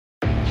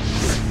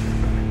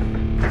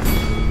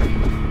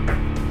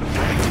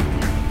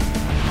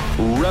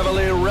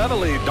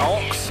Reveille,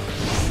 donks.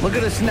 Look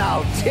at us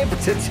now, tip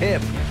to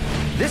tip.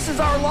 This is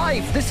our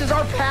life. This is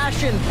our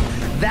passion.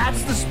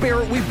 That's the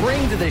spirit we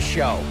bring to this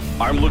show.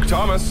 I'm Luke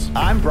Thomas.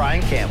 I'm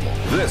Brian Campbell.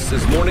 This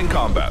is Morning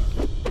Combat.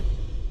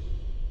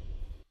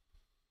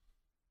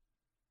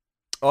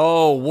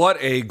 Oh, what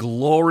a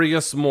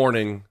glorious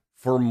morning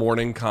for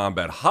Morning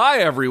Combat. Hi,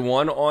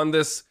 everyone, on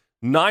this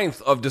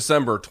 9th of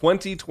December,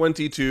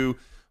 2022.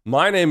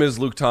 My name is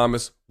Luke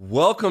Thomas.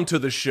 Welcome to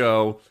the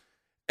show.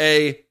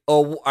 An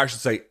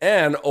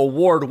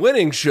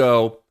award-winning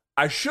show.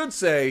 I should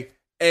say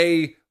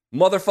a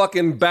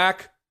motherfucking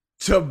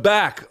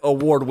back-to-back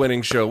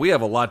award-winning show. We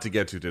have a lot to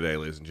get to today,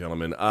 ladies and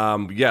gentlemen.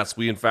 Yes,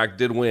 we in fact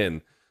did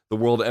win the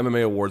World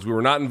MMA Awards. We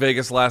were not in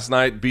Vegas last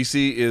night.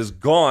 BC is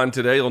gone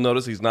today. You'll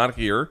notice he's not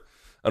here,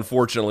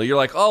 unfortunately. You're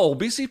like, oh,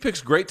 BC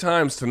picks great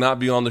times to not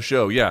be on the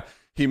show. Yeah,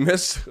 he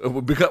missed,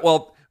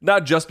 well,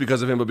 not just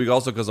because of him, but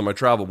also because of my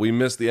travel. We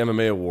missed the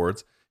MMA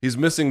Awards. He's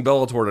missing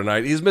Bellator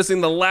tonight. He's missing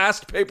the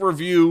last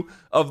pay-per-view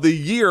of the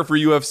year for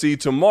UFC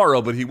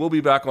tomorrow, but he will be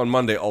back on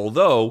Monday,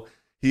 although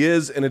he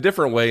is, in a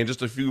different way, in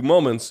just a few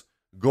moments,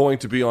 going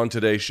to be on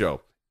today's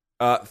show.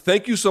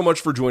 Thank you so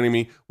much for joining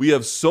me. We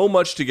have so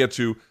much to get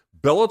to.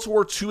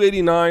 Bellator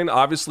 289,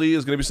 obviously,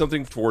 is going to be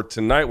something for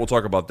tonight. We'll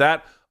talk about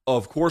that.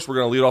 Of course, we're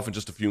going to lead off in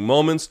just a few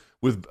moments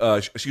with,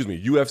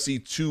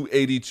 UFC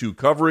 282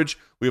 coverage.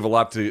 We have a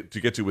lot to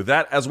get to with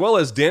that, as well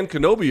as Dan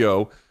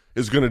Canobio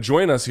is going to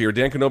join us here.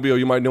 Dan Canobio,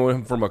 you might know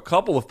him from a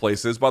couple of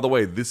places. By the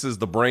way, this is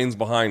the brains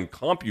behind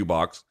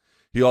CompuBox.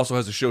 He also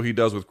has a show he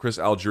does with Chris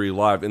Algieri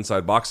live,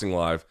 Inside Boxing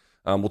Live.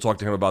 We'll talk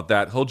to him about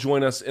that. He'll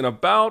join us in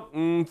about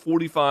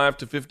 45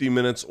 to 50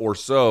 minutes or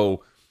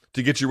so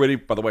to get you ready.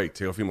 By the way,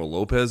 Teofimo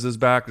Lopez is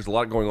back. There's a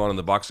lot going on in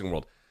the boxing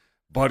world.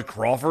 Bud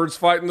Crawford's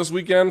fighting this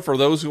weekend for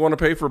those who want to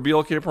pay for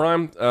BLK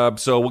Prime.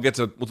 So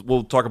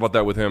we'll talk about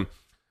that with him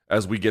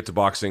as we get to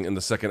boxing in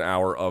the second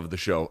hour of the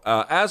show.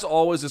 As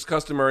always, is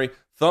customary,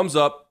 thumbs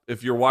up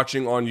if you're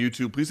watching on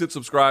YouTube. Please hit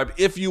subscribe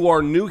if you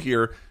are new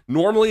here.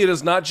 Normally, it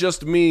is not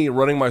just me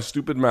running my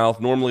stupid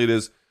mouth. Normally, it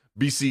is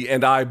BC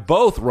and I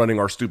both running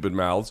our stupid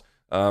mouths.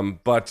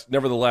 But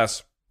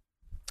nevertheless,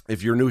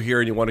 if you're new here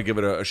and you want to give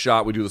it a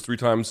shot, we do this 3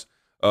 times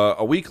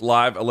a week,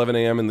 live, 11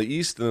 a.m. in the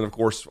East. And then, of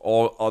course,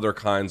 all other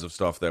kinds of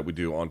stuff that we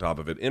do on top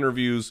of it.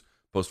 Interviews,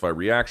 post-fight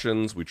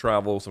reactions. We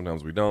travel.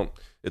 Sometimes we don't.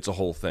 It's a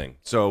whole thing.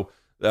 So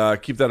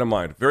keep that in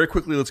mind. Very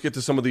quickly, let's get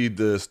to some of the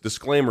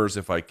disclaimers,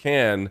 if I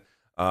can.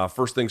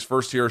 First things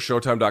first here,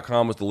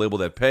 Showtime.com is the label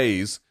that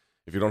pays.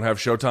 If you don't have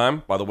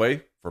Showtime, by the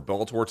way, for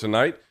Bellator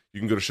tonight, you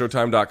can go to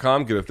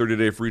Showtime.com, get a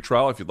 30-day free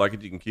trial. If you'd like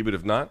it, you can keep it.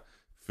 If not,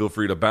 feel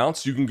free to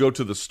bounce. You can go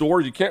to the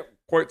store. You can't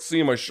quite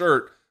see my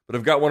shirt, but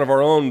I've got one of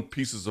our own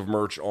pieces of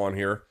merch on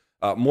here.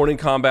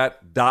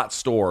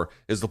 Morningcombat.store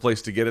is the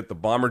place to get it. The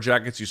bomber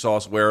jackets you saw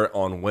us wear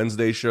on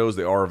Wednesday shows,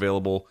 they are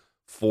available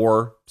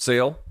for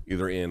sale,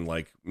 either in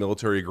like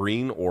military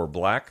green or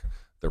black.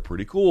 They're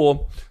pretty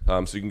cool.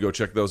 So you can go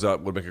check those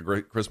out. Would make a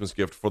great Christmas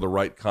gift for the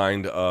right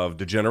kind of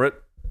degenerate.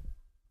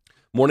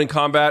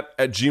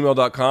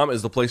 Morningcombat@gmail.com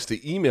is the place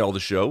to email the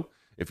show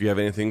if you have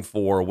anything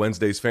for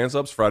Wednesday's fan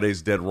subs,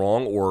 Friday's Dead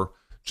Wrong, or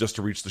just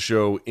to reach the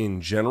show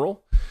in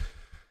general.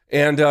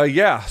 And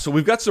so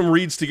we've got some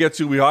reads to get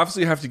to. We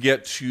obviously have to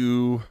get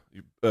to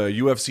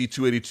UFC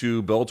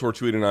 282, Bellator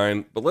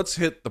 289, but let's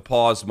hit the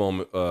pause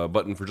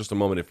button for just a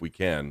moment if we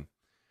can.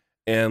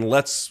 And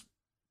let's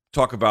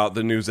talk about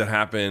the news that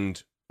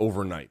happened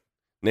overnight.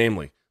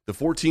 Namely, the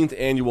 14th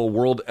annual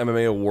World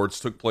MMA Awards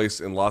took place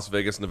in Las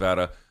Vegas,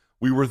 Nevada.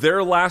 We were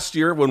there last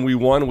year when we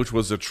won, which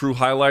was a true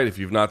highlight. If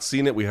you've not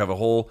seen it, we have a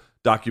whole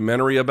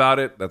documentary about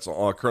it. That's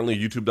currently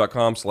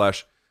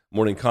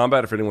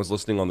youtube.com/morningcombat. If anyone's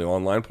listening on the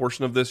online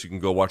portion of this, you can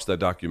go watch that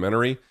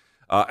documentary.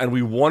 And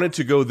we wanted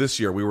to go this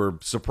year. We were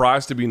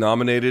surprised to be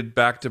nominated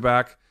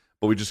back-to-back,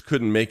 but we just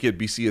couldn't make it.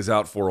 BC is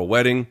out for a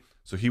wedding,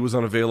 so he was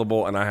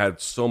unavailable, and I had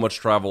so much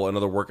travel and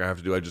other work I have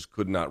to do, I just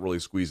could not really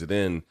squeeze it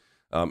in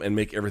and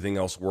make everything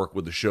else work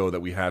with the show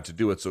that we had to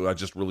do it. So I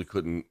just really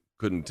couldn't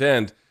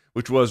attend,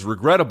 which was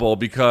regrettable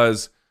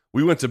because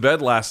we went to bed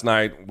last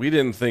night. We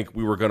didn't think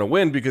we were going to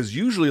win because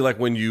usually like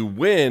when you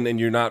win and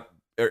you're not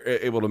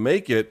able to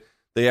make it,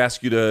 they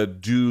ask you to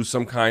do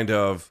some kind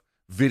of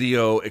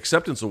video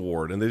acceptance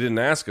award, and they didn't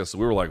ask us. So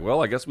we were like,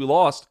 well, I guess we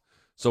lost.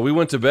 So we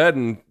went to bed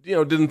and,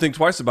 didn't think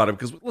twice about it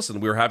because, listen,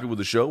 we were happy with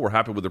the show. We're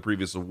happy with the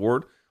previous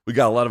award. We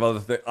got a lot of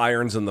other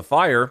irons in the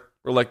fire.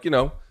 We're like,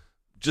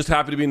 just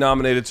happy to be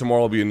nominated.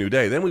 Tomorrow will be a new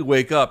day. Then we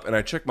wake up and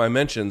I check my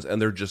mentions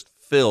and they're just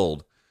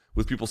filled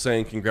with people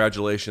saying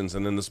congratulations.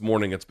 And then this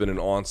morning it's been an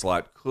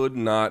onslaught. Could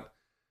not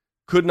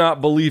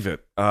believe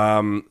it.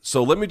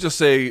 So let me just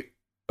say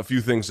a few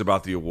things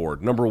about the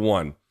award. Number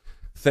one,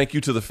 thank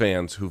you to the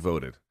fans who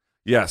voted.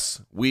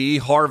 Yes, we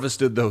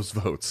harvested those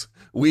votes.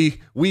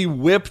 We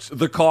whipped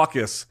the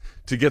caucus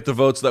to get the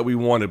votes that we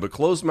wanted, but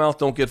closed mouth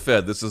don't get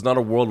fed. This is not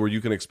a world where you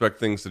can expect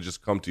things to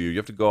just come to you. You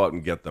have to go out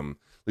and get them.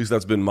 At least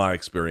that's been my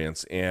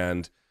experience.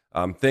 And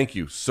thank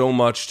you so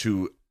much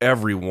to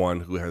everyone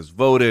who has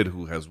voted,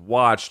 who has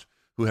watched,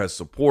 who has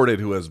supported,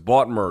 who has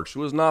bought merch,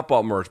 who has not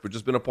bought merch, but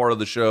just been a part of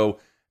the show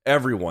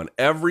everyone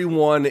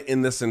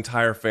in this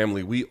entire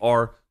family. We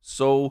are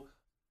so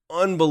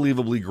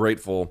unbelievably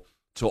grateful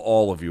to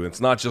all of you. It's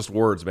not just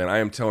words, man. I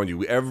am telling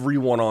you,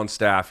 everyone on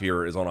staff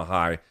here is on a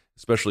high,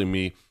 especially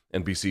me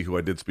and BC, who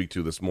I did speak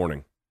to this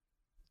morning.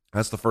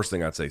 That's the first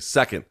thing I'd say.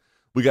 Second,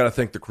 we got to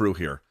thank the crew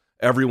here.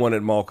 Everyone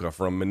at Malka,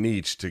 from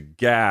Manich to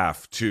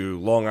Gaff to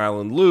Long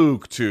Island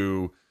Luke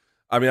to,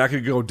 I mean, I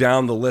could go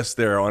down the list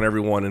there on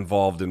everyone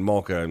involved in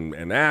Malka,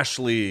 and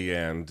Ashley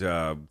and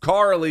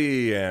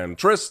Carly and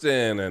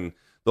Tristan and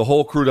the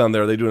whole crew down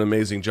there. They do an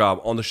amazing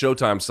job. On the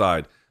Showtime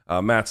side,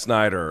 Matt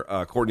Snyder,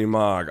 Courtney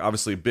Mogg,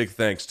 obviously big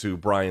thanks to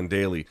Brian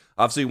Daly.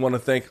 Obviously want to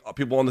thank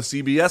people on the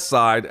CBS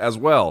side as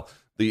well,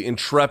 the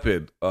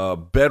intrepid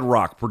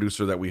bedrock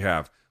producer that we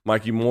have,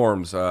 Mikey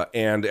Morms,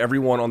 and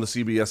everyone on the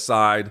CBS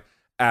side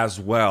as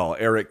well,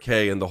 Eric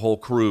Kay and the whole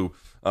crew,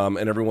 and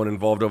everyone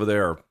involved over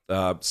there.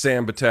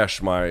 Sam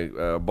Batesh,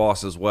 my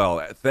boss as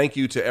well. Thank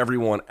you to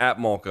everyone at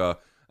Malka.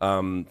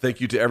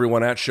 Thank you to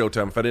everyone at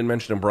Showtime. If I didn't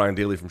mention him, Brian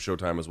Daly from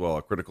Showtime as well,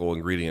 a critical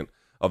ingredient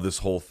of this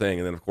whole thing.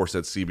 And then, of course,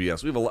 at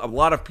CBS. We have a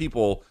lot of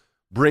people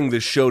bring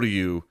this show to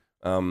you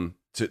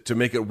to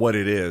make it what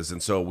it is.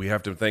 And so we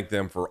have to thank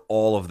them for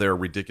all of their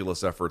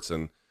ridiculous efforts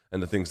and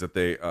the things that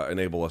they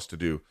enable us to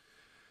do.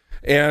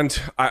 And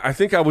I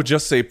think I would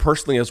just say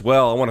personally as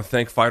well, I want to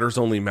thank Fighters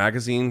Only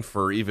Magazine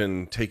for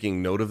even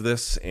taking note of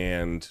this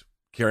and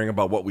caring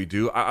about what we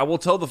do. I will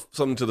tell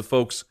something to the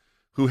folks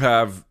who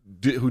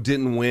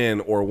didn't win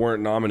or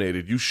weren't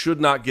nominated. You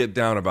should not get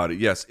down about it.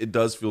 Yes, it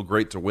does feel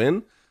great to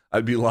win.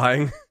 I'd be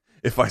lying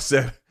if I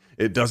said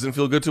it doesn't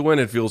feel good to win.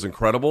 It feels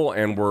incredible,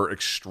 and we're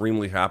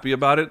extremely happy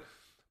about it.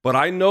 But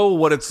I know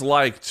what it's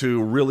like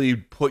to really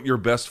put your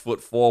best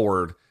foot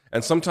forward.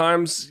 And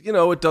sometimes,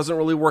 it doesn't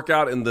really work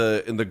out in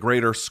the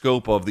greater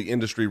scope of the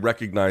industry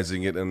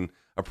recognizing it and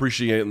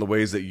appreciating it in the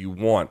ways that you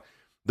want.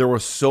 There were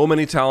so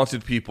many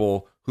talented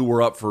people who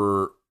were up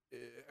for,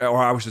 or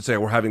I should say,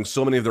 were having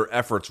so many of their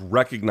efforts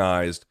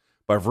recognized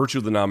by virtue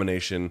of the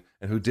nomination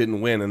and who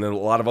didn't win. And then a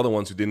lot of other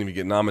ones who didn't even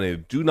get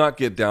nominated. Do not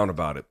get down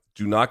about it.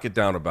 Do not get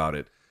down about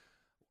it.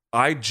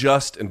 And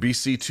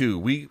BC too,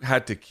 we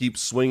had to keep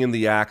swinging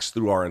the axe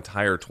through our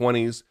entire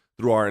 20s,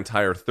 through our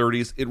entire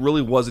 30s. It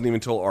really wasn't even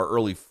until our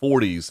early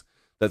 40s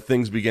that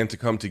things began to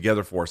come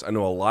together for us. I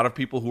know a lot of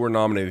people who were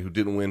nominated who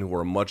didn't win, who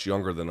are much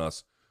younger than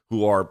us,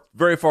 who are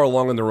very far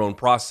along in their own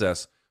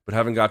process, but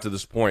haven't got to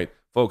this point.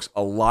 Folks,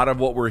 a lot of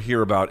what we're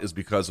here about is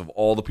because of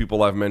all the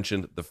people I've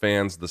mentioned, the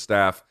fans, the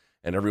staff,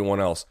 and everyone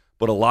else.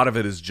 But a lot of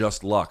it is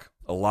just luck.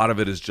 A lot of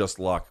it is just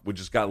luck. We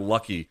just got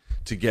lucky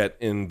to get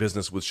in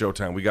business with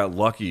Showtime. We got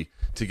lucky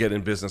to get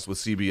in business with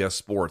CBS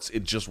Sports.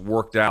 It just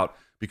worked out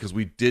because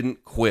we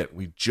didn't quit.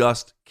 We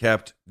just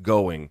kept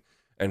going.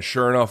 And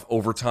sure enough,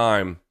 over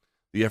time,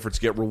 the efforts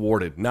get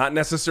rewarded. Not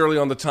necessarily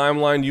on the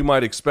timeline you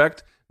might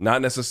expect,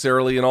 not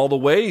necessarily in all the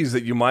ways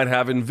that you might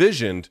have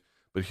envisioned,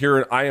 but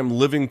here I am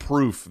living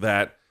proof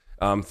that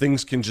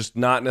things can just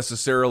not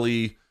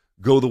necessarily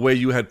go the way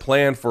you had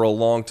planned for a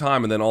long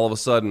time, and then all of a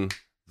sudden,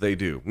 they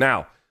do.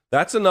 Now,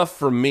 that's enough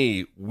for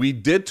me. We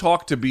did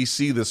talk to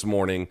BC this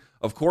morning.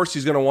 Of course,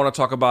 he's going to want to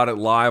talk about it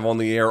live on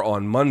the air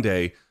on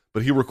Monday,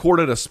 but he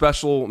recorded a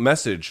special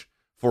message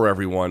for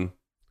everyone.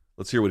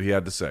 Let's hear what he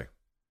had to say.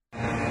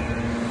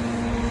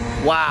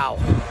 Wow.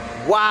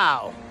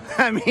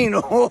 I mean,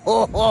 your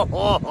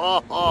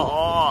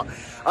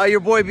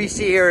boy BC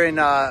here in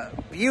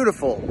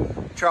beautiful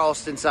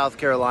Charleston, South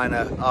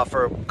Carolina,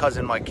 for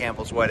cousin Mike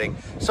Campbell's wedding.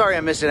 Sorry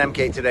I'm missing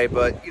MK today,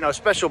 but,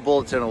 special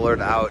bulletin alert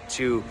out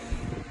to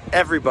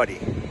everybody.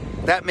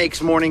 That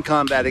makes Morning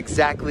Combat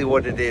exactly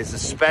what it is. A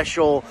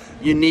special,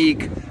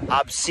 unique,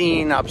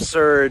 obscene,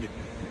 absurd,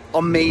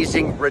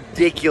 amazing,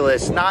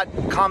 ridiculous, not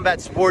combat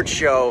sports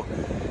show,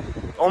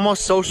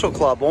 almost social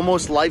club,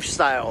 almost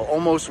lifestyle,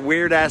 almost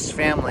weird-ass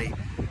family.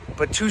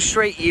 But 2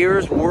 straight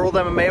years, World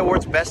MMA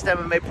Awards, Best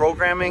MMA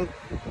Programming,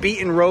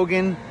 beating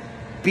Rogan,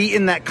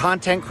 beating that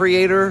content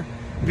creator,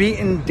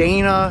 beating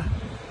Dana.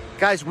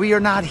 Guys, we are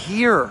not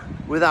here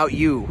without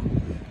you.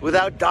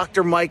 Without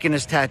Dr. Mike and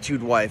his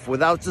tattooed wife,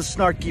 without the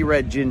snarky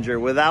red ginger,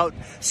 without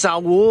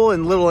Saul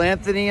and little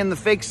Anthony and the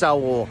fake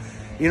Saul.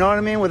 You know what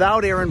I mean?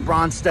 Without Aaron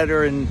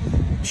Bronstetter and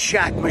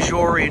Shaq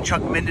Majori and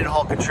Chuck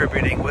Mindenhall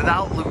contributing,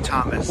 without Luke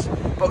Thomas,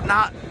 but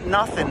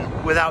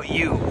nothing without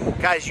you.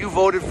 Guys, you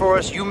voted for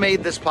us. You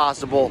made this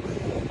possible.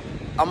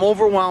 I'm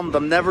overwhelmed.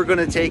 I'm never going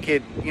to take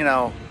it,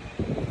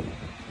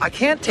 I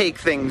can't take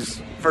things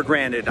for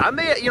granted.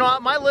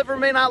 My liver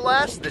may not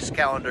last this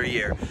calendar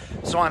year.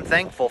 So I'm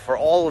thankful for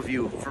all of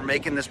you for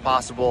making this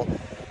possible.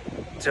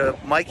 To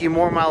Mikey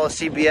Mormile of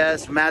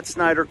CBS, Matt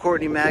Snyder,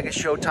 Courtney Mag of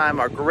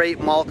Showtime, our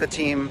great Malka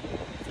team,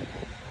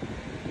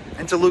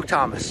 and to Luke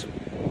Thomas.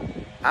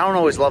 I don't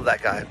always love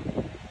that guy.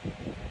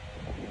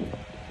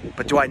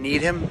 But do I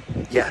need him?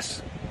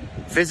 Yes.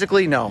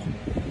 Physically, no.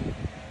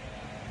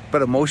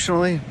 But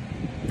emotionally,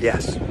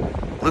 yes.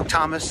 Luke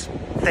Thomas,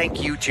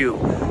 thank you too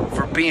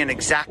for being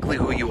exactly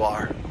who you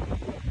are.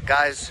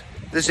 Guys,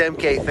 this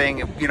MK thing,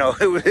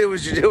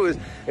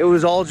 it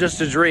was all just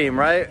a dream,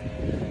 right?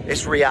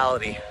 It's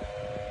reality,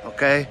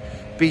 okay?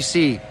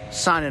 BC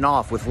signing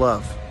off with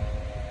love.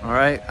 All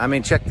right? I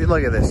mean,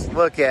 look at this.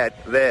 Look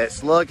at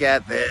this. Look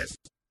at this.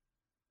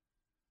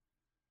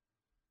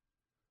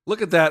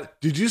 Look at that.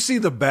 Did you see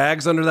the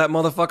bags under that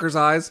motherfucker's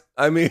eyes?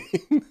 I mean,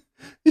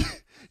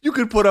 you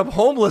could put up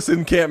homeless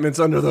encampments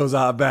under those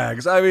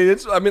bags. I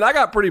mean, I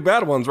got pretty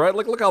bad ones, right?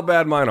 Look how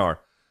bad mine are.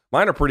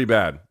 Mine are pretty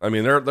bad. I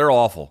mean, they're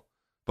awful.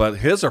 But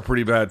his are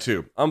pretty bad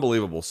too.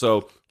 Unbelievable.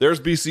 So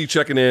there's BC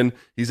checking in.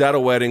 He's at a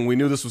wedding. We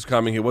knew this was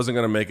coming. He wasn't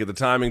going to make it. The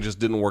timing just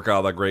didn't work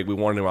out that great. We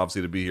wanted him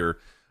obviously to be here.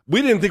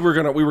 We didn't think we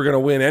were gonna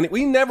win.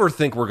 We never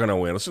think we're gonna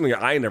win. Certainly,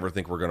 I never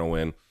think we're gonna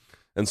win.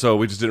 And so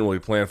we just didn't really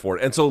plan for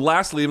it. And so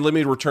lastly, let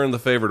me return the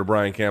favor to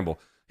Brian Campbell.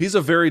 He's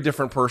a very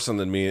different person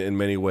than me in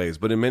many ways,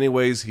 but in many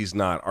ways he's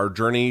not. Our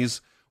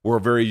journeys were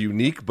very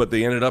unique, but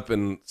they ended up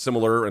in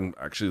similar and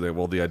actually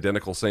the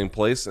identical same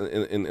place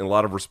in a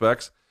lot of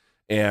respects.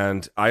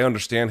 And I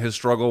understand his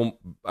struggle,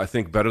 I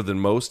think, better than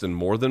most and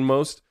more than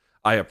most.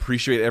 I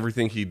appreciate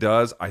everything he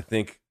does. I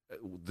think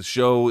the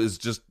show is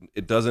just,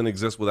 it doesn't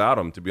exist without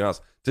him, to be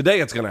honest.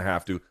 Today it's going to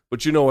have to,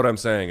 but you know what I'm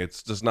saying.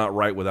 It's just not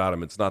right without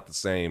him. It's not the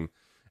same.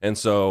 And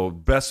so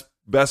best,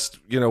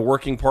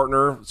 working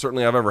partner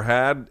certainly I've ever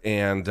had.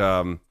 And,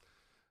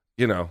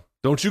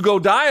 don't you go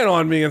dying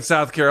on me in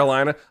South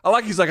Carolina.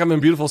 He's like, I'm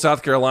in beautiful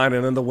South Carolina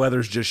and then the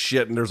weather's just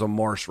shit and there's a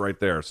marsh right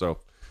there. So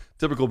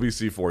typical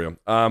BC for you.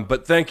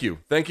 But thank you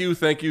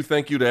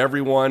to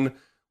everyone.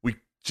 We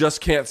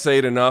just can't say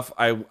it enough.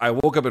 I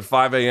woke up at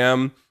 5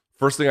 a.m.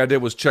 First thing I did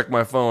was check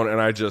my phone,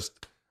 and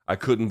I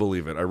couldn't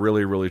believe it. I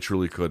really, really,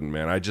 truly couldn't,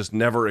 man. I just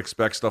never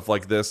expect stuff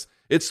like this.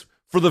 It's,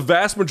 for the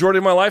vast majority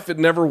of my life, it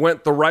never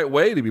went the right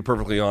way, to be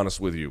perfectly honest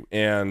with you.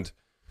 And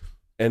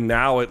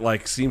now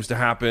it seems to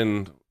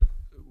happen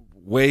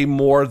way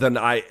more than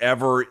I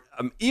ever,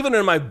 even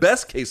in my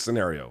best case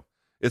scenario,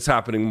 it's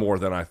happening more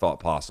than I thought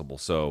possible.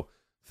 So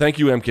thank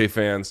you, MK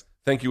fans.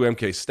 Thank you,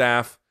 MK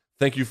staff.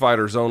 Thank you,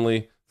 Fighters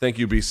Only. Thank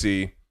you,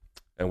 BC.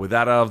 And with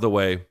that out of the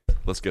way,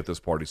 let's get this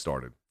party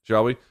started,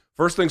 shall we?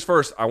 First things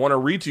first, I want to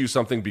read to you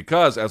something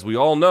because, as we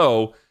all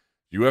know,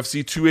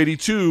 UFC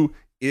 282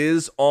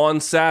 is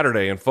on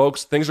Saturday. And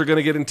folks, things are going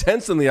to get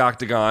intense in the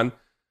octagon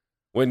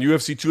when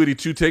UFC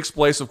 282 takes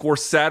place. Of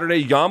course,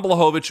 Saturday, Jan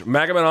Blachowicz,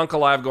 Magomed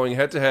Ankalaev going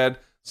head-to-head.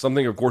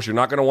 Something, of course, you're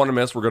not going to want to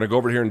miss. We're going to go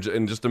over here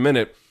in just a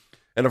minute.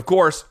 And, of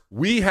course,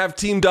 we have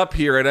teamed up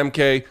here at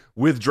MK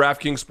with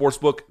DraftKings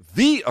Sportsbook,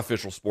 the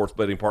official sports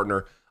betting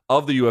partner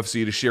of the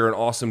UFC, to share an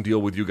awesome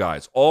deal with you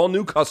guys. All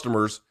new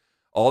customers,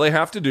 all they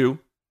have to do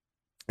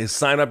is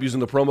sign up using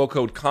the promo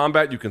code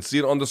COMBAT. You can see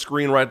it on the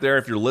screen right there.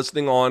 If you're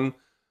listening on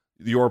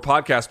your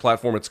podcast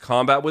platform, it's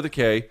COMBAT with a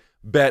K.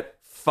 Bet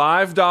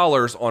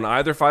 $5 on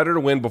either fighter to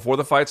win before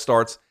the fight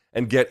starts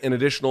and get an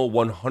additional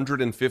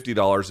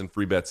 $150 in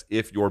free bets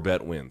if your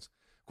bet wins.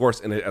 Of course,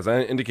 and as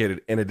I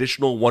indicated, an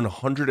additional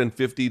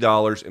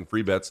 $150 in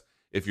free bets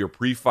if your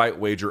pre-fight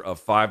wager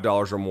of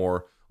 $5 or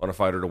more on a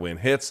fighter to win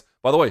hits.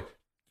 By the way,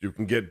 you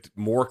can get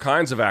more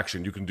kinds of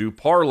action. You can do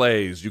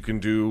parlays. You can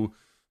do,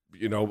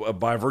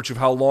 by virtue of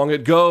how long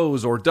it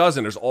goes or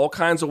doesn't. There's all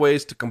kinds of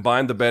ways to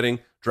combine the betting.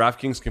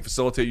 DraftKings can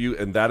facilitate you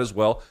in that as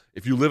well.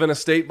 If you live in a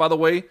state, by the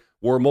way,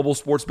 where mobile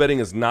sports betting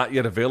is not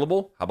yet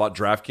available, how about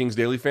DraftKings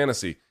Daily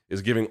Fantasy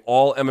is giving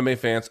all MMA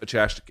fans a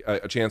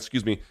chance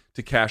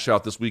to cash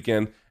out this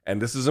weekend.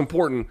 And this is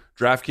important.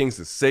 DraftKings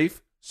is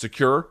safe,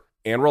 secure,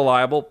 and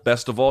reliable.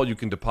 Best of all, you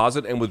can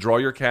deposit and withdraw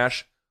your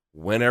cash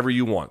whenever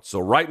you want. So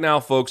right now,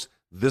 folks,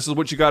 this is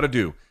what you got to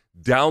do.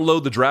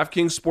 Download the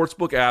DraftKings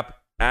Sportsbook app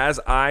as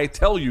I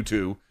tell you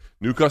to.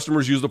 New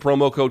customers use the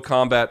promo code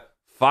COMBAT,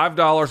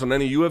 $5 on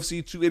any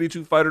UFC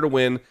 282 fighter to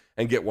win,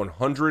 and get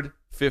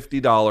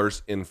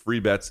 $150 in free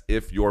bets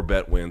if your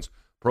bet wins.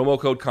 Promo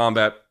code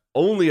COMBAT,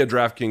 only at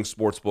DraftKings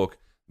Sportsbook,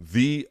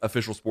 the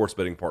official sports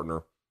betting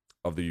partner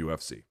of the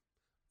UFC.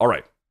 All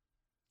right.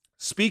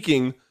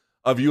 Speaking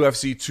of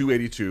UFC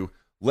 282,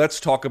 let's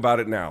talk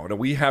about it now. And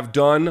we have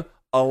done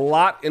a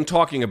lot in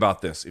talking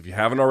about this. If you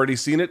haven't already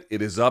seen it,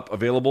 it is up,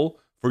 available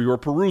for your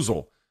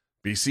perusal.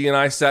 BC and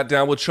I sat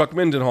down with Chuck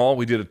Mindenhall.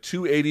 We did a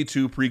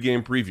 282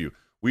 pregame preview.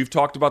 We've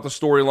talked about the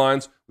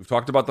storylines. We've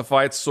talked about the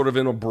fights sort of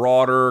in a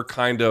broader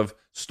kind of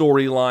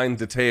storyline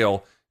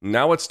detail.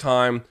 Now it's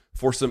time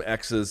for some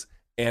X's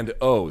and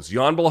O's.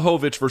 Jan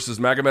Blachowicz versus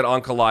Magomed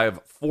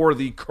Ankalaev for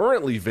the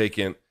currently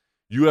vacant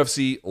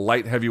UFC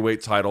light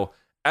heavyweight title.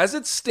 As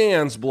it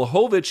stands,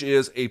 Blachowicz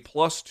is a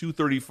plus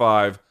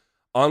 235.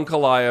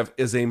 Ankalaev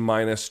is a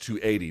minus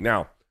 280.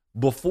 Now,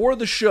 before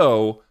the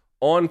show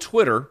on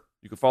Twitter,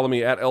 you can follow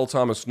me at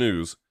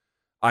LThomasNews,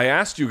 I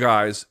asked you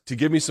guys to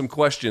give me some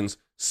questions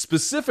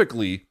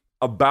specifically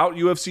about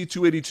UFC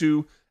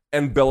 282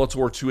 and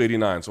Bellator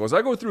 289. So as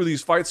I go through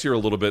these fights here a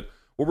little bit,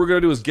 what we're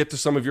going to do is get to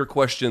some of your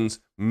questions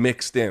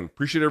mixed in.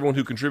 Appreciate everyone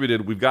who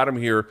contributed. We've got them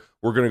here.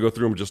 We're going to go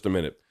through them in just a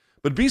minute.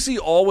 But BC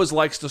always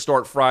likes to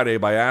start Friday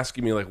by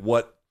asking me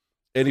what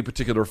any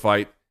particular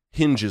fight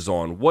hinges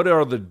on. What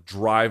are the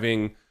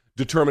driving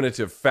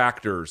determinative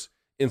factors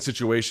in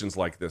situations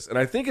like this? And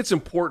I think it's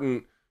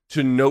important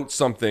to note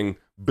something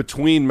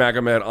between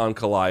Magomed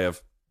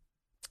Ankalaev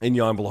and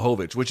Jan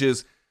Blachowicz, which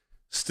is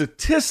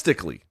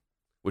Statistically,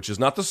 which is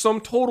not the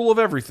sum total of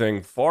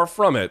everything, far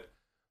from it,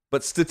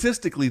 but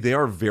statistically, they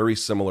are very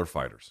similar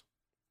fighters.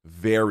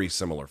 Very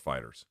similar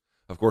fighters.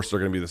 Of course, they're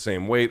going to be the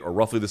same weight or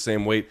roughly the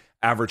same weight.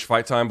 Average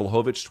fight time,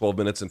 Blachowicz, 12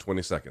 minutes and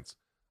 20 seconds.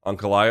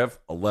 Ankalaev,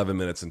 11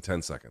 minutes and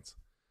 10 seconds.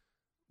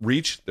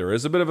 Reach, there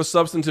is a bit of a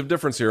substantive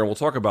difference here, and we'll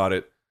talk about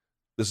it.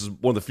 This is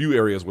one of the few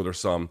areas where there's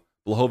some.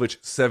 Blachowicz,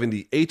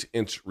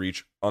 78-inch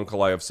reach.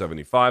 Ankalaev,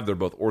 75. They're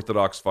both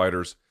orthodox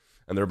fighters,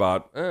 and they're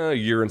about a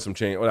year and some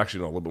change. Well,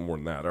 actually, no, a little bit more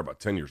than that. They're about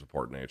 10 years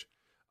apart in age.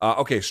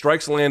 Okay,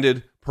 strikes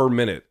landed per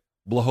minute.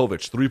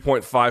 Blachowicz,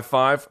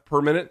 3.55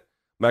 per minute.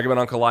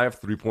 Magomed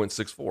Ankalaev,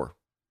 3.64.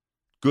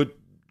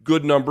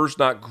 Good numbers,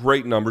 not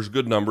great numbers,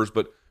 good numbers,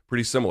 but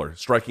pretty similar.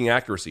 Striking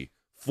accuracy,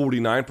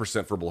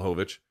 49% for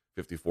Blachowicz,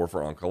 54%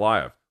 for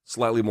Ankalaev.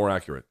 Slightly more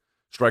accurate.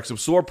 Strikes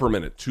absorbed per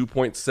minute,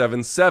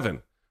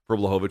 2.77 for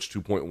Blachowicz,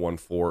 2.14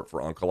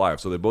 for Ankalaev.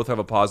 So they both have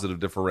a positive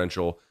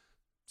differential.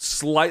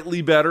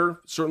 Slightly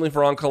better, certainly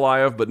for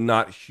Ankalaev, but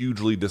not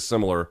hugely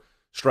dissimilar.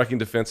 Striking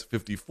defense,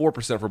 54%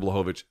 for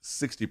Blachowicz,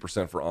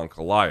 60% for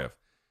Ankalaev.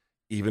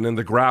 Even in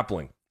the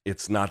grappling,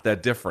 it's not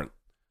that different.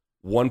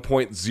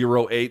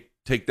 1.08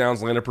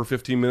 takedowns landed per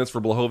 15 minutes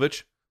for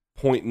Blachowicz,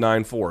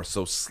 0.94.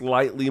 So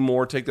slightly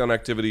more takedown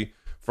activity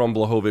from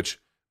Blachowicz,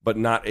 but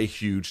not a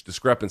huge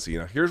discrepancy.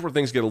 Now, here's where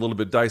things get a little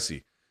bit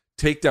dicey.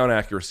 Takedown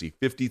accuracy,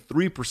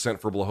 53%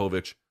 for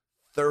Blachowicz,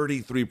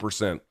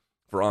 33%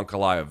 for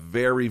Ankalaev.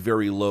 Very,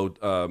 very low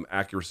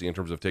accuracy in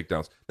terms of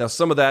takedowns. Now,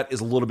 some of that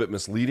is a little bit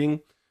misleading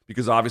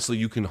because obviously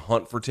you can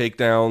hunt for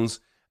takedowns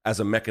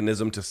as a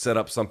mechanism to set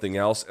up something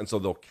else, and so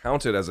they'll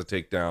count it as a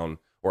takedown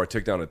or a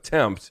takedown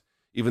attempt,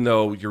 even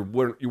though you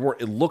weren't.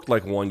 It looked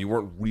like one, you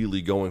weren't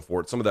really going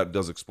for it. Some of that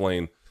does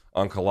explain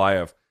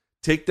Ankalaev.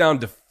 Takedown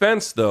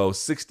defense, though,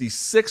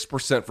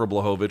 66% for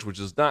Blachowicz,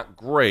 which is not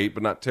great,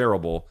 but not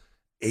terrible.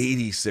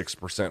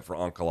 86% for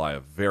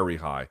Ankalaev, very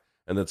high.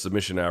 And then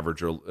submission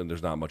average, and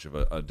there's not much of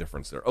a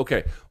difference there.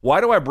 Okay,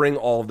 why do I bring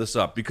all of this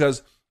up?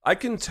 Because I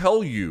can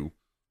tell you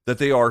that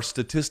they are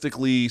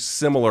statistically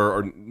similar,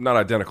 or not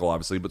identical,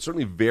 obviously, but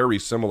certainly very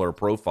similar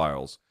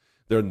profiles.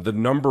 The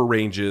number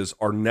ranges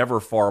are never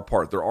far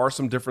apart. There are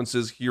some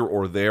differences here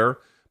or there,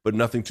 but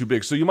nothing too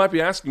big. So you might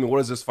be asking me, what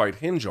does this fight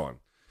hinge on?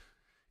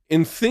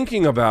 In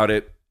thinking about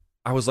it,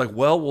 I was like,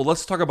 well,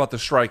 let's talk about the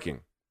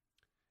striking.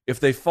 If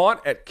they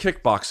fought at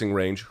kickboxing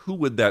range, who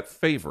would that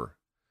favor?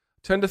 I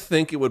tend to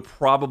think it would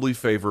probably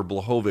favor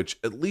Blachowicz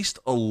at least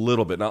a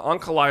little bit. Now,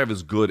 Ankalaev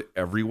is good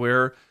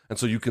everywhere, and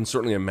so you can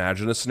certainly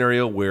imagine a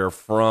scenario where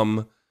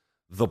from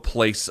the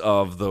place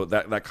of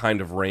that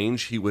kind of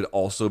range, he would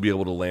also be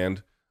able to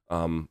land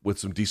with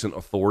some decent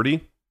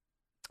authority.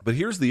 But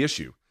here's the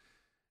issue.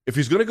 If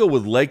he's going to go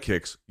with leg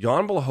kicks,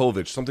 Jan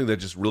Blachowicz, something that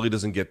just really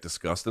doesn't get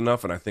discussed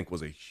enough, and I think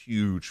was a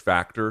huge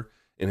factor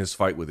in his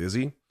fight with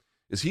Izzy,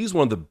 is he's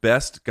one of the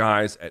best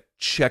guys at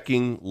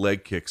checking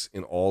leg kicks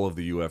in all of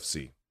the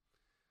UFC.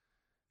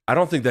 I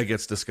don't think that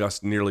gets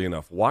discussed nearly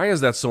enough. Why is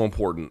that so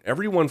important?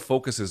 Everyone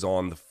focuses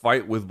on the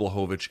fight with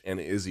Blachowicz and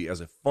Izzy as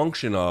a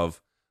function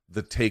of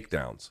the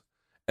takedowns.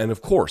 And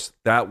of course,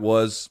 that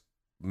was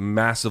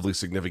massively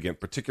significant,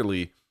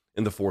 particularly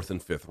in the 4th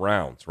and 5th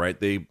rounds, right?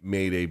 They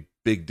made a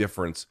big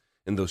difference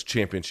in those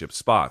championship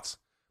spots.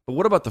 But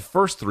what about the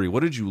first 3?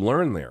 What did you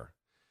learn there?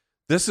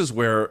 This is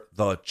where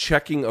the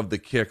checking of the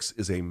kicks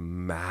is a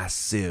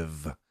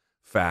massive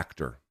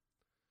factor.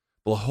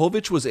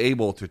 Blachowicz was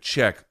able to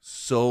check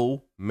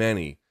so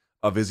many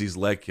of Izzy's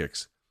leg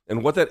kicks.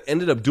 And what that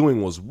ended up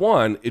doing was,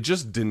 one, it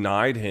just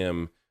denied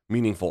him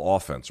meaningful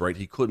offense, right?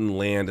 He couldn't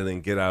land and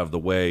then get out of the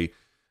way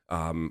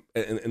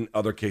in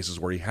other cases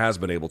where he has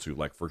been able to,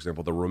 like, for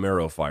example, the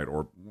Romero fight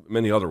or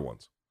many other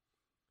ones.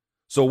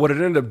 So what it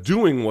ended up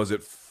doing was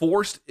it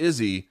forced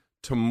Izzy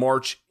to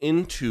march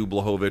into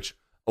Blachowicz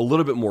a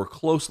little bit more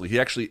closely. He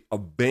actually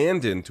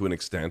abandoned, to an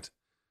extent,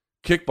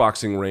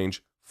 kickboxing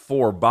range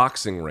for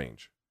boxing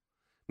range.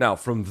 Now,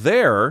 from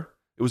there,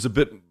 it was a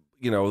bit,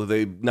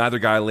 neither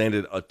guy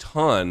landed a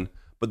ton,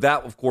 but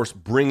that, of course,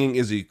 bringing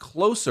Izzy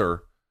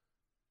closer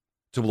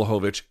to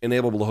Blachowicz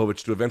enabled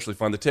Blachowicz to eventually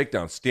find the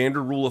takedown.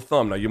 Standard rule of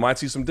thumb. Now, you might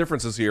see some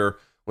differences here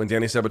when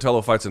Danny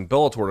Sabatello fights in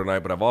Bellator tonight,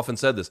 but I've often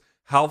said this.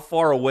 How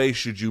far away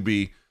should you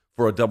be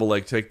for a double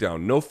leg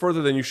takedown? No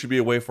further than you should be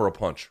away for a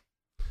punch.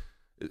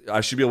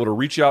 I should be able to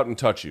reach out and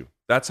touch you.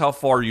 That's how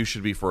far you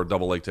should be for a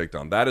double leg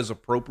takedown. That is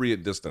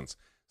appropriate distance.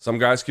 Some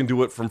guys can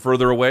do it from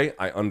further away.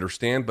 I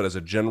understand, but as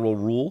a general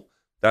rule,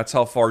 that's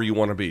how far you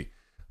want to be.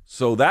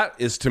 So that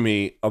is, to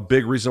me, a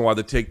big reason why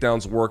the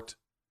takedowns worked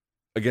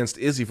against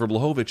Izzy for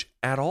Blachowicz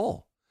at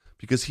all,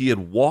 because he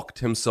had walked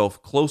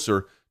himself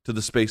closer to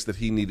the space that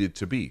he needed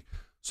to be.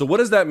 So what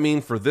does that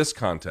mean for this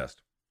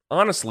contest?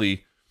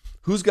 Honestly,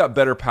 who's got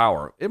better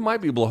power? It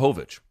might be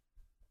Blachowicz.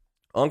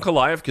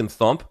 Ankalaev can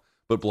thump,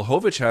 but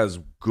Blachowicz has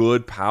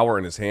good power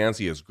in his hands.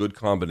 He has good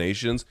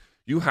combinations.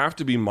 You have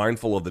to be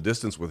mindful of the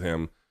distance with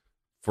him.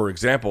 For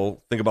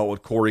example, think about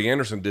what Corey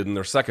Anderson did in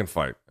their second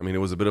fight. I mean, it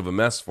was a bit of a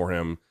mess for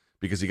him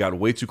because he got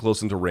way too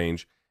close into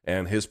range,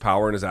 and his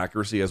power and his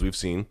accuracy, as we've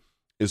seen,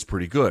 is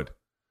pretty good.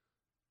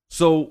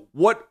 So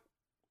what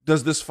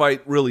does this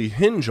fight really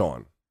hinge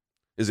on?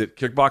 Is it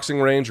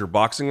kickboxing range or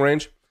boxing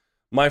range?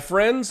 My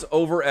friends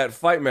over at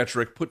Fight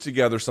Metric put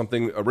together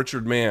something.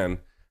 Richard Mann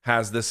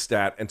has this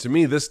stat, and to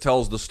me, this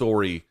tells the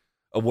story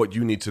of what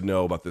you need to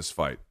know about this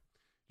fight.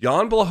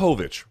 Jan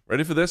Blachowicz,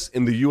 ready for this,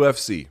 in the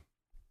UFC,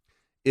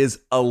 is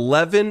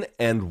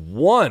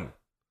 11-1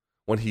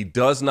 when he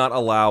does not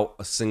allow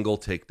a single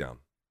takedown.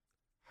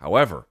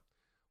 However,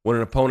 when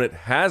an opponent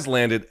has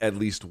landed at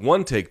least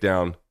one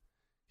takedown,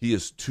 he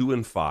is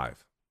 2-5.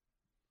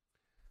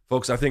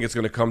 Folks, I think it's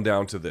going to come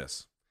down to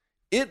this.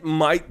 It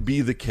might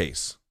be the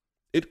case.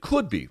 It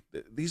could be.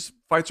 These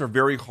fights are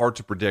very hard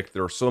to predict.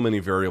 There are so many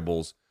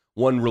variables.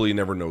 One really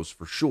never knows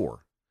for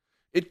sure.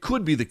 It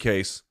could be the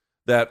case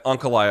that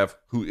Ankalaev,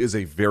 who is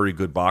a very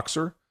good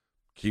boxer,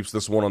 keeps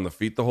this one on the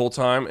feet the whole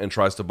time and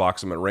tries to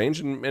box him at range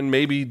and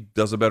maybe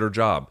does a better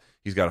job.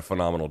 He's got a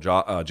phenomenal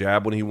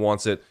jab when he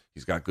wants it.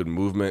 He's got good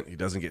movement. He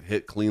doesn't get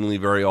hit cleanly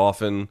very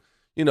often.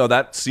 You know,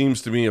 that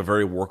seems to me a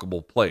very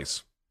workable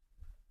place.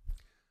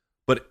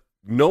 But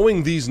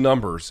knowing these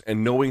numbers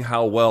and knowing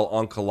how well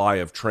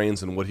Ankalaev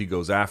trains and what he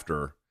goes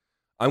after,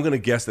 I'm going to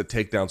guess that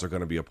takedowns are going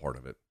to be a part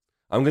of it.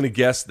 I'm going to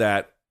guess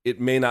that it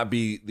may not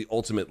be the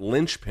ultimate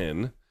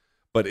linchpin,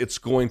 but it's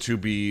going to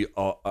be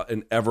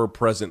an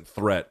ever-present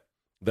threat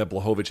that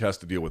Blachowicz has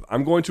to deal with.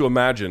 I'm going to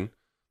imagine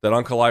that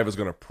Ankalaev is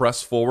going to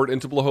press forward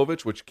into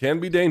Blachowicz, which can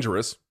be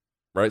dangerous,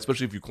 right?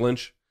 Especially if you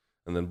clinch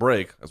and then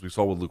break, as we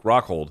saw with Luke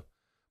Rockhold.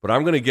 But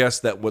I'm going to guess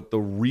that what the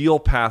real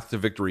path to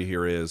victory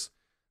here is,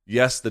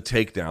 yes, the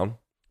takedown,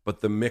 but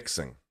the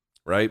mixing,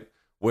 right?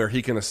 Where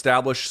he can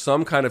establish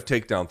some kind of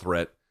takedown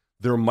threat.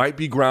 There might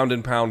be ground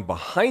and pound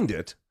behind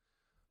it,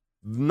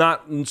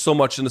 not so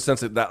much in the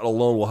sense that that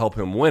alone will help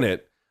him win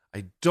it.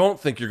 I don't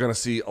think you're going to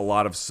see a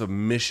lot of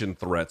submission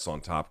threats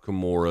on top,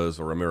 Kimuras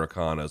or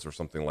Americanas or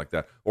something like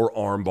that, or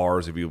arm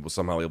bars if he was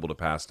somehow able to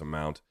pass to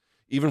Mount.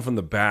 Even from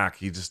the back,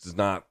 he just does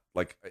not,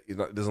 like,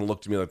 it doesn't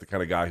look to me like the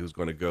kind of guy who's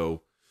going to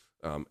go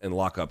and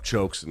lock up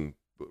chokes and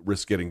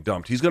risk getting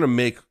dumped. He's going to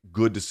make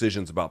good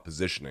decisions about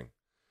positioning.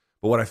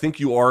 But what I think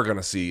you are going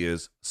to see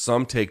is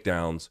some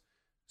takedowns.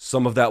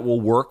 Some of that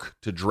will work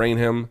to drain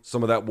him.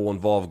 Some of that will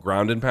involve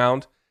ground and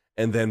pound.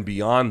 And then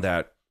beyond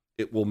that,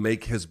 it will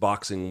make his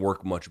boxing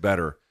work much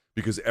better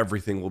because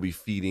everything will be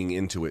feeding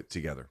into it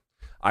together.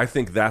 I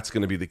think that's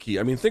going to be the key.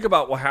 I mean, think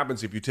about what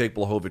happens if you take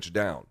Blachowicz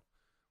down,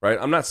 right?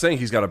 I'm not saying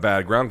he's got a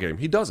bad ground game.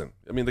 He doesn't.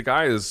 I mean, the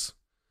guy is,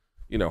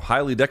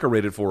 highly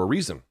decorated for a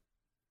reason.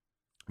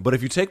 But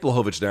if you take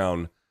Blachowicz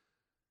down,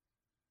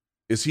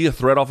 is he a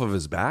threat off of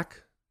his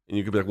back? And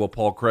you could be like, well,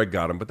 Paul Craig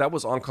got him. But that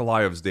was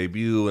Ankalaev's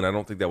debut, and I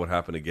don't think that would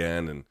happen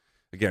again. And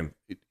again,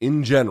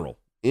 in general,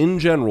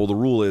 the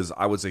rule is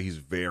I would say he's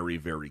very,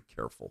 very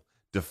careful,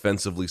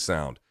 defensively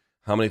sound.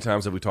 How many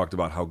times have we talked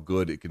about how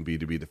good it can be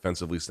to be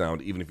defensively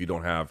sound, even if you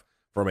don't have,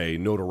 from a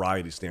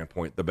notoriety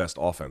standpoint, the best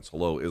offense?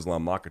 Hello,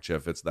 Islam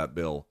Makhachev fits that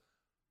bill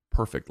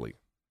perfectly.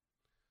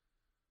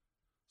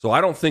 So I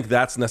don't think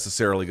that's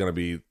necessarily going to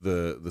be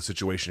the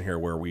situation here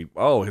where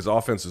his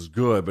offense is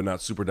good, but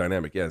not super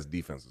dynamic. Yeah, his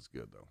defense is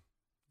good, though.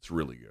 It's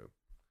really good.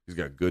 He's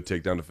got good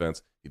takedown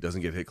defense. He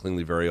doesn't get hit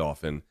cleanly very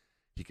often.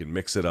 He can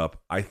mix it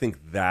up. I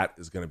think that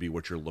is going to be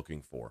what you're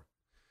looking for.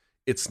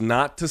 It's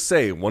not to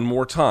say, one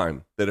more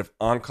time, that if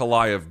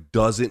Ankalaev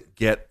doesn't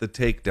get the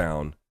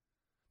takedown,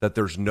 that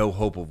there's no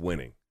hope of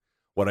winning.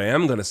 What I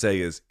am going to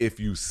say is, if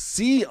you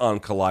see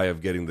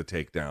Ankalaev getting the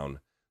takedown,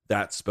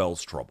 that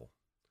spells trouble.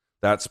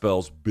 That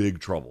spells big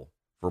trouble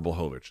for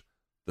Blachowicz.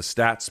 The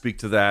stats speak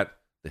to that.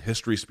 The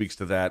history speaks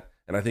to that.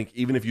 And I think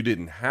even if you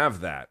didn't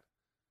have that,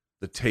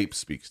 the tape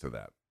speaks to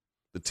that.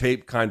 The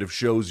tape kind of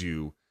shows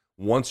you,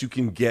 once you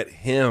can get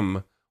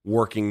him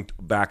working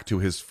back to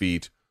his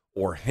feet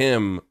or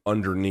him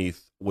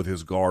underneath with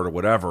his guard or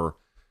whatever,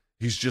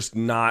 he's just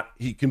not,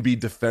 he can be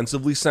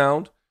defensively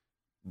sound,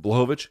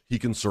 Blachowicz, he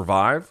can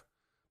survive,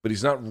 but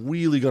he's not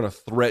really going to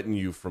threaten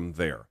you from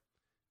there.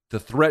 To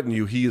threaten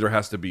you, he either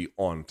has to be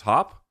on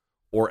top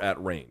or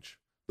at range.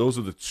 Those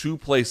are the two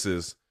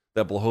places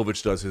that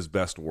Blachowicz does his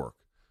best work.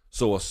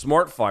 So a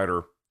smart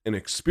fighter, an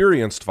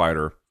experienced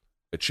fighter,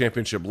 a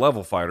championship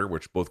level fighter,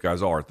 which both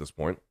guys are at this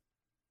point,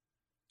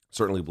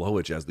 certainly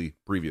Blachowicz as the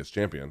previous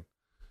champion,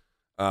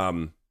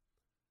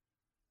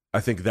 I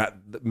think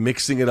that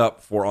mixing it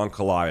up for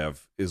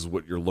Ankalaev is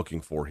what you're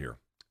looking for here.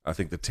 I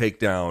think the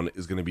takedown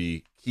is going to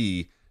be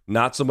key,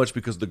 not so much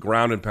because the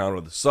ground and pound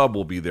or the sub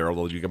will be there,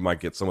 although you might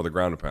get some of the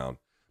ground and pound,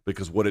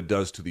 because what it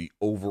does to the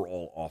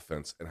overall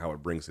offense and how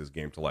it brings his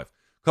game to life.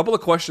 A couple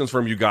of questions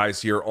from you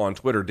guys here on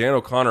Twitter. Dan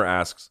O'Connor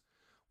asks,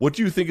 what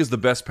do you think is the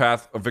best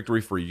path of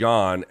victory for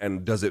Jan,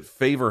 and does it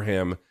favor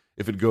him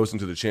if it goes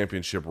into the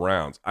championship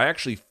rounds? I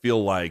actually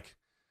feel like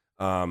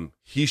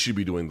he should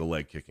be doing the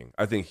leg kicking.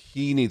 I think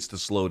he needs to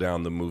slow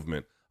down the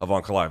movement of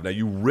Ankalaev. Now,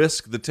 you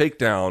risk the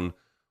takedown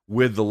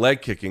with the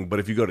leg kicking, but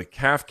if you go to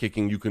calf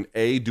kicking, you can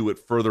A, do it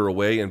further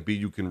away, and B,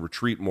 you can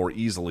retreat more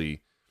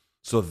easily.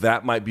 So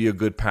that might be a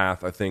good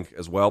path, I think,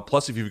 as well.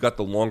 Plus, if you've got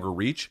the longer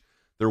reach,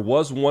 there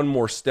was one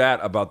more stat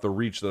about the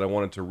reach that I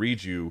wanted to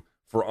read you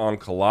for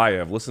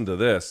Ankalaev. Listen to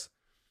this.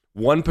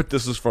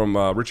 This is from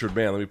Richard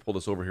Mann. Let me pull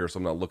this over here so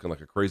I'm not looking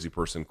like a crazy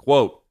person.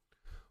 Quote,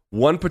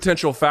 one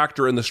potential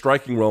factor in the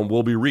striking realm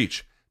will be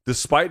reach.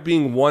 Despite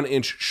being 1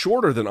 inch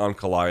shorter than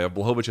Ankalaev,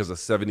 Blachowicz has a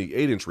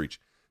 78-inch reach.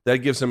 That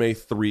gives him a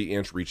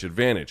 3-inch reach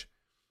advantage.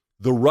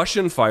 The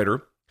Russian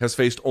fighter has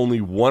faced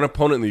only one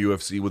opponent in the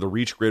UFC with a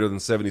reach greater than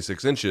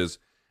 76 inches,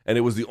 and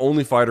it was the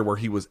only fighter where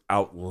he was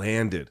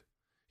outlanded.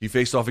 He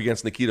faced off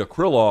against Nikita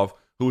Krylov,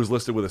 who was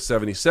listed with a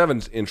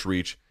 77-inch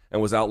reach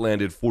and was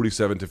outlanded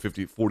 47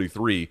 to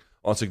 43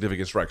 on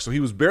significant strikes. So he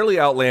was barely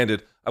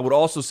outlanded. I would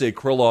also say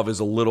Krylov is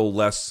a little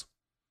less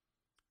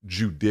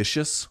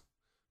judicious,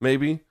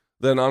 maybe,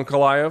 than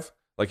Ankalaev.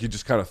 Like he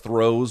just kind of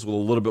throws with a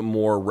little bit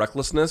more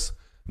recklessness.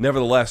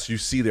 Nevertheless, you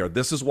see there,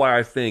 this is why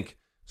I think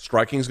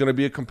striking is going to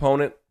be a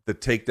component. The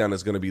takedown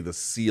is going to be the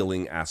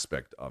sealing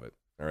aspect of it.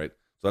 All right.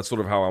 So that's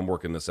sort of how I'm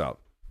working this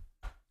out.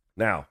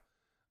 Now,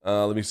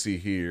 let me see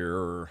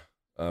here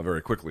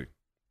very quickly.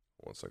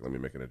 1 second. Let me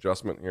make an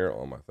adjustment here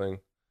on my thing.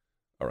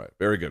 All right.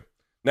 Very good.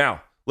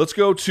 Now, let's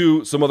go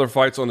to some other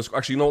fights on this.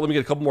 Actually, you know what? Let me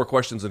get a couple more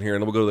questions in here,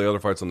 and then we'll go to the other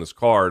fights on this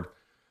card.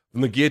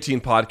 From the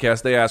Guillotine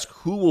podcast, they ask,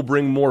 who will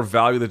bring more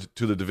value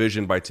to the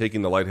division by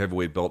taking the light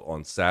heavyweight belt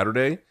on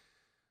Saturday?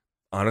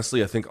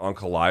 Honestly, I think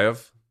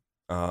Ankalaev,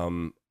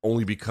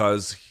 only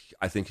because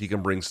I think he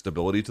can bring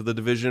stability to the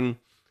division.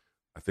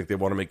 I think they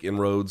want to make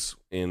inroads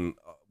in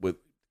with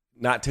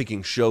not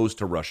taking shows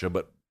to Russia,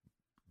 but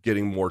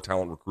getting more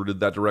talent recruited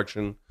that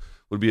direction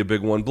would be a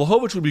big one.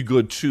 Blachowicz would be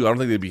good too. I don't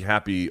think they'd be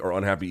happy or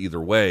unhappy either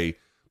way.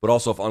 But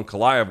also if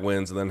Ankalaev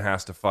wins and then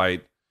has to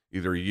fight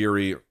either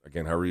Yuri,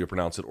 again, however you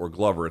pronounce it, or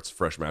Glover, it's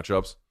fresh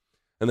matchups.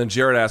 And then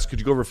Jared asks, could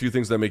you go over a few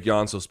things that make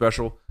Jan so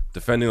special?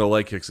 Defending the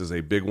leg kicks is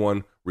a big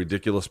one.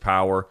 Ridiculous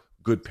power,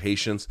 good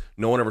patience.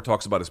 No one ever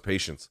talks about his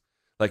patience.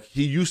 Like,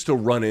 he used to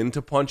run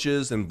into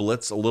punches and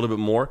blitz a little bit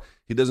more.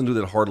 He doesn't do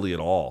that hardly at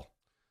all.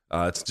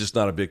 It's just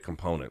not a big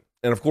component.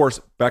 And, of course,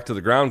 back to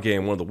the ground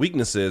game, one of the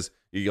weaknesses,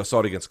 you saw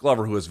it against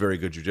Glover, who has very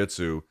good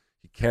jiu-jitsu.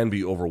 He can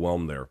be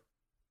overwhelmed there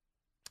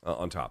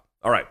on top.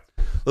 All right,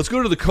 let's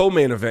go to the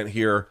co-main event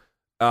here.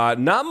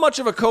 Not much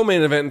of a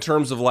co-main event in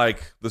terms of,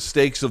 like, the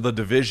stakes of the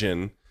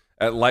division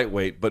at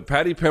lightweight, but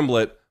Paddy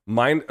Pimblett,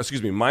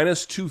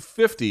 minus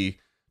 250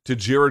 to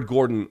Jared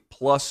Gordon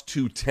plus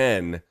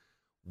 210.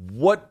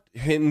 What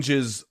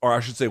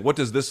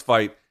does this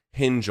fight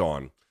hinge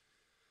on?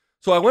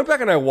 So I went back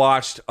and I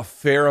watched a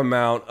fair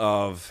amount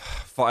of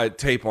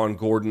tape on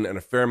Gordon and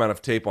a fair amount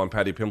of tape on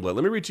Paddy Pimblett.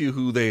 Let me read to you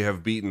who they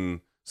have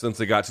beaten since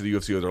they got to the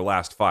UFC with their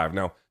last 5.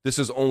 Now, this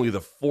is only the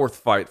 4th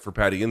fight for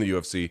Paddy in the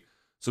UFC.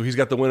 So he's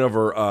got the win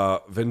over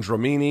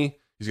Vendramini,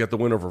 he's got the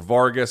win over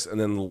Vargas, and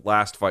then the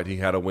last fight he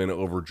had a win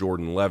over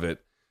Jordan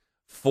Levitt.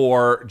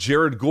 For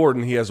Jared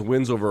Gordon, he has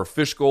wins over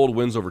Fishgold,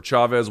 wins over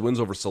Chavez,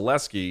 wins over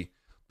Selesky,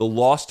 the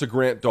loss to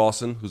Grant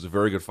Dawson, who's a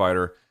very good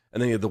fighter,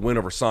 and then he had the win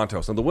over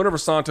Santos. Now, the win over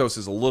Santos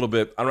is a little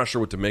bit, I'm not sure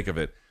what to make of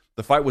it.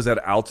 The fight was at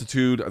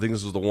altitude. I think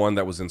this was the one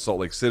that was in Salt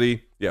Lake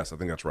City. Yes, I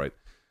think that's right.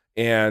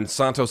 And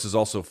Santos is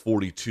also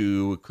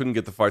 42, couldn't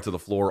get the fight to the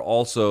floor.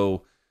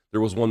 Also,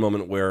 there was one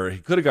moment where he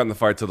could have gotten the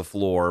fight to the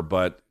floor,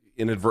 but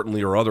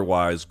inadvertently or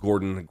otherwise,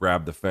 Gordon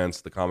grabbed the fence.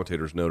 The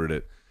commentators noted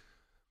it.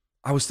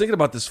 I was thinking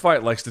about this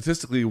fight, like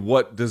statistically,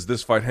 what does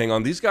this fight hang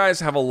on? These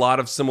guys have a lot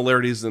of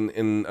similarities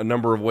in a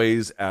number of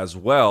ways as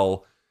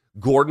well.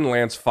 Gordon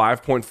lands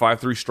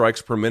 5.53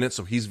 strikes per minute,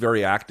 so he's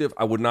very active.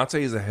 I would not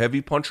say he's a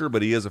heavy puncher,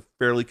 but he is a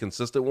fairly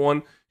consistent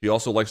one. He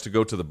also likes to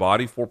go to the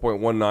body,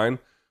 4.19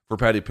 for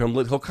Paddy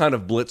Pimblett. He'll kind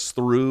of blitz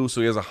through,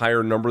 so he has a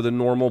higher number than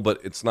normal, but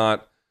it's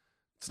not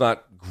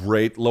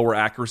great. Lower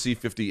accuracy,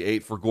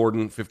 58 for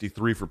Gordon,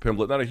 53 for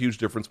Pimblett. Not a huge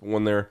difference, but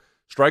one there.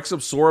 Strikes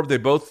absorbed, they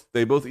both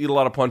eat a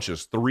lot of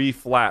punches. 3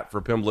 flat for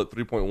Pimblett,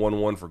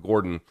 3.11 for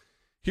Gordon.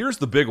 Here's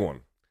the big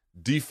one.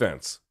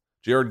 Defense.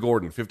 Jared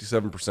Gordon,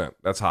 57%.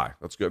 That's high.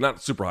 That's good.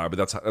 Not super high, but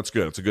that's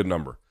good. It's a good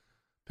number.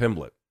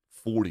 Pimblett,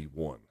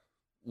 41.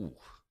 Ooh,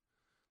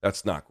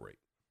 that's not great.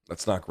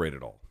 That's not great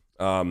at all.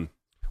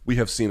 We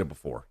have seen it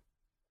before.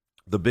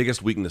 The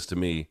biggest weakness to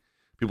me,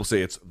 people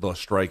say it's the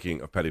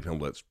striking of Paddy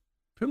Pimblett.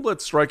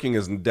 Pimblett's striking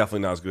is definitely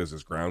not as good as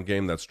his ground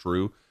game. That's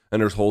true.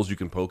 And there's holes you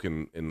can poke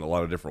in a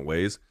lot of different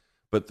ways.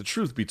 But the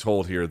truth be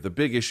told here, the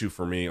big issue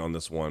for me on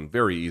this one,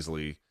 very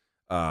easily,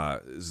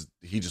 is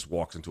he just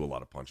walks into a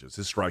lot of punches.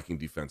 His striking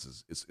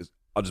defense is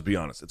I'll just be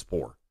honest, it's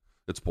poor.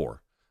 It's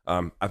poor.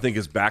 I think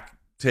his back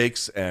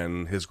takes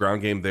and his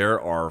ground game there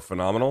are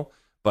phenomenal.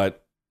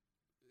 But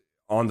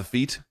on the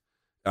feet,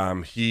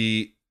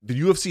 the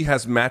UFC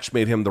has match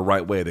made him the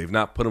right way. They've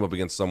not put him up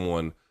against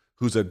someone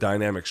who's a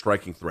dynamic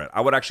striking threat. I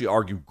would actually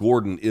argue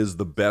Gordon is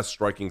the best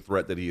striking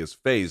threat that he has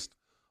faced,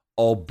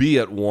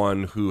 albeit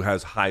one who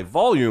has high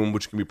volume,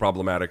 which can be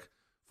problematic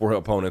for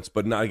opponents,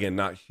 but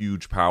not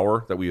huge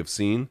power that we have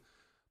seen.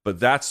 But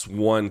that's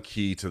one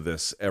key to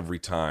this every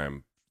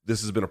time.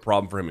 This has been a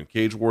problem for him in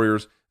Cage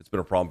Warriors. It's been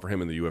a problem for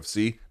him in the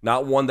UFC.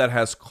 Not one that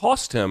has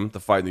cost him the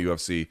fight in the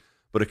UFC,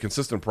 but a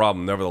consistent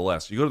problem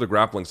nevertheless. You go to the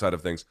grappling side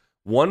of things,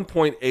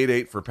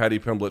 1.88 for Paddy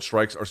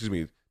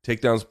Pimblett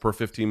takedowns per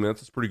 15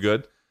 minutes. That's pretty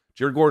good.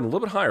 Jared Gordon, a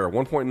little bit higher,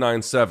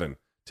 1.97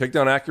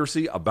 Takedown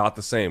accuracy, about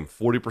the same.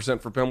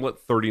 40% for Pimblett,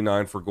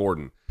 39% for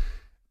Gordon.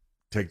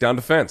 Takedown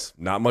defense,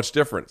 not much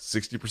different.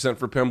 60%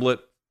 for Pimblett,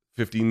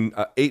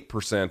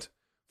 8%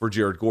 for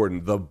Jared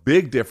Gordon. The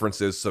big difference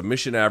is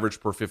submission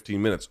average per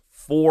 15 minutes.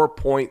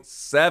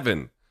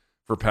 4.7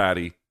 for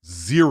Patty,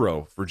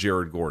 0 for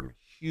Jared Gordon.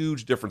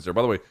 Huge difference there.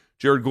 By the way,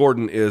 Jared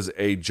Gordon is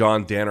a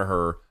John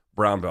Danaher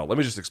brown belt. Let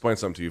me just explain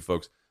something to you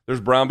folks. There's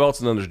brown belts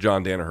and then there's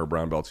John Danaher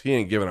brown belts. He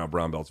ain't giving out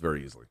brown belts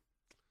very easily.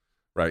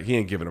 Right? He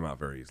ain't giving them out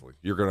very easily.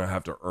 You're going to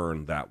have to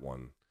earn that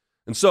one.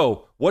 And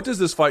so, what does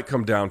this fight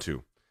come down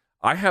to?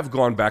 I have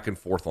gone back and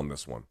forth on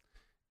this one.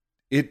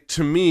 It,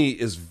 to me,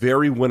 is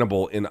very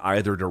winnable in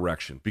either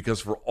direction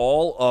because for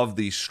all of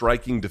the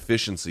striking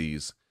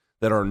deficiencies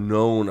that are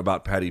known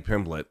about Paddy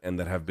Pimblett and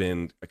that have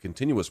been a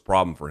continuous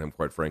problem for him,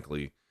 quite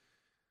frankly,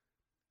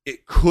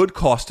 it could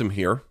cost him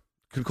here.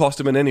 Could cost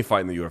him in any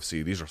fight in the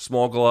UFC. These are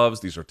small gloves.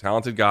 These are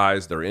talented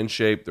guys. They're in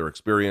shape. They're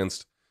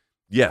experienced.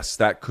 Yes,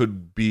 that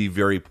could be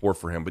very poor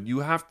for him. But you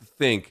have to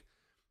think,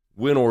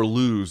 win or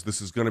lose, this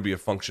is going to be a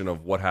function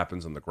of what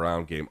happens in the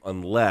ground game,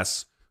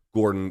 unless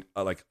Gordon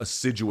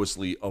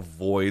assiduously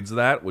avoids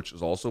that, which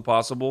is also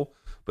possible.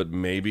 But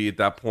maybe at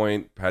that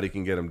point, Paddy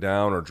can get him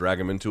down or drag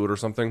him into it or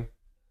something.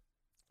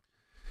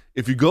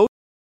 If you go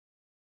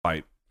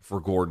fight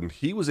for Gordon,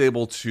 he was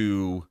able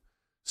to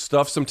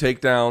stuff some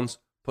takedowns,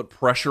 put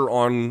pressure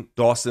on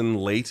Dawson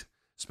late,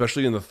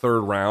 especially in the third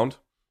round,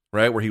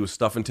 right, where he was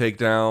stuffing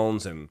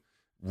takedowns and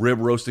rib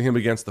roasting him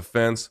against the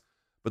fence.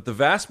 But the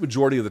vast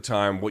majority of the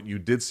time, what you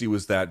did see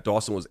was that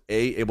Dawson was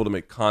able to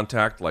make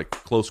contact, like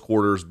close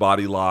quarters,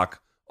 body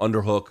lock,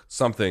 underhook,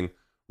 something,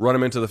 run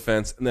him into the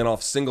fence, and then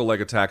off single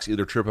leg attacks,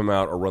 either trip him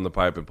out or run the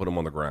pipe and put him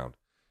on the ground.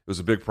 It was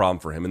a big problem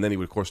for him. And then he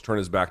would, of course, turn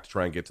his back to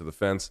try and get to the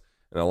fence.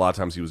 And a lot of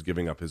times he was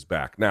giving up his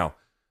back. Now,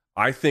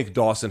 I think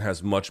Dawson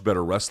has much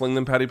better wrestling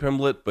than Paddy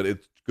Pimblett, but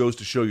it goes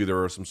to show you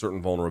there are some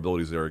certain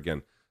vulnerabilities there.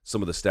 Again,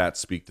 some of the stats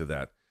speak to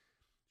that.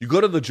 You go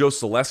to the Joe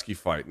Selesky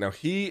fight. Now,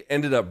 he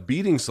ended up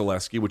beating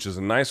Selesky, which is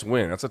a nice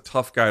win. That's a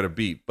tough guy to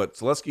beat. But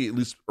Selesky, at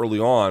least early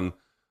on,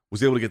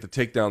 was able to get the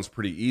takedowns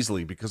pretty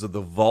easily because of the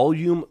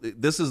volume.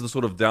 This is the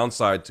sort of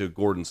downside to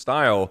Gordon's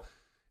style,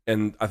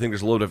 and I think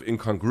there's a little bit of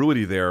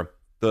incongruity there.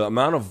 The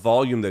amount of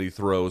volume that he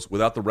throws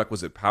without the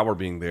requisite power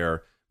being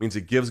there means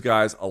it gives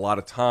guys a lot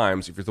of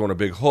times. If you're throwing a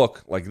big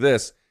hook like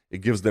this, it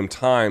gives them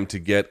time to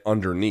get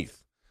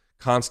underneath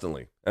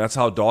constantly. And that's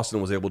how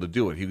Dawson was able to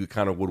do it. He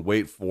kind of would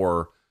wait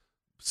for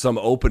some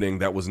opening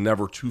that was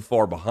never too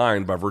far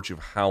behind by virtue of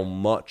how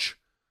much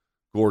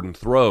Gordon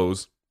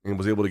throws and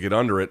was able to get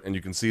under it. And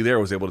you can see there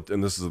was able to,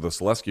 and this is the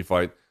Selesky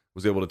fight,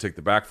 was able to take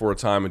the back for a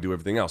time and do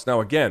everything else. Now,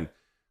 again,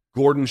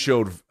 Gordon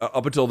showed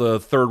up until the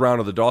third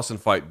round of the Dawson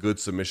fight, good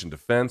submission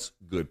defense,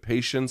 good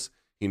patience.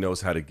 He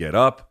knows how to get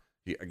up.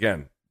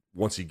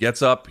 Once he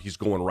gets up, he's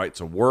going right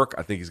to work.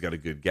 I think he's got a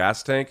good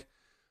gas tank.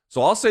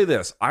 So I'll say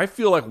this. I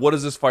feel like, what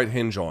does this fight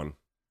hinge on?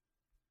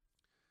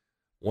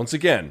 Once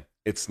again,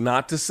 it's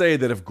not to say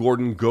that if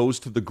Gordon goes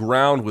to the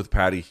ground with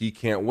Paddy, he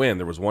can't win.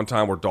 There was one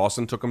time where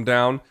Dawson took him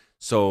down,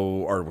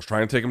 or was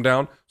trying to take him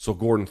down, so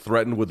Gordon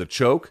threatened with a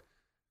choke.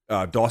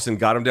 Dawson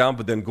got him down,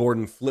 but then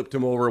Gordon flipped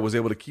him over, was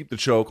able to keep the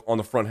choke on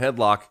the front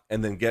headlock,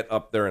 and then get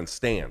up there and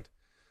stand.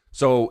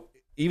 So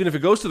even if it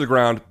goes to the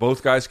ground,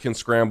 both guys can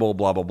scramble,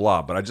 blah, blah,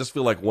 blah. But I just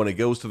feel like when it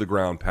goes to the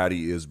ground,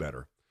 Paddy is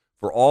better.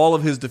 For all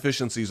of his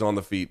deficiencies on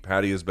the feet,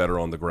 Paddy is better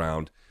on the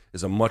ground,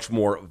 is a much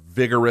more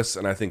vigorous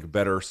and I think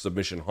better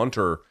submission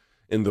hunter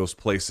in those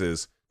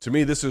places. To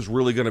me, this is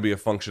really going to be a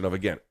function of,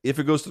 again, if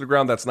it goes to the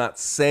ground, that's not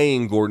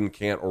saying Gordon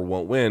can't or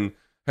won't win.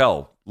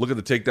 Hell, look at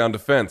the takedown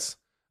defense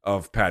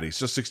of Paddy. It's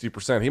just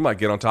 60%. He might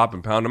get on top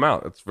and pound him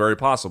out. It's very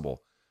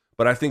possible.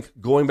 But I think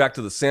going back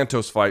to the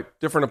Santos fight,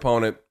 different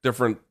opponent,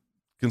 different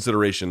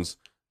considerations,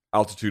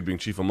 altitude being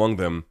chief among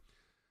them.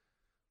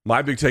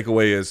 My big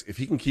takeaway is if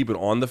he can keep it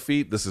on the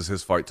feet, this is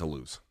his fight to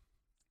lose.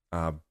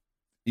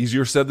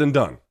 Easier said than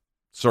done,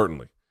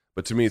 certainly.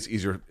 But to me, it's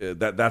easier.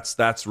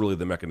 That's really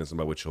the mechanism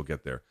by which he'll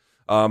get there.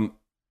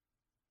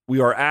 We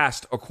are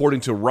asked,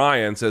 according to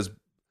Ryan, says,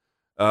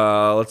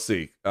 let's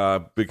see,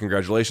 big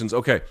congratulations.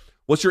 Okay,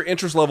 what's your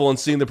interest level in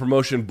seeing the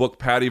promotion book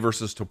Paddy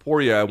versus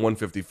Topuria at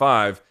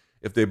 155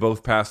 if they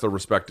both pass their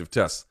respective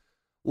tests?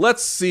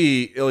 Let's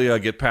see Ilya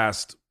get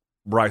past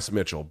Bryce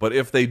Mitchell. But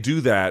if they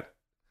do that,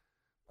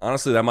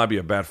 honestly, that might be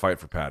a bad fight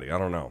for Paddy. I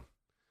don't know.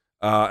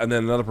 And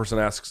then another person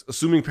asks,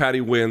 assuming Paddy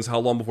wins, how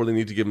long before they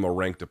need to give him a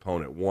ranked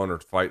opponent? One or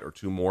fight or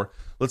two more?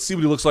 Let's see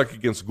what he looks like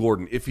against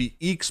Gordon. If he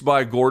ekes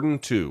by Gordon,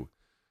 2.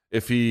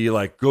 If he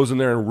goes in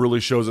there and really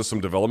shows us some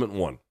development,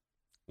 1.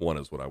 1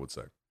 is what I would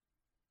say.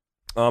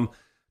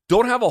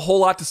 Don't have a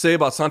whole lot to say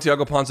about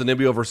Santiago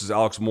Ponzinibbio versus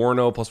Alex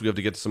Moreno. Plus, we have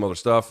to get to some other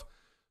stuff.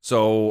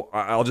 So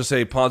I'll just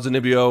say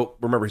Ponzinibbio,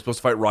 remember, he's supposed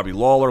to fight Robbie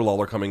Lawler.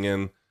 Lawler coming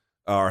in,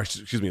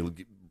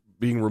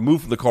 being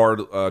removed from the card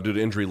due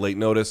to injury late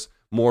notice.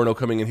 Moreno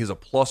coming in, he's a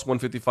plus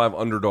 155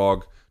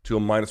 underdog to a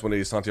minus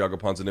 180 Santiago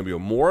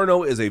Ponzinibbio.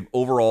 Moreno is a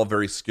overall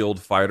very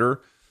skilled fighter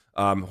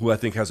who I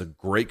think has a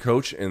great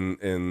coach in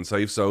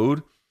Saif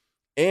Saud.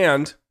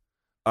 And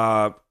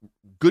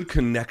good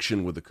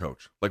connection with the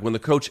coach. Like when the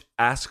coach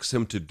asks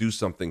him to do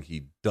something,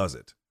 he does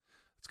it.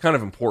 It's kind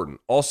of important.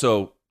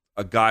 Also,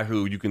 a guy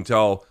who you can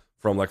tell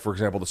from, like, for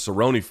example, the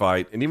Cerrone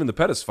fight and even the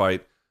Pettis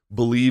fight,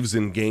 believes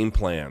in game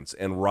plans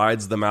and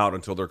rides them out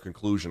until their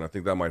conclusion. I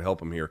think that might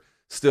help him here.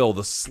 Still,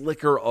 the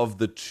slicker of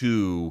the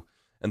two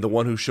and the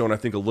one who's shown, I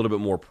think, a little bit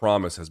more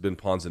promise has been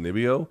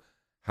Ponzinibbio.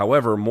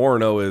 However,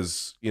 Moreno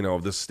is,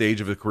 this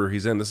stage of the career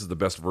he's in, this is the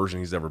best version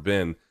he's ever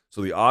been.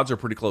 So the odds are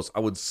pretty close.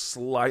 I would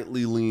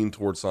slightly lean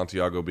towards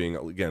Santiago being,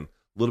 again,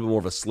 a little bit more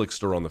of a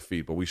slickster on the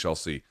feet, but we shall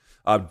see.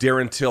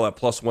 Darren Till at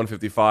plus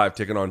 155,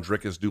 taking on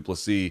Dricus du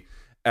Plessis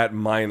at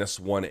minus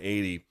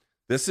 180.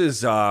 This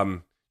is,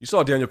 you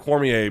saw Daniel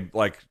Cormier,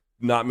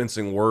 not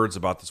mincing words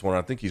about this one.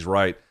 I think he's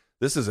right.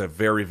 This is a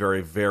very,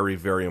 very, very,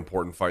 very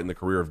important fight in the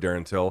career of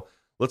Darren Till.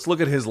 Let's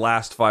look at his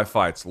last 5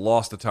 fights.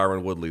 Lost to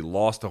Tyron Woodley,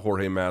 lost to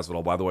Jorge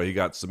Masvidal. By the way, he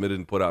got submitted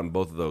and put out in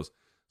both of those.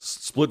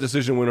 Split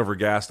decision win over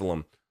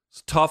Gastelum.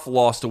 Tough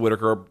loss to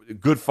Whitaker.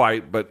 Good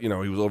fight, but he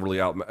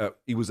was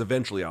he was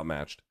eventually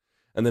outmatched.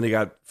 And then he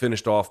got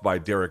finished off by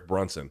Derek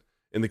Brunson.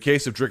 In the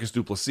case of Dricus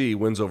du Plessis,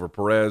 wins over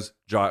Perez,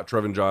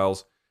 Trevin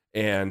Giles,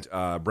 and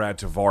Brad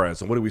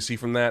Tavares. And what do we see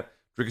from that?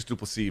 Dricus du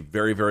Plessis,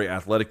 very, very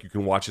athletic. You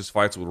can watch his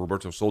fights with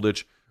Roberto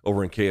Soldic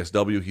over in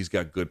KSW. He's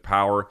got good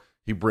power.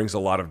 He brings a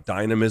lot of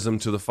dynamism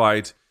to the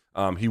fight.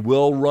 He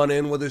will run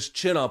in with his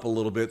chin up a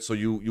little bit, so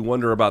you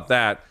wonder about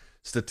that.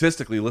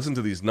 Statistically, listen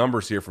to these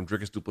numbers here from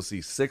Dricus du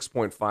Plessis,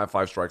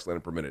 6.55 strikes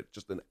landed per minute.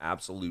 Just an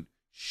absolute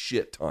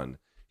shit ton.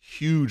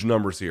 Huge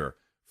numbers here.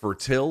 For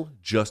Till,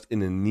 just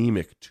an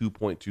anemic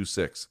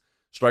 2.26.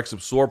 Strikes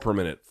absorbed per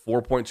minute,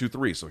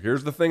 4.23. So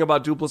here's the thing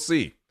about du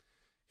Plessis.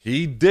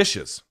 He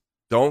dishes.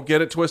 Don't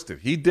get it twisted.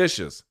 He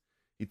dishes.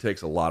 He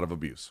takes a lot of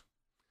abuse.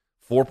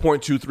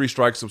 4.23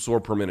 strikes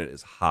absorbed per minute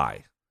is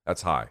high.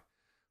 That's high.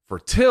 For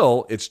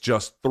Till, it's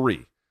just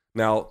 3.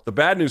 Now, the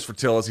bad news for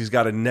Till is he's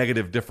got a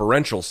negative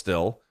differential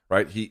still,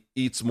 right? He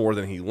eats more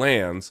than he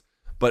lands,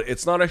 but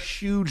it's not a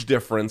huge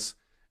difference.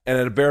 And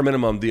at a bare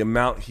minimum, the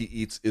amount he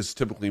eats is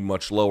typically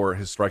much lower.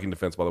 His striking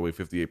defense, by the way,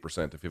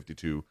 58% to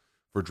 52%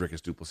 for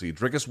Dricus du Plessis.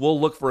 Dricus will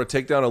look for a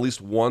takedown at least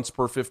once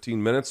per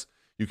 15 minutes.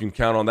 You can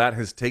count on that.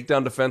 His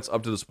takedown defense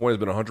up to this point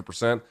has been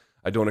 100%.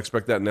 I don't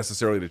expect that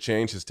necessarily to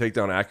change. His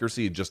takedown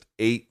accuracy, just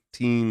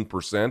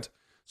 18%.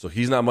 So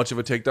he's not much of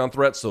a takedown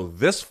threat. So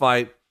this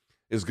fight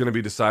is going to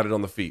be decided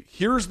on the feet.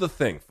 Here's the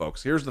thing,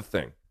 folks. Here's the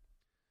thing.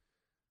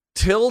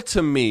 Till,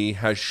 to me,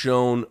 has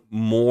shown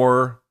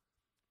more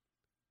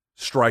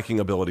striking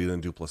ability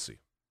than du Plessis.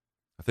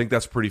 I think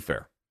that's pretty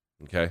fair,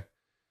 okay?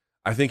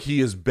 I think he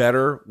is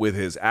better with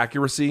his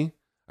accuracy.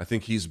 I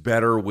think he's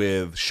better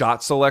with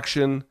shot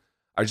selection.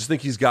 I just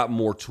think he's got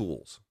more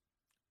tools.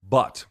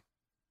 But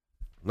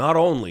not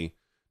only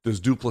does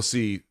du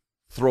Plessis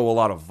throw a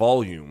lot of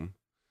volume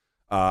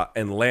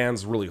and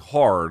lands really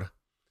hard,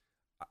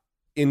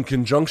 in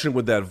conjunction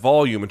with that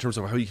volume, in terms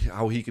of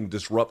how he can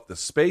disrupt the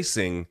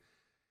spacing,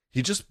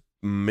 he just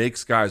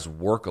makes guys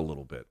work a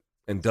little bit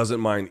and doesn't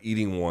mind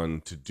eating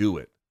one to do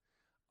it.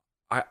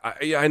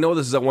 I know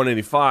this is at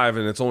 185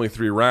 and it's only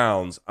 3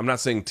 rounds. I'm not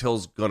saying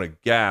Till's gonna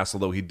gas,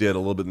 although he did a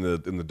little bit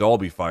in the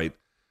Dalby fight.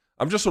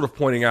 I'm just sort of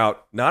pointing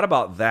out, not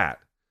about that.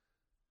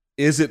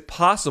 Is it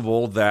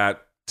possible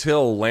that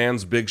Till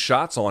lands big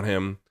shots on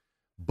him,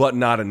 but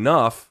not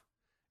enough,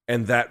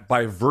 and that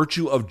by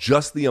virtue of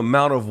just the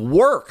amount of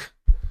work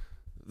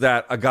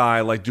that a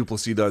guy like du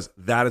Plessis does,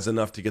 that is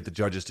enough to get the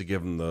judges to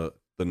give him the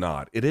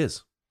nod? It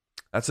is.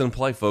 That's in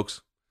play,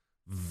 folks.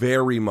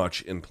 Very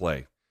much in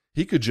play.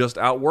 He could just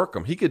outwork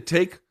him. He could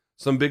take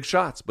some big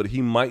shots, but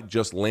he might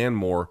just land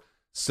more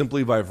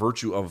simply by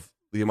virtue of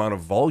the amount of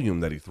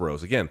volume that he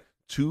throws. Again,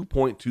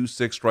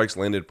 2.26 strikes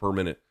landed per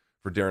minute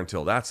for Darren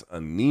Till. That's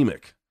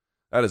anemic.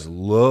 That is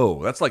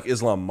low. That's like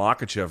Islam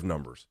Makhachev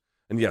numbers.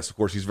 And yes, of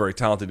course, he's very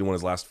talented. He won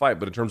his last fight.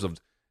 But in terms of,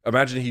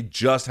 imagine he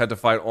just had to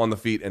fight on the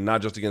feet and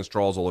not just against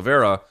Charles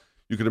Oliveira.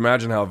 You could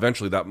imagine how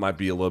eventually that might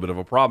be a little bit of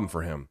a problem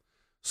for him.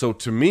 So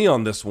to me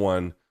on this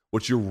one,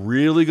 what you're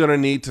really going to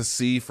need to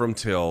see from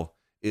Till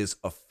is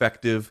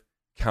effective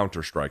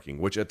counter-striking,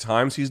 which at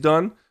times he's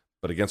done,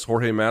 but against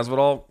Jorge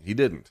Masvidal, he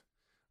didn't,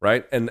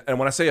 right? And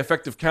when I say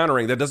effective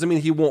countering, that doesn't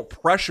mean he won't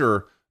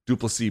pressure du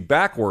Plessis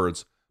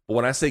backwards, but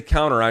when I say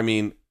counter, I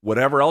mean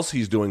whatever else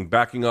he's doing,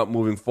 backing up,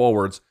 moving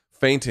forwards,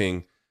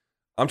 feinting.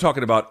 I'm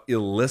talking about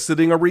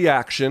eliciting a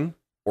reaction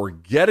or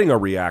getting a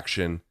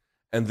reaction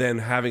and then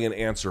having an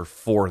answer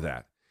for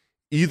that.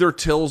 Either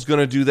Till's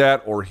going to do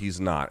that or he's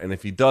not. And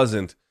if he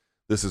doesn't,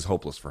 this is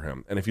hopeless for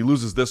him. And if he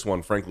loses this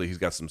one, frankly, he's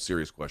got some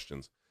serious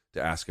questions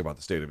to ask about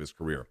the state of his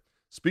career.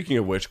 Speaking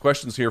of which,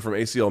 questions here from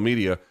ACL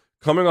Media.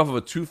 Coming off of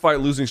a 2-fight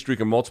losing streak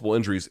and multiple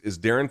injuries, is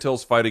Darren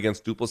Till's fight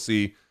against du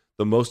Plessis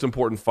the most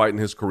important fight in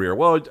his career?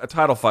 Well, a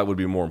title fight would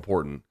be more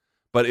important,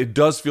 but it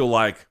does feel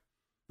like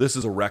this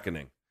is a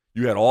reckoning.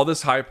 You had all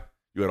this hype.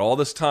 You had all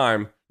this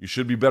time. You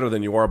should be better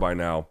than you are by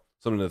now.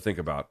 Something to think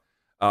about.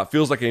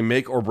 Feels like a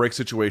make or break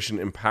situation,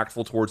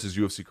 impactful towards his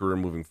UFC career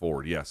moving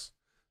forward. Yes.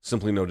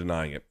 Simply no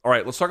denying it. All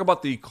right, let's talk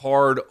about the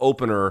card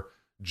opener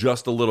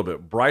just a little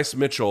bit. Bryce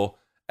Mitchell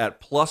at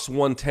plus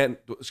 110,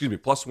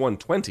 plus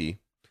 120,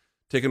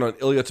 taking on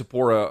Ilia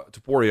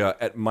Topuria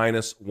at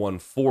minus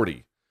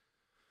 140.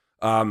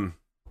 How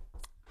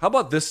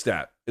about this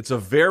stat? It's a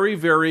very,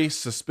 very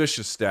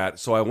suspicious stat,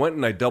 so I went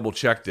and I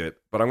double-checked it,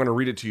 but I'm going to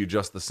read it to you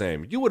just the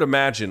same. You would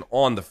imagine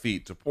on the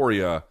feet,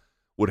 Topuria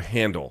would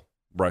handle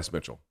Bryce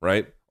Mitchell,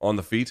 right? On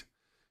the feet.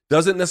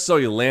 Doesn't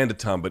necessarily land a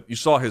ton, but you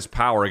saw his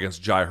power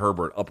against Jai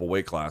Herbert up a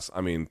weight class.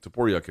 I mean,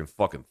 Topuria can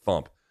fucking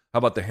thump. How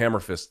about the hammer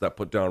fist that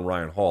put down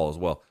Ryan Hall as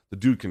well? The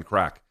dude can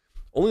crack.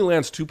 Only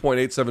lands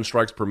 2.87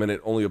 strikes per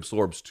minute, only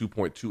absorbs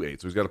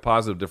 2.28. So he's got a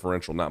positive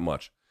differential, not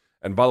much.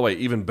 And by the way,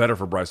 even better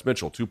for Bryce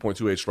Mitchell,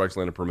 2.28 strikes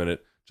landed per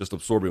minute, just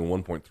absorbing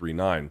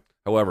 1.39.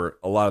 However,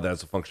 a lot of that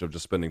is a function of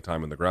just spending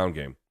time in the ground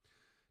game.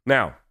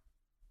 Now,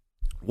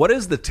 what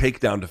is the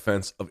takedown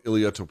defense of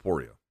Ilia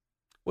Topuria?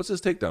 What's his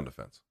takedown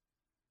defense?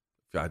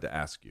 If I had to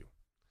ask you.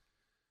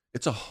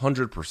 It's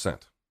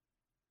 100%.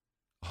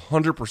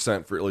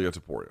 100% for Ilia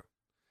Topuria.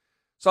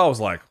 So I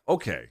was like,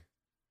 okay,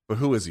 but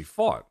who has he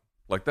fought?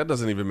 Like, that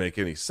doesn't even make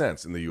any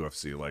sense in the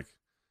UFC. Like,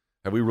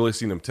 have we really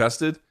seen him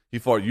tested? He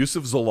fought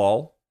Yusuf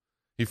Zalal.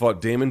 He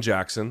fought Damon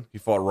Jackson. He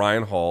fought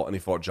Ryan Hall. And he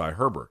fought Jai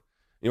Herbert.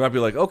 You might be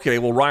like, okay,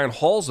 well, Ryan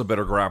Hall's a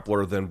better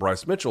grappler than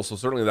Bryce Mitchell, so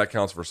certainly that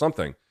counts for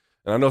something.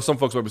 And I know some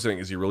folks might be saying,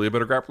 is he really a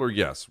better grappler?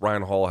 Yes.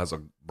 Ryan Hall has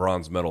a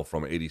bronze medal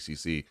from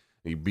ADCC.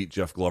 He beat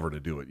Jeff Glover to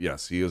do it.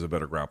 Yes, he is a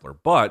better grappler.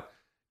 But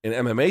in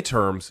MMA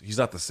terms, he's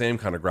not the same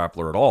kind of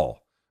grappler at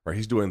all. Right?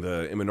 He's doing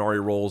the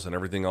Imanari rolls and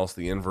everything else,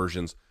 the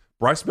inversions.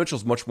 Bryce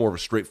Mitchell's much more of a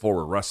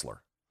straightforward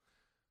wrestler.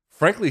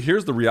 Frankly,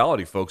 here's the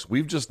reality, folks.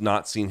 We've just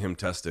not seen him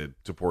tested,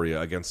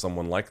 Topuria, against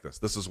someone like this.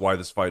 This is why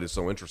this fight is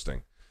so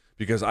interesting.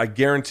 Because I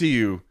guarantee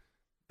you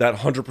that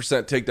 100%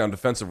 takedown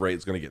defensive rate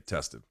is going to get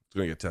tested. It's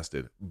going to get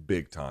tested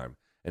big time.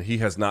 And he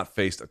has not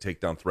faced a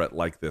takedown threat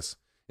like this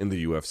in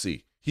the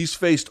UFC. He's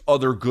faced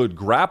other good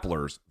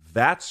grapplers.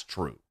 That's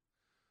true.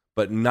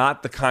 But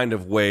not the kind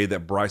of way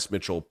that Bryce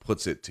Mitchell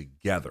puts it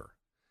together.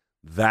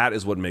 That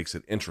is what makes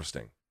it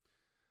interesting.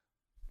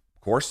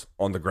 Of course,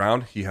 on the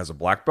ground, he has a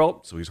black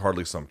belt, so he's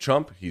hardly some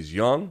chump. He's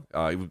young.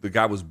 The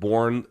guy was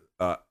born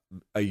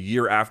a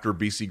year after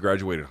BC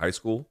graduated high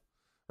school,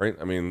 right?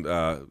 I mean,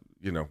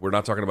 we're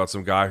not talking about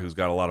some guy who's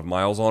got a lot of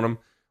miles on him.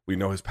 We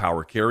know his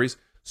power carries.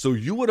 So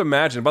you would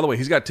imagine, by the way,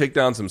 he's got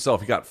takedowns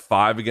himself. He got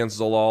 5 against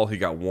Zalal. He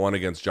got 1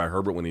 against Jai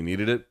Herbert when he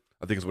needed it.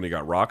 I think it's when he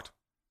got rocked.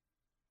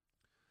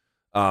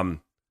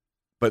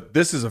 But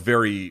this is a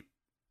very,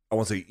 I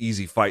won't say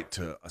easy fight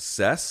to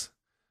assess,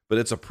 but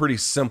it's a pretty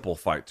simple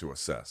fight to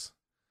assess,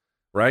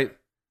 right?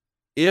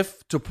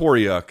 If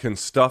Topuria can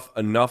stuff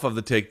enough of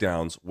the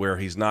takedowns where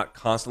he's not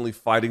constantly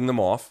fighting them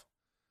off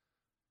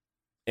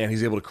and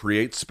he's able to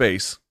create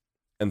space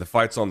and the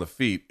fight's on the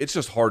feet, it's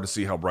just hard to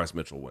see how Bryce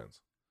Mitchell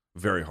wins.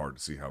 Very hard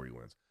to see how he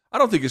wins. I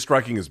don't think his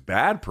striking is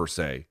bad per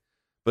se,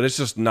 but it's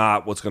just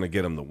not what's going to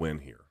get him the win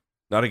here.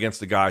 Not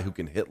against a guy who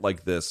can hit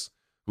like this,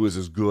 who is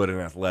as good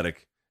and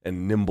athletic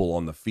and nimble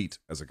on the feet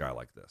as a guy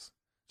like this.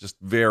 Just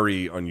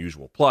very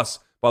unusual. Plus,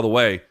 by the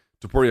way,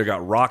 Topuria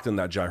got rocked in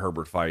that Jai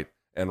Herbert fight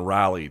and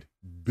rallied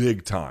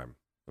big time,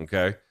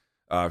 okay?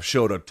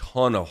 Showed a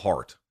ton of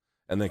heart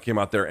and then came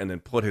out there and then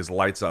put his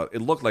lights out.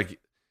 It looked like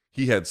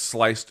he had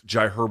sliced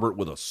Jai Herbert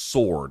with a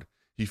sword.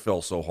 He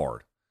fell so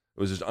hard. It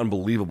was just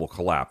unbelievable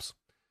collapse.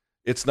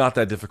 It's not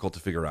that difficult to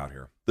figure out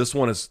here. This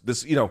one is,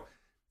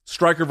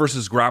 striker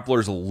versus grappler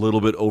is a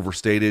little bit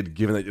overstated,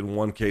 given that in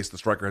one case, the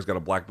striker has got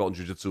a black belt in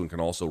jiu-jitsu and can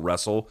also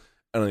wrestle.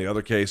 And in the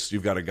other case,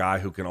 you've got a guy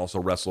who can also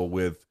wrestle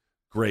with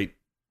great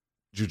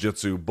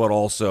jiu-jitsu, but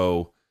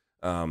also,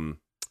 he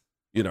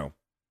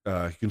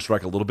can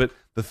strike a little bit.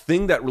 The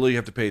thing that really you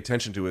have to pay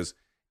attention to is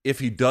if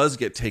he does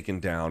get taken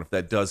down, if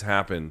that does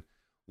happen,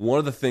 one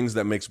of the things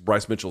that makes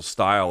Bryce Mitchell's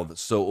style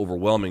that's so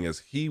overwhelming is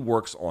he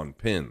works on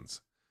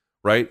pins,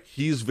 right?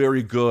 He's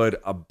very good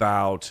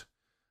about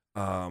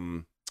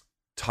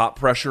top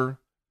pressure,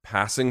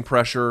 passing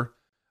pressure.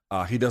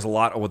 He does a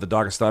lot of what the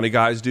Dagestani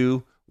guys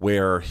do,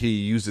 where he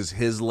uses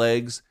his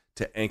legs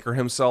to anchor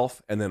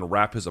himself and then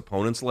wrap his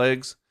opponent's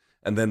legs,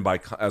 and then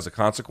as a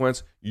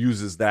consequence,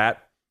 uses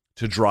that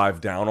to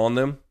drive down on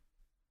them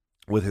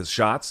with his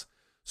shots.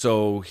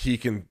 So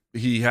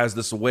he has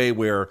this way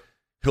where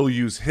he'll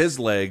use his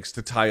legs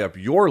to tie up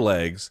your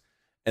legs,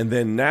 and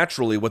then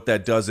naturally what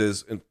that does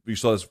is, and you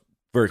saw this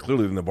very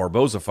clearly in the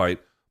Barboza fight,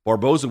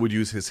 Barboza would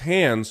use his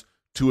hands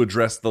to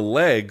address the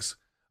legs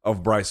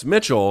of Bryce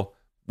Mitchell,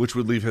 which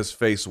would leave his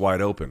face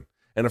wide open.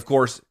 And of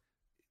course,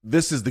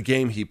 this is the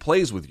game he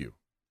plays with you,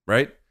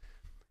 right?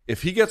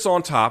 If he gets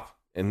on top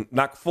and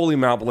not fully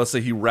mount, but let's say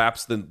he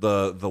wraps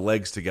the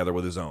legs together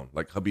with his own,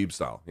 like Khabib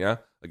style, yeah,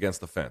 against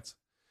the fence.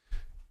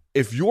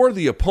 If you're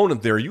the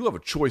opponent there, you have a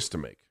choice to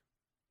make.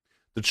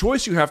 The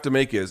choice you have to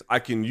make is, I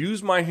can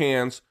use my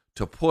hands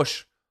to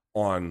push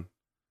on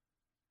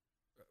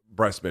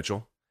Bryce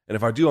Mitchell, and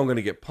if I do, I'm going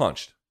to get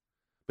punched.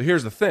 But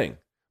here's the thing.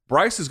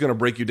 Bryce is going to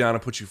break you down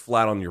and put you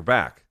flat on your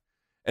back.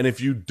 And if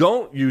you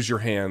don't use your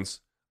hands,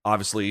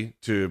 obviously,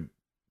 to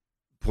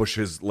push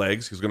his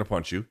legs, he's going to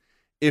punch you.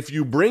 If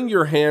you bring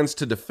your hands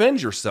to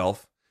defend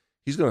yourself,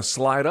 he's going to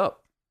slide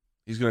up.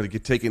 He's going to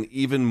take an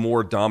even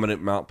more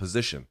dominant mount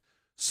position.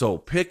 So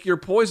pick your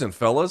poison,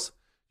 fellas.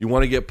 You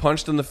want to get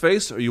punched in the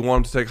face, or you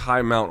want him to take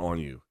high mount on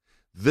you?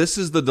 This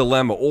is the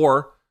dilemma.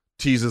 Or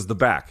teases the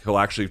back. He'll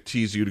actually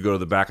tease you to go to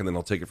the back, and then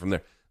he'll take it from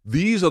there.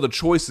 These are the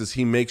choices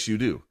he makes you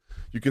do.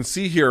 You can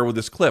see here with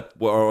this clip,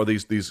 or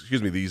these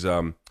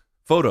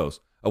photos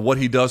of what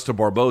he does to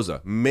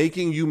Barboza,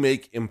 making you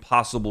make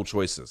impossible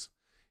choices.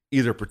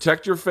 Either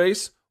protect your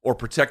face or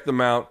protect the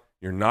mount.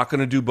 You're not going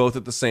to do both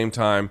at the same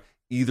time.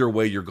 Either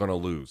way, you're going to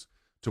lose.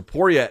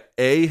 Topuria,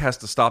 A, has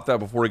to stop that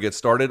before he gets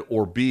started,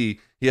 or B,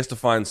 he has to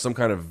find some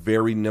kind of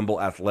very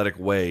nimble athletic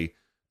way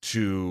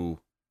to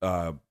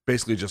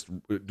basically just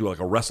do like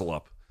a wrestle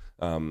up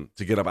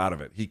to get up out of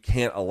it. He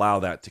can't allow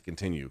that to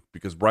continue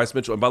because Bryce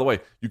Mitchell, and by the way,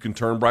 you can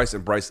turn Bryce,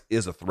 and Bryce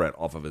is a threat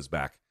off of his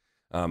back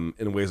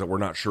in ways that we're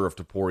not sure if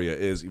Topuria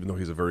is, even though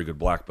he's a very good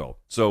black belt.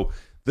 So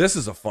this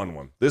is a fun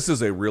one. This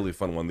is a really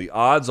fun one. The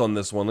odds on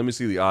this one, let me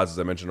see the odds as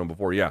I mentioned them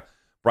before. Yeah,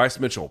 Bryce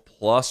Mitchell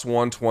plus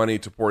 120,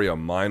 Topuria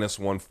minus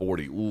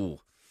 140. Ooh,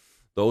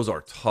 those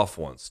are tough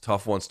ones.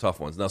 Tough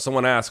ones. Now,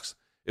 someone asks,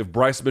 if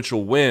Bryce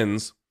Mitchell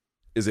wins,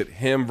 is it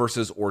him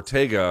versus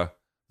Ortega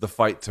the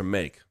fight to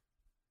make?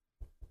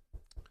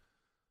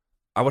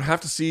 I would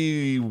have to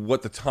see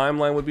what the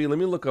timeline would be. Let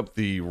me look up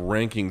the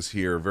rankings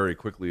here very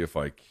quickly if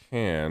I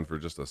can for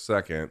just a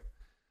second.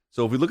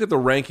 So if we look at the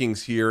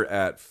rankings here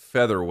at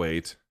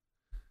featherweight,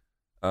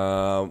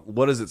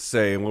 what does it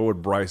say, and what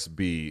would Bryce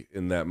be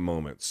in that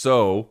moment?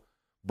 So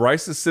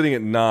Bryce is sitting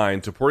at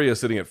 9, Topuria is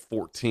sitting at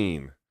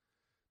 14.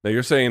 Now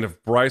you're saying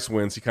if Bryce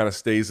wins, he kind of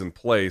stays in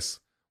place.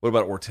 What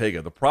about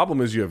Ortega? The problem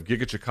is you have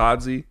Giga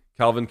Chikadze,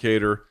 Calvin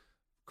Kattar,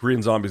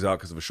 Korean Zombie's out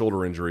because of a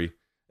shoulder injury,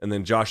 and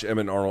then Josh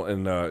Emmett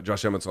and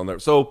Josh Emmett's on there.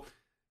 So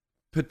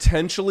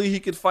potentially he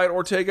could fight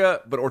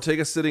Ortega, but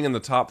Ortega's sitting in the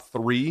top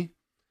 3.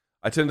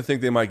 I tend to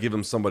think they might give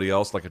him somebody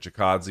else like a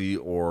Chikadze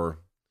or,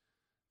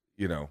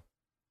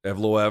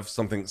 Evloev,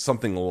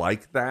 something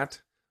like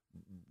that,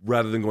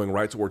 rather than going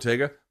right to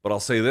Ortega. But I'll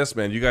say this,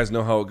 man, you guys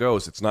know how it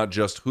goes. It's not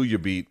just who you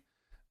beat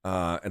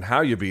and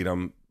how you beat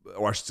them,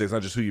 or I should say it's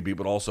not just who you beat,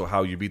 but also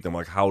how you beat them.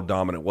 Like, how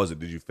dominant was it?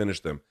 Did you finish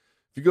them?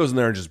 If he goes in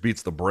there and just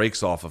beats the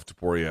brakes off of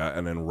Topuria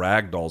and then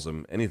ragdolls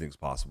him, anything's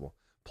possible.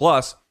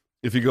 Plus,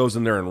 if he goes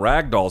in there and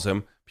ragdolls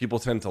him, people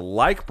tend to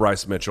like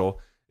Bryce Mitchell.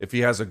 If he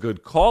has a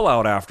good call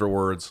out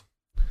afterwards,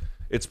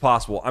 it's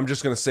possible. I'm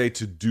just going to say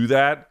to do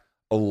that,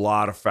 a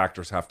lot of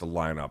factors have to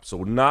line up.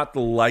 So not the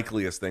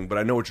likeliest thing, but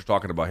I know what you're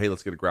talking about. Hey,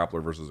 let's get a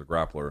grappler versus a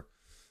grappler.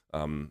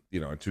 And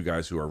two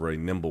guys who are very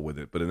nimble with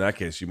it. But in that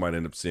case, you might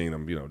end up seeing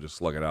them, just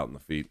slug it out in the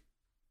feet.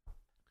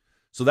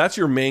 So that's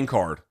your main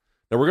card.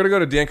 Now we're going to go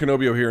to Dan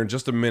Canobio here in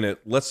just a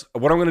minute. What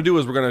I'm going to do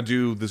is we're going to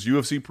do this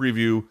UFC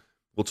preview.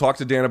 We'll talk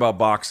to Dan about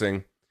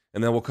boxing,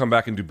 and then we'll come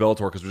back and do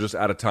Bellator because we're just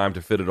out of time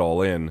to fit it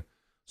all in.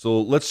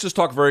 So let's just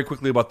talk very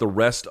quickly about the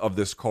rest of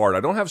this card. I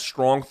don't have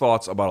strong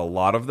thoughts about a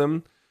lot of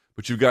them,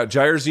 but you've got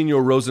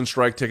Jairzinho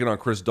Rozenstruik taking on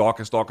Chris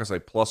Daukaus. Daukaus a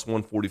plus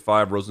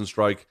 145,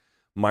 Rozenstruik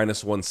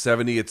minus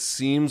 170. It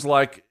seems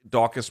like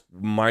Daukaus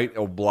might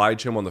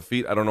oblige him on the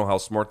feet. I don't know how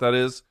smart that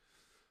is,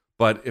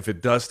 but if it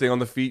does stay on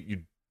the feet,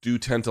 you do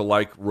tend to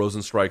like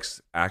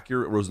Rozenstruik's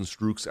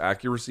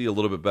accuracy a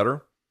little bit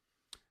better.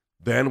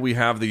 Then we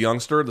have the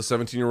youngster, the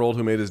 17-year-old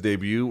who made his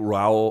debut,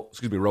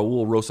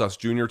 Raul Rosas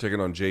Jr. taking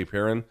on Jay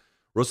Perrin.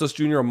 Rosas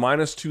Jr. a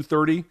minus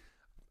 230.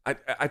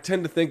 I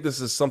tend to think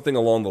this is something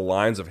along the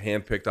lines of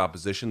hand-picked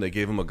opposition. They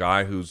gave him a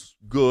guy who's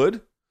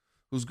good.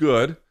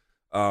 There's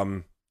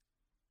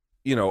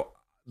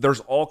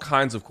all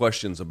kinds of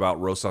questions about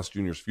Rosas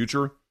Jr.'s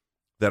future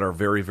that are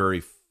very,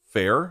 very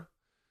fair.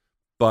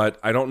 But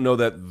I don't know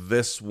that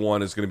this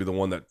one is going to be the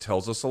one that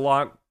tells us a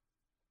lot.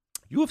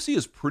 UFC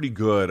is pretty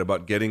good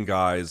about getting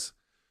guys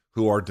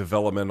who are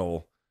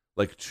developmental,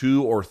 like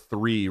 2 or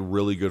 3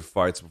 really good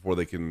fights before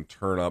they can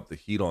turn up the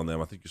heat on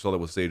them. I think you saw that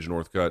with Sage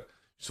Northcutt.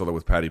 You saw that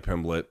with Paddy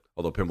Pimblett,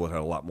 although Pimblett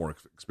had a lot more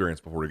experience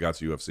before he got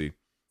to UFC.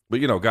 But,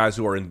 guys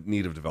who are in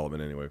need of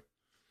development anyway.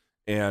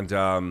 And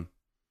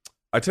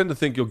I tend to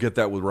think you'll get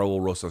that with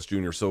Raul Rosas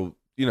Jr. So,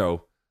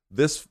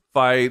 this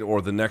fight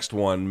or the next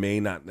one may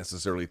not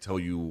necessarily tell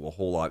you a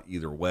whole lot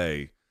either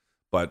way,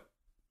 but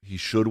he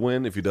should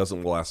win. If he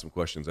doesn't, we'll ask some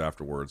questions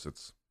afterwards.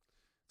 It's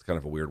kind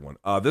of a weird one.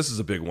 This is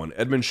a big one.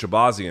 Edmund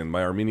Shabazian,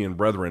 my Armenian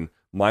brethren,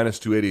 minus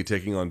 280,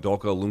 taking on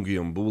Dolka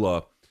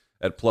Lungiambula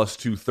at plus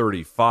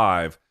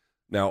 235.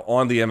 Now,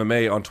 on the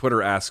MMA, on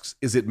Twitter asks,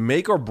 is it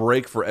make or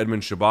break for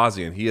Edmund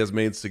Shabazian? He has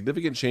made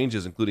significant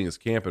changes, including his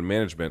camp and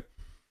management.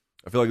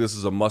 I feel like this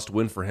is a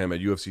must-win for him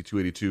at UFC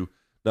 282,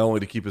 not only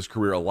to keep his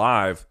career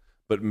alive,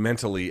 but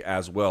mentally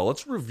as well.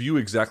 Let's review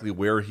exactly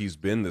where he's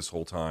been this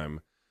whole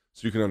time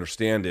so you can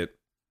understand it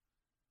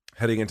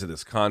heading into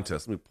this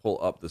contest. Let me pull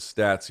up the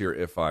stats here,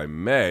 if I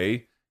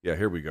may. Yeah,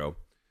 here we go.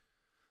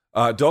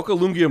 Dolka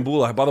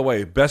Lungiambula, by the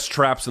way, best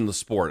traps in the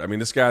sport. I mean,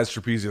 this guy's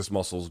trapezius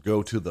muscles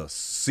go to the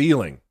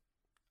ceiling.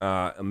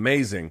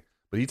 Amazing.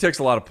 But he takes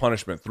a lot of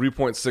punishment.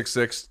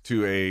 3.66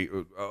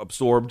 to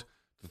absorbed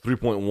to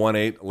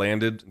 3.18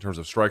 landed in terms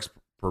of strikes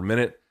per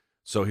minute.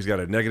 So he's got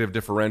a negative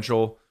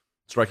differential.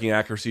 Striking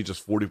accuracy,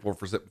 just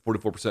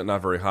 44%,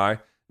 not very high.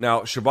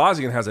 Now,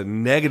 Shabazian has a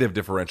negative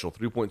differential,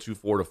 3.24 to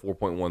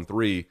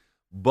 4.13,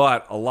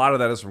 but a lot of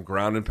that is from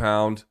ground and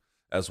pound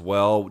as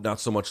well, not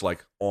so much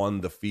like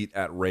on the feet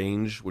at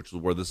range, which is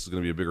where this is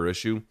going to be a bigger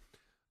issue.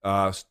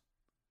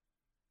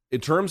 In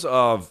terms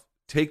of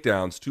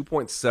takedowns,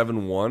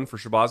 2.71 for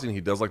Shabazian.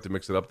 He does like to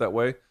mix it up that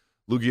way.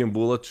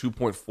 Lugiambula,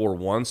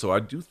 2.41. So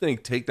I do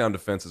think takedown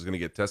defense is going to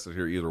get tested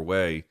here either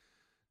way.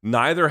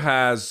 Neither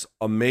has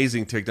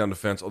amazing takedown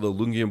defense, although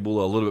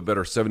Lugiambula a little bit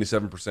better,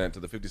 77%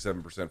 to the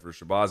 57% for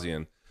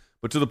Shabazian.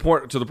 But to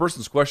the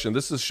person's question,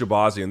 this is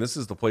Shabazian. This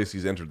is the place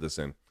he's entered this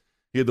in.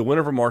 He had the win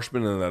over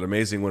Marshman and that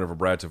amazing win over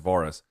Brad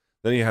Tavares.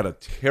 Then he had a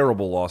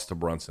terrible loss to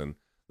Brunson,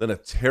 then a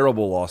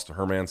terrible loss to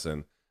Hermansson,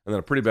 and then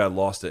a pretty bad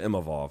loss to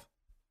Imavov.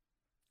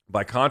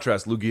 By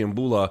contrast,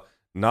 Lugiambula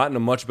not in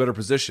a much better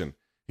position.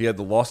 He had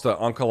the loss to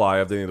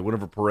Ankalaev, then he had the win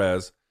over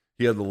Perez.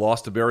 He had the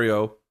loss to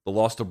Barrio, the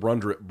loss to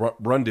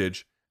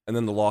Brundage, and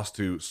then the loss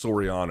to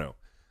Soriano.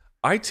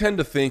 I tend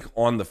to think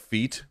on the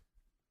feet,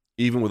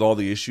 even with all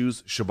the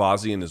issues,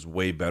 Shabazian is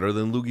way better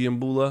than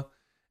Lugiambula.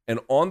 And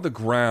on the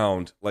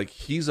ground, like,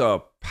 he's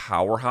a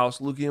powerhouse,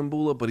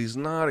 Lugiambula, but he's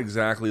not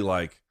exactly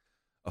like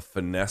a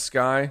finesse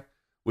guy,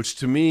 which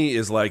to me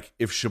is like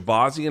if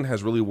Shabazian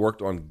has really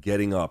worked on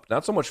getting up,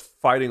 not so much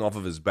fighting off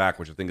of his back,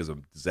 which I think is a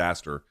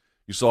disaster.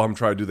 You saw him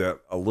try to do that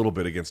a little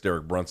bit against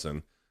Derek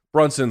Brunson.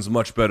 Brunson's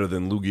much better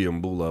than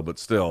Lugiambula, but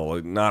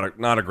still not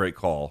a great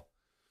call.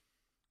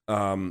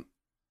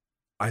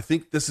 I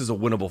think this is a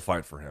winnable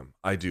fight for him.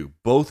 I do.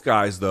 Both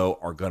guys, though,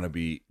 are going to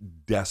be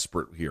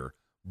desperate here.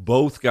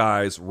 Both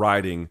guys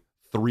riding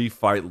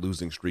 3-fight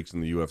losing streaks in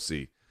the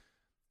UFC.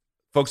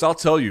 Folks, I'll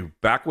tell you,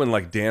 back when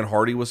like Dan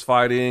Hardy was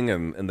fighting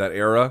and that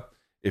era,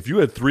 if you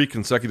had 3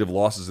 consecutive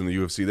losses in the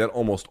UFC, that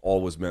almost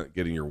always meant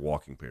getting your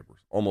walking papers.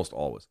 Almost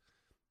always.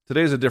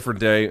 Today's a different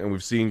day, and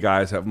we've seen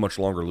guys have much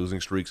longer losing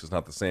streaks. It's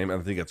not the same,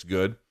 and I think that's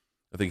good.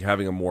 I think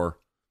having a more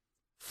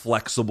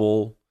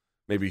flexible,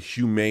 maybe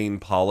humane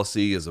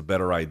policy is a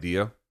better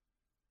idea.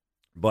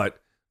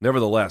 But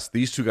nevertheless,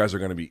 these two guys are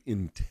going to be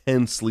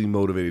intensely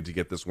motivated to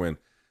get this win.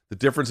 The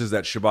difference is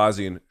that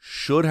Shabazian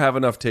should have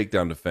enough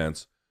takedown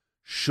defense,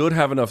 should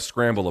have enough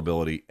scramble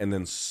ability, and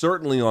then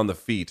certainly on the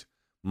feet,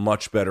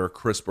 much better,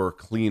 crisper,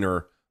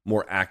 cleaner,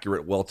 more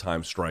accurate,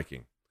 well-timed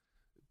striking.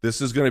 This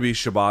is going to be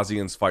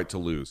Shabazian's fight to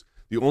lose.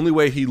 The only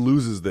way he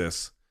loses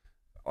this,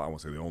 I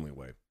won't say the only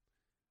way,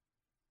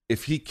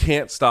 if he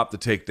can't stop the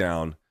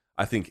takedown,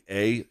 I think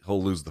A,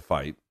 he'll lose the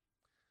fight,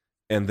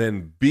 and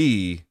then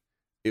B,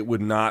 it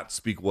would not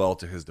speak well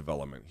to his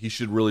development. He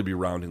should really be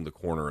rounding the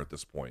corner at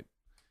this point.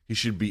 He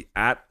should be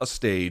at a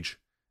stage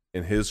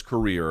in his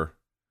career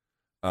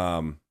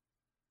to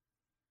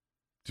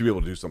be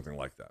able to do something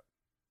like that.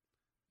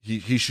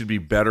 He should be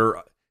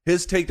better.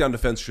 His takedown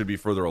defense should be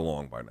further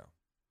along by now,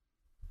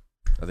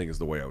 I think is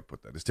the way I would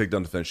put that. His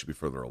takedown defense should be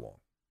further along.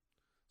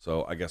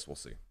 So I guess we'll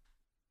see.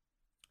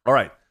 All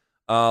right.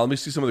 Let me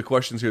see some of the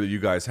questions here that you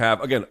guys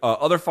have. Again,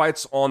 other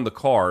fights on the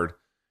card.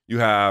 You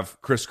have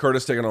Chris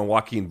Curtis taking on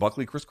Joaquin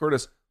Buckley. Chris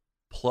Curtis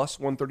plus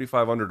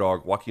 135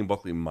 underdog. Joaquin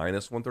Buckley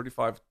minus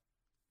 135.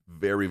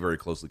 Very, very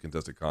closely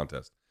contested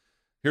contest.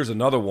 Here's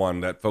another one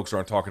that folks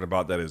aren't talking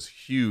about that is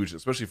huge,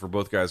 especially for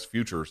both guys'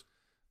 futures.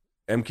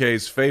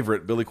 MK's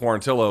favorite, Billy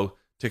Quarantillo,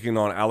 taking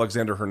on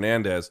Alexander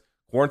Hernandez.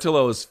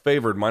 Quarantillo is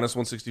favored minus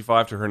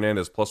 165 to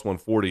Hernandez plus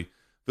 140. I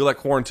feel like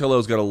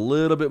Quarantillo's got a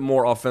little bit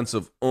more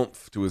offensive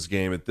oomph to his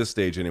game at this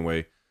stage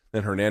anyway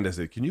than Hernandez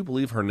did. Can you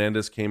believe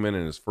Hernandez came in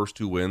his first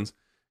 2 wins?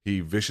 He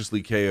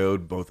viciously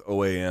KO'd both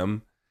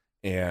OAM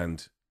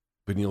and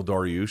Beneil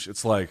Dariush.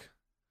 It's like,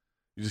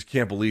 you just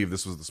can't believe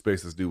this was the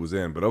space this dude was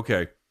in. But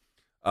okay.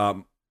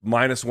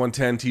 Minus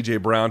 110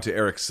 TJ Brown to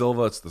Eric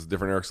Silva. It's the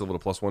different Eric Silva to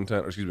plus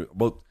 110. Or excuse me,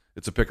 both.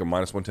 It's a pick of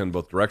minus 110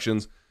 both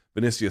directions.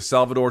 Benicio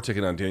Salvador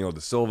taking on Daniel De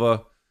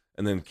Silva.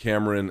 And then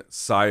Cameron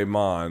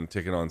Simon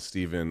taking on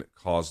Steven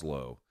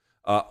Kozlow.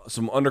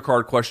 Some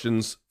undercard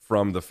questions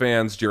from the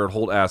fans. Jared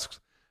Holt asks,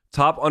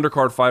 top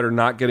undercard fighter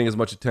not getting as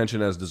much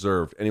attention as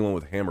deserved. Anyone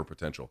with hammer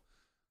potential?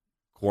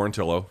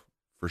 Quarantillo.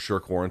 For sure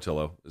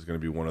Quarantillo is going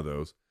to be one of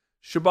those.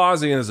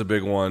 Shabazian is a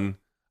big one.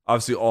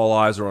 Obviously, all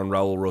eyes are on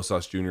Raul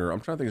Rosas Jr. I'm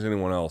trying to think of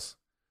anyone else.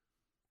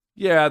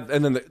 Yeah,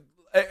 and then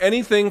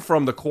anything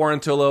from the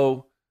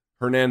Quarantillo,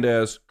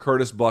 Hernandez,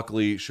 Curtis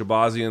Buckley,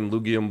 Shabazian,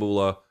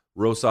 Lugiambula,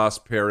 Rosas,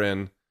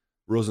 Perrin,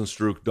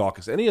 Rosenstruck,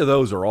 Dawkins. Any of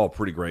those are all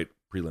pretty great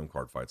prelim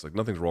card fights. Like,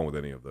 nothing's wrong with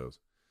any of those.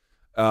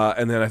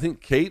 And then I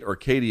think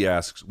Katie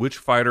asks, which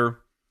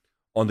fighter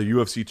on the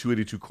UFC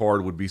 282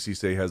 card would BC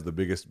say has the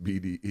biggest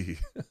BDE?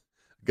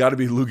 Got to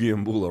be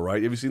Lugiambula,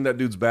 right? Have you seen that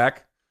dude's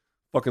back?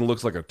 Fucking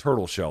looks like a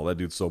turtle shell. That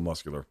dude's so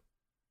muscular.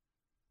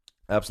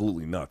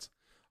 Absolutely nuts.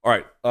 All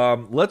right,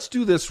 let's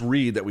do this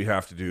read that we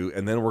have to do,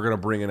 and then we're going to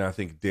bring in, I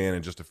think, Dan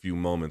in just a few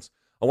moments.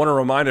 I want to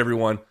remind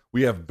everyone,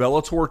 we have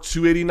Bellator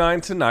 289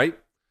 tonight,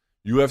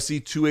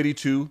 UFC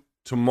 282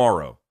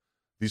 tomorrow.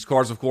 These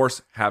cards, of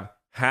course, have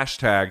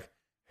hashtag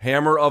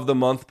Hammer of the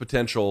Month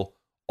potential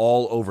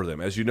all over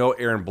them. As you know,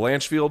 Aaron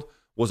Blanchfield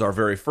was our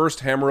very first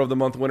Hammer of the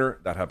Month winner.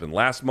 That happened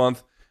last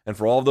month. And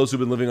for all of those who've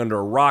been living under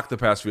a rock the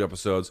past few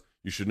episodes,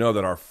 you should know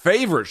that our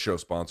favorite show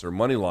sponsor,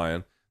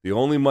 MoneyLion, the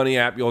only money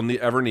app you'll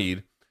ever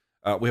need,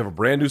 we have a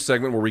brand new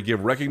segment where we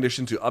give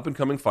recognition to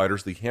up-and-coming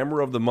fighters. The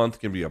Hammer of the Month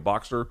can be a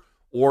boxer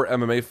or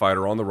MMA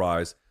fighter on the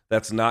rise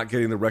that's not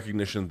getting the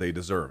recognition they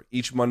deserve.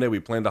 Each Monday,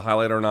 we plan to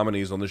highlight our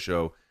nominees on the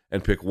show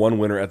and pick one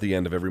winner at the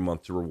end of every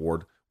month to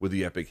reward with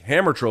the epic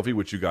Hammer Trophy,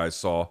 which you guys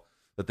saw,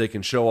 that they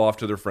can show off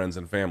to their friends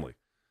and family.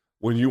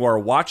 When you are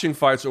watching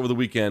fights over the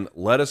weekend,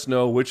 let us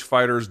know which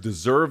fighters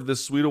deserve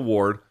this sweet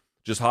award.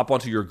 Just hop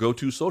onto your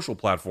go-to social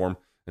platform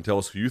and tell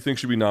us who you think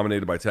should be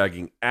nominated by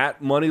tagging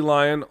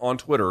 @MoneyLion on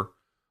Twitter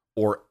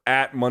or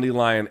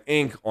 @MoneyLion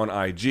Inc. on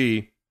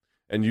IG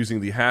and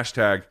using the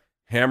hashtag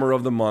Hammer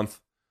of the Month.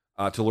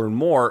 To learn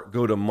more,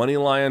 go to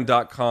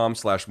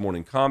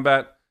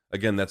moneylion.com/morningcombat.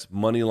 Again, that's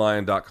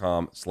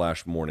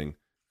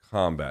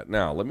moneylion.com/morningcombat.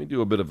 Now, let me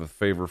do a bit of a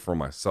favor for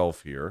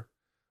myself here.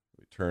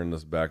 Turn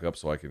this back up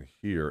so I can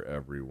hear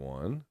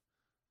everyone.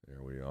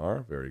 There we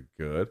are. Very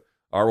good.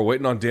 All right, we're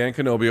waiting on Dan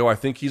Canobio. I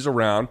think he's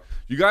around.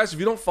 You guys, if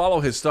you don't follow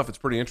his stuff, it's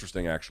pretty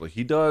interesting, actually.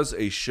 He does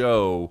a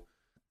show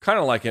kind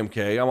of like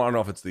MK. I don't know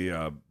if it's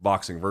the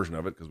boxing version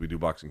of it because we do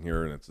boxing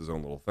here and it's his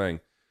own little thing.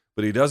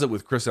 But he does it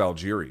with Chris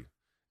Algieri.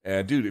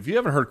 And, dude, if you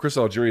haven't heard Chris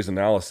Algieri's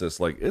analysis,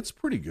 like, it's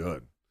pretty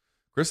good.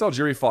 Chris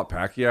Algieri fought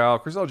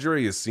Pacquiao. Chris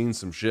Algieri has seen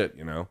some shit,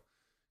 you know.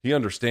 He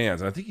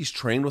understands, and I think he's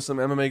trained with some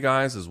MMA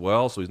guys as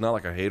well, so he's not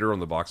like a hater on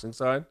the boxing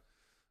side.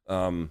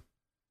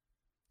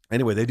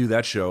 Anyway, they do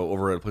that show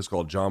over at a place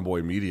called John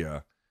Boy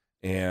Media,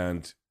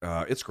 and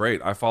it's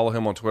great. I follow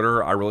him on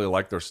Twitter. I really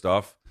like their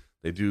stuff.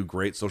 They do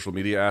great social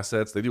media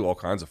assets. They do all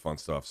kinds of fun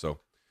stuff.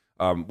 So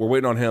we're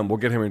waiting on him. We'll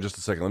get him in just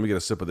a second. Let me get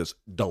a sip of this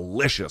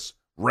delicious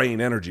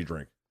Reign energy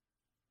drink.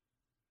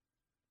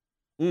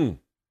 People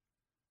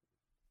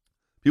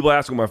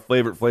ask what my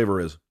favorite flavor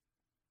is.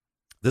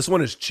 This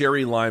one is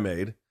cherry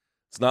limeade.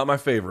 It's not my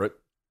favorite.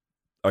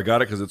 I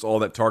got it because it's all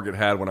that Target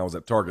had when I was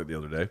at Target the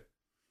other day.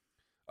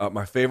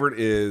 My favorite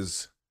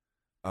is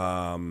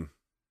orange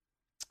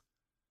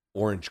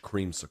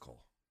creamsicle.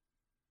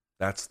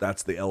 That's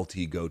the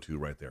LT go-to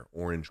right there.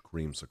 Orange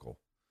creamsicle.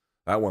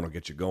 That one will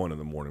get you going in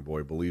the morning,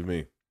 boy. Believe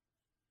me.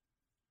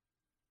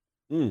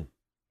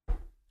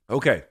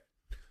 Okay.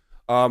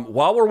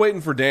 While we're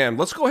waiting for Dan,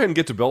 let's go ahead and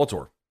get to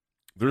Bellator.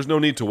 There's no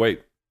need to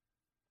wait.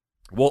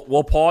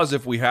 We'll pause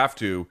if we have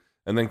to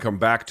and then come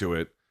back to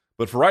it.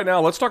 But for right now,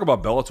 let's talk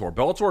about Bellator.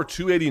 Bellator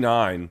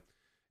 289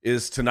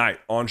 is tonight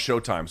on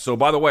Showtime. So,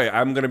 by the way,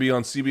 I'm going to be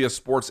on CBS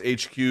Sports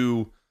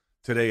HQ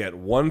today at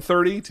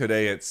 1:30,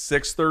 today at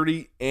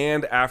 6:30,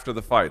 and after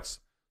the fights.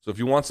 So if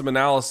you want some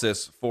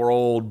analysis for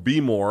old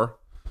B-More,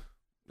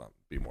 not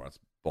B-More, that's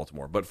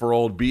Baltimore, but for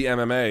old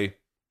BMMA,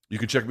 you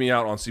can check me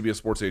out on CBS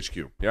Sports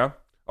HQ. Yeah?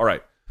 All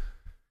right.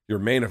 Your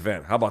main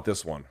event. How about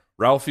this one?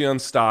 Raufeon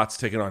Stots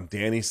taking on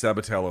Danny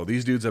Sabatello.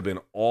 These dudes have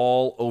been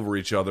all over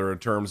each other in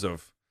terms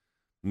of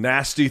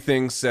nasty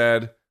things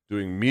said,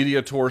 doing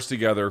media tours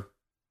together.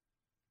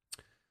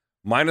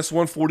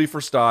 -140 for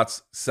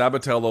Stots,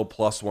 Sabatello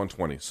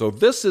 +120. So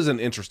this is an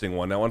interesting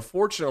one. Now,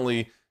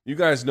 unfortunately, you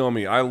guys know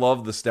me. I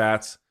love the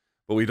stats,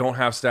 but we don't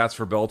have stats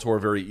for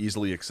Bellator very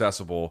easily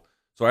accessible.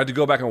 So I had to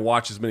go back and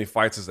watch as many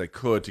fights as I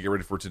could to get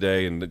ready for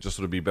today and just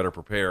sort of be better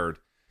prepared.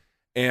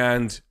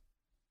 And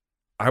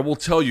I will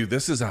tell you,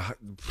 it's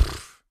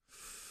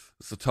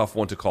a tough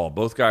one to call.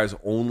 Both guys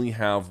only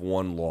have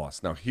one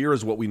loss. Now, here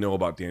is what we know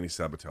about Danny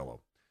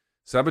Sabatello.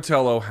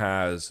 Sabatello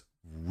has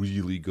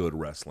really good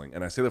wrestling,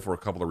 and I say that for a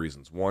couple of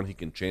reasons. One, he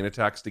can chain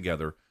attacks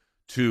together.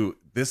 Two,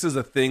 this is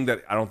a thing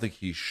that I don't think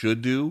he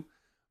should do,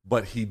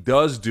 but he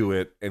does do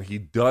it, and he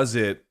does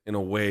it in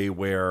a way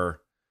where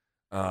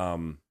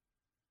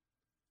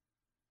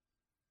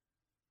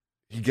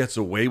he gets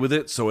away with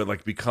it, so it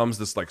like becomes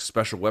this like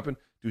special weapon.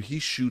 Dude, he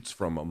shoots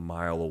from a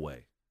mile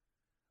away.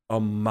 A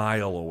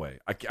mile away.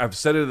 I've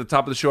said it at the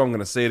top of the show. I'm going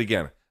to say it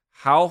again.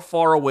 How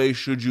far away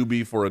should you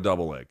be for a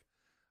double leg?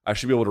 I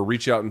should be able to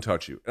reach out and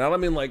touch you. And I don't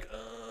mean like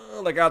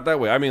out that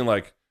way. I mean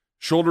like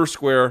shoulder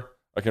square.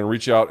 I can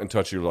reach out and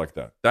touch you like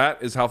that.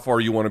 That is how far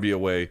you want to be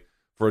away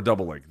for a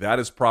double leg. That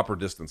is proper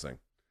distancing.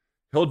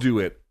 He'll do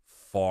it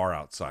far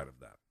outside of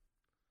that.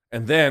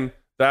 And then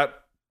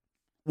that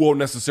won't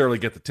necessarily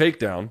get the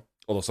takedown,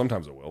 although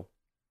sometimes it will.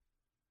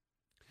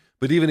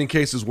 But even in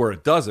cases where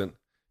it doesn't,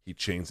 he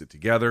chains it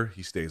together.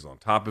 He stays on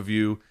top of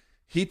you.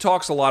 He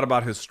talks a lot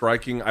about his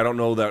striking. I don't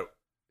know that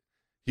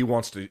he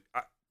wants to...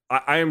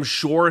 I am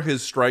sure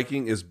his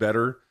striking is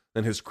better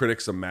than his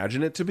critics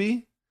imagine it to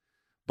be.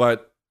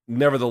 But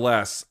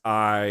nevertheless,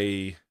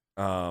 I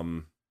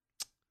don't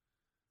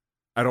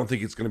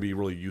think it's going to be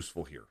really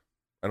useful here.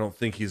 I don't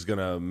think he's going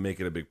to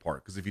make it a big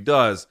part. Because if he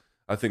does,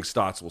 I think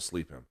Stots will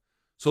sleep him.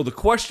 So the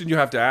question you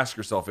have to ask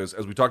yourself is,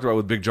 as we talked about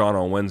with Big John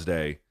on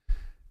Wednesday,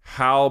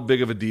 how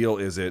big of a deal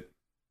is it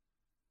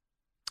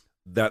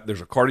that there's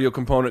a cardio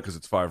component because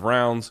it's 5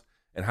 rounds,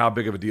 and how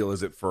big of a deal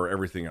is it for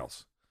everything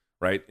else,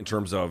 right, in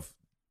terms of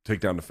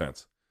takedown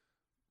defense?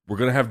 We're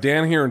going to have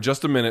Dan here in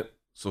just a minute,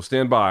 so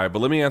stand by. But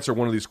let me answer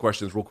one of these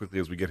questions real quickly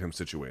as we get him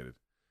situated.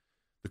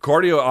 The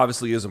cardio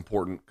obviously is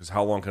important because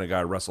how long can a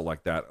guy wrestle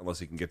like that unless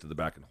he can get to the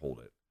back and hold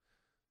it?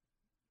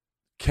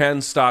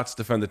 Can Stotts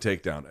defend the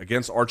takedown?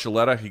 Against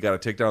Archuleta, he got a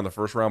takedown in the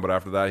first round, but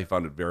after that, he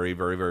found it very,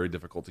 very, very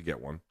difficult to get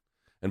one.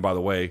 And by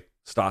the way,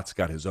 Stotts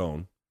got his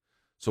own.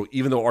 So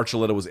even though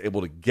Archuleta was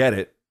able to get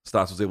it,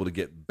 Stotts was able to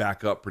get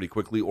back up pretty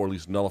quickly or at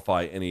least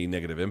nullify any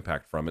negative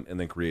impact from it and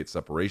then create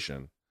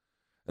separation.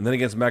 And then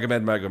against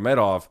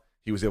Magomedov,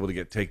 he was able to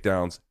get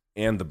takedowns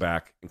and the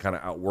back and kind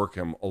of outwork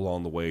him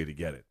along the way to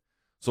get it.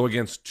 So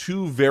against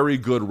two very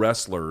good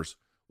wrestlers,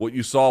 what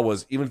you saw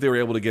was even if they were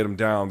able to get him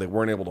down, they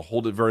weren't able to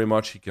hold it very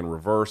much. He can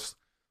reverse,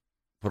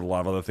 put a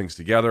lot of other things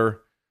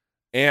together.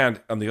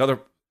 And on the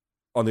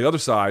other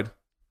side,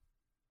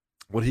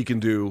 what he can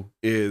do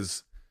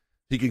is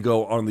he can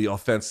go on the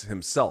offense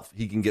himself.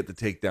 He can get the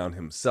takedown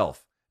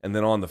himself. And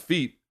then on the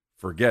feet,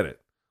 forget it.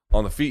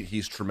 On the feet,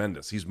 he's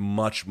tremendous. He's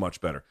much,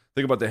 much better.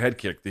 Think about the head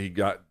kick that he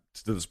got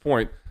to this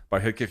point by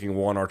head kicking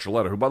Juan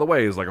Archuleta, who, by the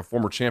way, is like a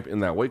former champ in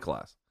that weight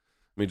class.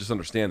 I mean, just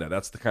understand that.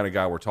 That's the kind of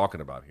guy we're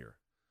talking about here.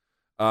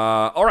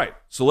 All right,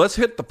 so let's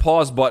hit the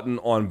pause button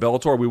on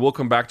Bellator. We will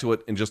come back to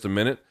it in just a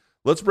minute.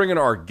 Let's bring in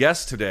our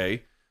guest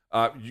today.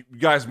 You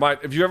guys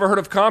might, if you ever heard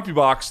of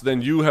CompuBox,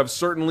 then you have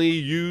certainly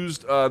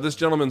used this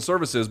gentleman's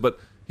services, but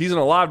he's in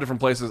a lot of different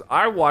places.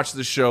 I watch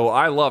this show.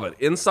 I love it.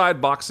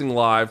 Inside Boxing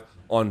Live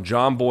on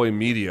John Boy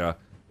Media.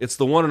 It's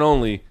the one and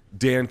only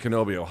Dan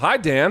Canobbio. Hi,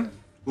 Dan.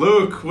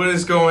 Luke, what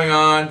is going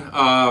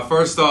on?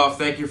 First off,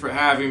 thank you for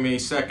having me.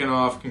 Second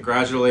off,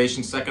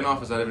 congratulations. Second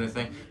off, is that even a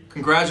thing?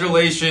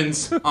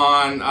 Congratulations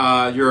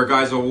on your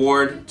guys'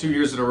 award, 2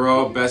 years in a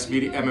row, Best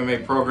Media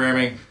MMA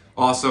Programming.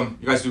 Awesome.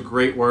 You guys do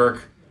great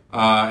work,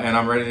 and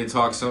I'm ready to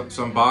talk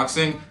some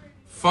boxing.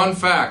 Fun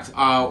fact,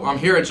 I'm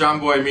here at John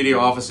Boy Media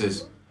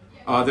offices.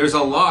 There's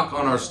a lock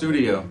on our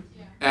studio.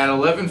 At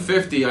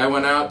 11:50, I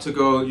went out to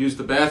go use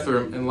the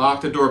bathroom and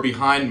locked the door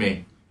behind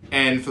me.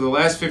 And for the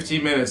last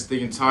 15 minutes,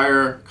 the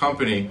entire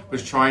company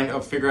was trying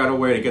to figure out a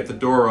way to get the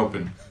door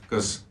open.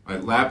 Because my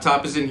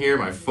laptop is in here,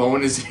 my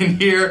phone is in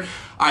here.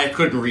 I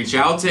couldn't reach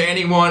out to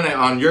anyone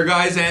on your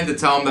guys' end to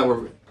tell them that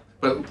we're...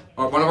 But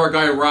one of our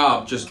guy,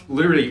 Rob, just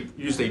literally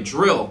used a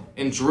drill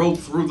and drilled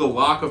through the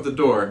lock of the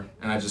door.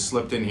 And I just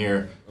slipped in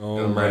here. Oh,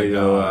 and I'm my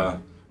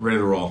God. ready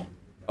to roll.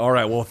 All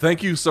right, well,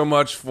 thank you so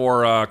much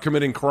for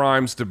committing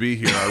crimes to be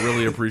here. I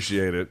really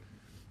appreciate it.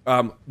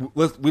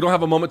 We don't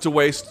have a moment to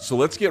waste, so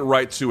let's get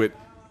right to it.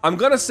 I'm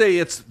going to say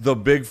it's the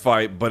big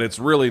fight, but it's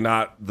really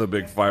not the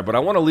big fight. But I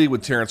want to lead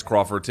with Terence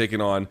Crawford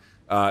taking on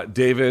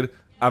David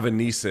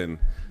Avanesyan.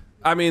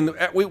 I mean,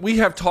 we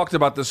have talked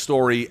about this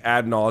story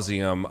ad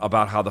nauseum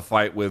about how the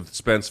fight with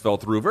Spence fell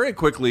through very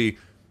quickly.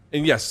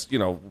 And yes, you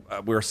know,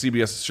 we're a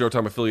CBS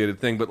Showtime affiliated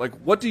thing, but like,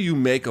 what do you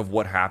make of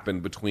what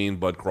happened between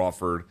Bud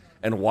Crawford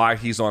and why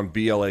he's on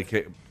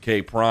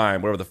BLK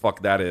Prime, whatever the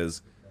fuck that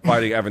is,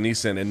 fighting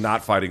Avanesyan and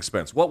not fighting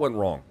Spence? What went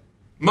wrong?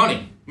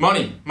 Money.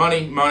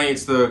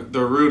 It's the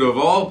root of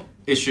all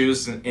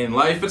issues in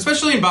life, but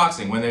especially in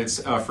boxing when it's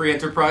free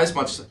enterprise.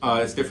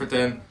 It's different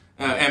than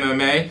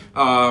MMA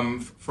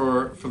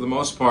for the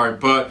most part.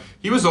 But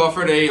he was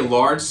offered a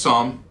large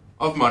sum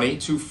of money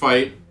to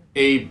fight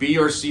a B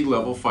or C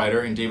level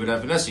fighter in David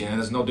Avanesyan. And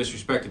there's no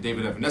disrespect to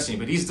David Avanesyan,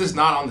 but he's just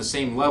not on the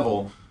same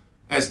level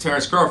as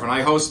Terence Crawford.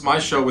 I host my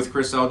show with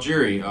Chris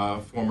Algieri,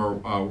 former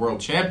world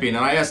champion,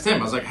 and I asked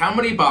him, I was like, how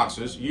many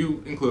boxers,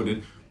 you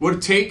included,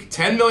 would take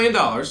 $10 million,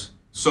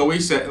 so they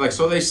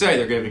say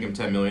they're giving him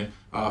 $10 million,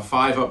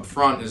 5 up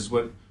front is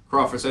what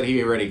Crawford said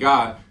he already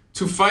got,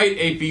 to fight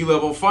a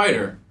B-level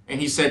fighter,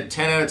 and he said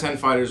 10 out of 10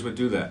 fighters would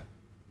do that.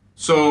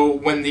 So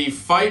when the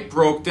fight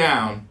broke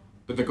down,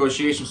 the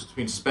negotiations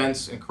between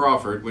Spence and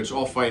Crawford, which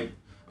all fights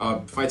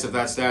of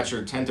that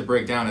stature tend to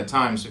break down at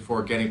times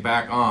before getting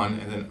back on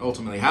and then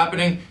ultimately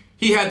happening.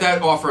 He had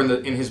that offer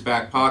in his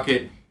back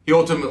pocket. He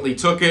ultimately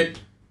took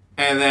it,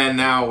 and then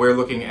now we're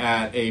looking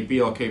at a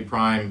BLK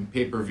Prime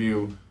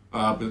pay-per-view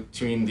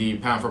between the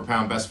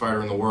pound-for-pound best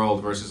fighter in the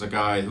world versus a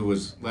guy who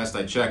was, last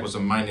I checked, was a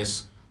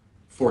minus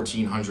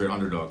 1,400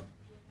 underdog.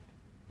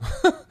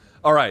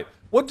 All right.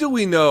 What do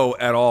we know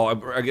at all?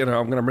 Again,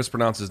 I'm going to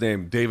mispronounce his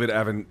name. David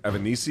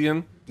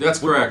Avanesyan? That's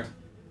correct.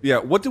 Yeah,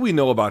 what do we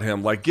know about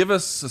him? Like, give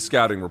us a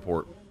scouting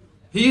report.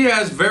 He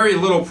has very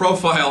little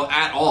profile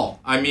at all.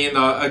 I mean,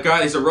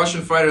 he's a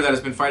Russian fighter that has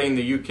been fighting in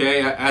the UK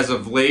as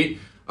of late.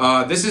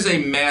 This is a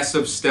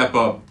massive step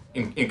up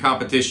in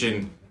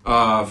competition for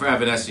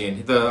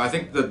Avanesyan. I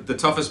think the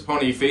toughest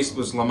opponent he faced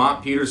was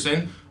Lamont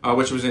Peterson,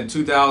 which was in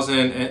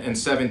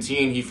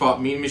 2017. He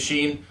fought Mean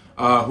Machine,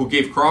 who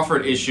gave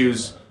Crawford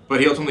issues, but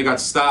he ultimately got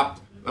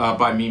stopped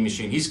by Mean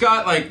Machine. He's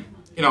got, like,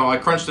 you know, I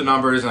crunched the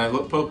numbers and I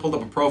pulled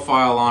up a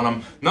profile on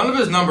him. None of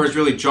his numbers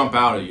really jump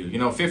out at you. You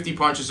know, 50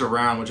 punches a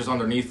round, which is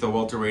underneath the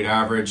welterweight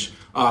average.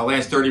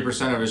 Lands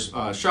 30% of his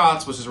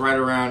shots, which is right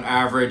around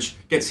average.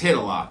 Gets hit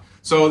a lot.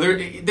 So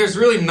there's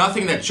really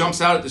nothing that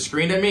jumps out at the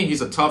screen at me.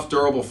 He's a tough,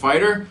 durable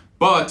fighter.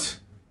 But,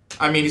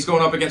 I mean, he's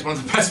going up against one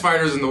of the best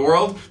fighters in the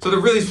world. So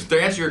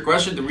to answer your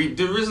question,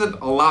 there isn't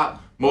a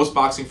lot most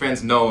boxing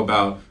fans know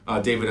about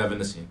David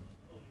Avanesyan.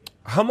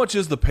 How much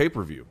is the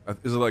pay-per-view?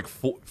 Is it like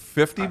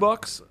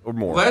 $50 or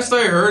more? Last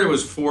I heard, it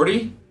was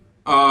 40,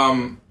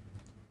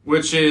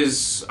 which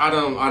is I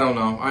don't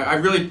know. I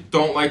really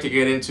don't like to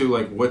get into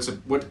like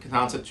what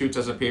constitutes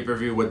as a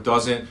pay-per-view, what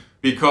doesn't,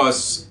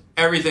 because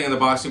everything in the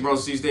boxing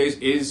world these days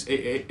is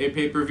a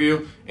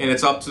pay-per-view, and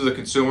it's up to the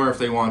consumer if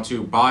they want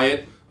to buy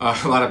it.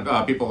 A lot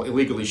of people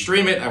illegally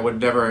stream it. I would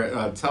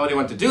never tell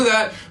anyone to do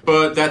that,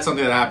 but that's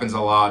something that happens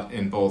a lot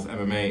in both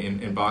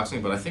MMA and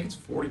boxing. But I think it's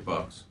 $40.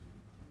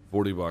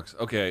 $40.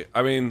 Okay.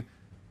 I mean,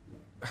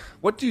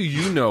 what do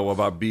you know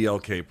about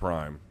BLK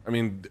Prime? I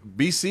mean,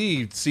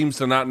 BC seems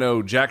to not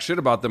know jack shit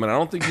about them, and I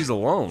don't think he's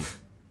alone.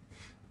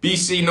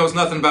 BC knows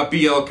nothing about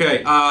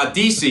BLK.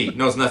 DC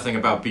knows nothing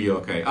about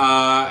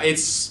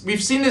BLK.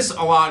 We've seen this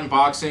a lot in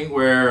boxing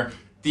where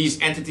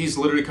these entities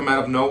literally come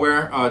out of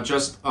nowhere.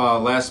 Just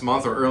last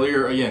month or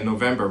earlier, in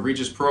November,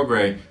 Regis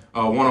Prograis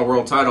won a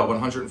world title,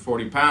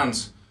 140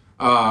 pounds,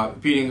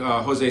 beating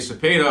Jose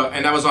Cepeda,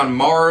 and that was on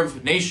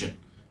Marv Nation.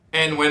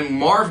 And when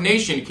Marv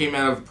Nation came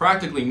out of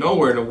practically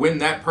nowhere to win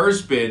that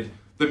purse bid,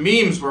 the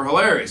memes were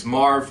hilarious.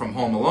 Marv from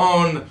Home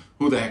Alone,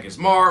 who the heck is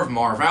Marv?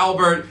 Marv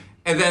Albert.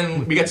 And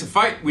then we get to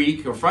fight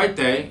week or fight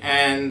day,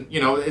 and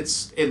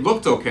it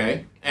looked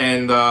okay,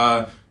 and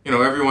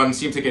everyone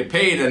seemed to get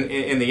paid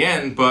in the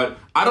end. But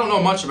I don't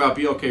know much about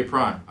BLK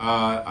Prime.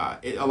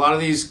 A lot of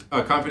these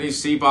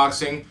companies see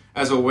boxing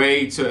as a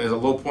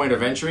low point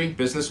of entry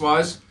business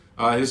wise.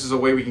 This is a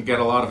way we can get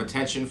a lot of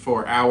attention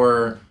for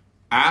our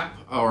app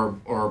or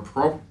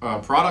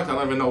product. I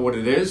don't even know what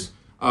it is.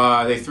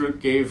 They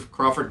gave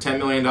Crawford $10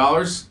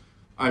 million.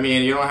 I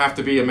mean, you don't have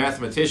to be a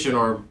mathematician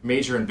or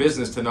major in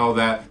business to know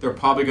that they're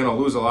probably going to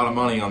lose a lot of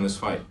money on this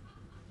fight.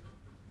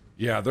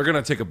 Yeah, they're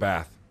going to take a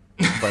bath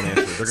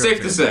financially. Safe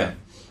to say.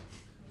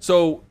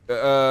 So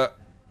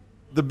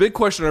the big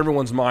question in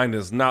everyone's mind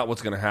is not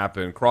what's going to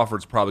happen.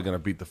 Crawford's probably going to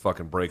beat the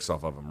fucking brakes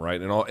off of him,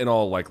 right? In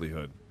all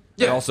likelihood.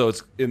 Yeah. And also,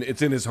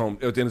 it's in his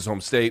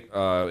home state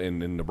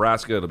in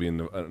Nebraska. It'll be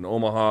in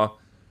Omaha.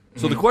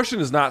 So the question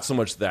is not so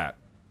much that.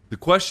 The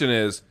question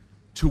is,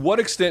 to what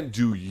extent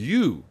do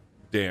you,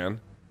 Dan,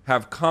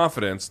 have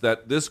confidence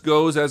that this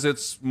goes as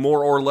it's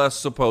more or less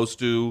supposed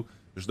to?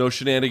 There's no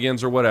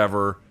shenanigans or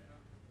whatever.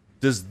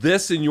 Does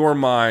this, in your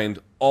mind,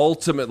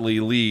 ultimately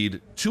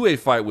lead to a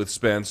fight with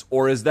Spence,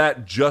 or is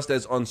that just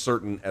as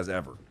uncertain as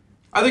ever?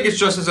 I think it's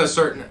just as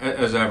uncertain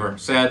as ever,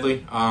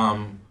 sadly.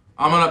 I'm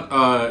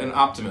an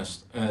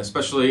optimist,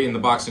 especially in the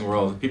boxing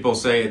world. People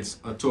say it's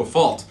to a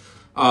fault.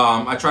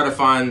 I try to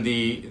find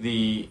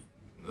the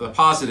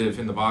positive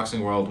in the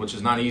boxing world, which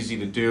is not easy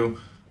to do.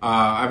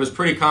 I was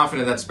pretty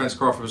confident that Spence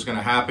Crawford was going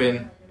to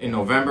happen in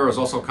November. I was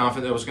also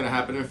confident it was going to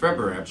happen in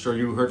February. I'm sure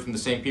you heard from the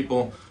same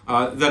people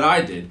that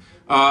I did.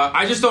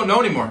 I just don't know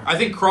anymore. I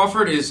think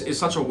Crawford is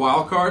such a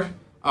wild card.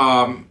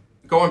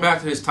 Going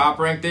back to his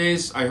top-ranked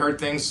days, I heard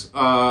things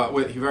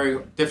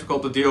very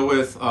difficult to deal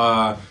with.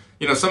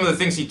 Some of the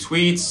things he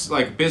tweets,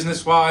 like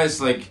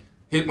business-wise, like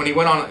when he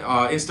went on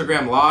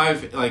Instagram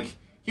Live, like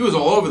he was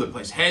all over the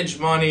place. Hedge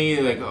money,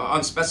 like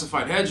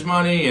unspecified hedge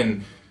money,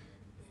 and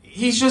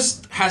he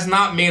just has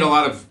not made a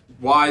lot of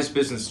wise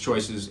business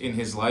choices in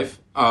his life,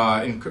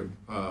 in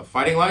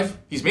fighting life.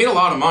 He's made a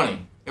lot of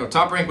money.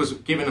 Top Rank was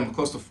giving him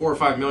close to $4 or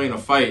 $5 million a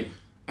fight,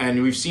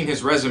 and we've seen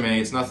his resume.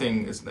 It's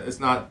nothing. It's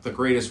not the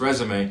greatest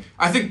resume.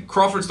 I think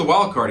Crawford's the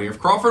wild card here. If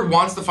Crawford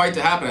wants the fight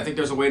to happen, I think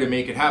there's a way to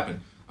make it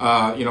happen.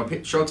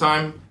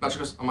 Showtime.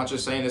 I'm not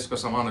just saying this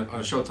because I'm on a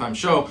Showtime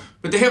show,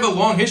 but they have a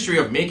long history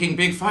of making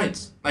big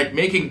fights, like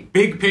making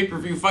big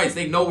pay-per-view fights.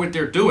 They know what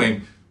they're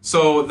doing.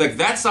 So like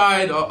that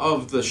side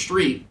of the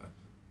street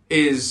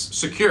is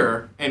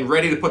secure and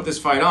ready to put this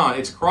fight on.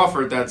 It's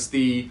Crawford that's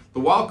the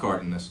wild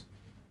card in this.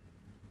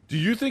 Do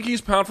you think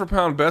he's pound for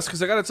pound best?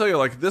 Because I got to tell you,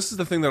 like, this is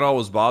the thing that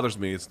always bothers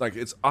me. It's like,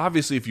 it's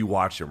obviously if you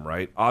watch him,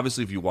 right?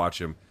 Obviously if you watch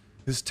him,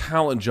 his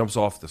talent jumps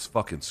off this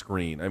fucking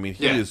screen. I mean,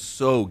 he is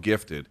so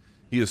gifted.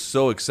 He is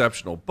so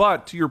exceptional.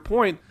 But to your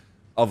point,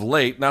 of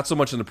late, not so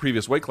much in the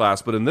previous weight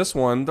class, but in this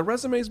one, the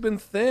resume's been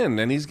thin,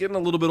 and he's getting a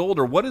little bit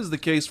older. What is the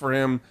case for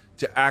him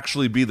to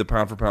actually be the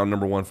pound-for-pound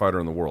 #1 fighter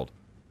in the world?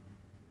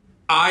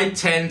 I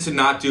tend to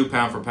not do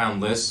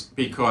pound-for-pound lists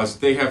because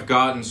they have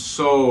gotten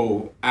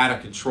so out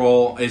of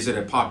control. Is it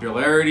a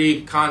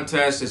popularity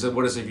contest?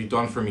 What have you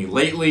done for me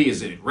lately?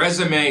 Is it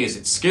resume? Is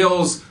it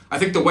skills? I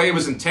think the way it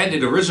was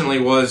intended originally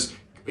was,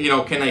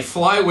 can a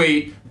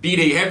flyweight beat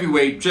a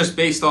heavyweight just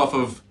based off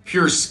of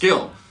pure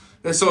skill?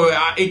 So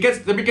they're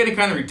getting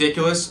kind of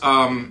ridiculous.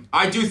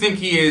 I do think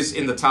he is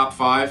in the top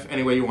 5,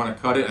 any way you want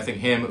to cut it. I think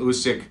him,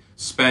 Usyk,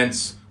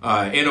 Spence,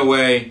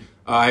 Inoue,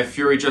 I have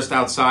Fury just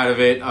outside of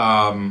it.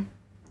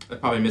 They're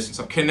probably missing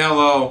some.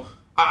 Canelo.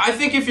 I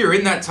think if you're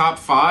in that top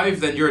 5,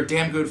 then you're a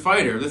damn good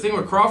fighter. The thing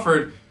with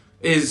Crawford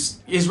is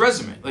his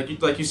resume.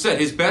 Like you said,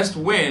 his best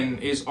win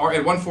is at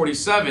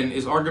 147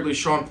 is arguably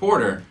Sean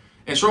Porter.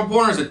 And Sean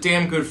Porter is a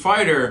damn good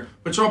fighter,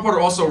 but Sean Porter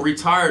also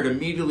retired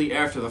immediately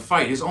after the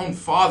fight. His own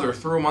father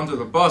threw him under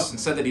the bus and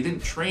said that he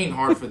didn't train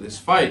hard for this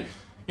fight.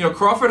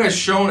 Crawford has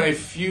shown a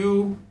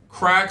few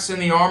cracks in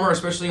the armor,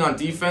 especially on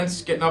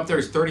defense, getting up there.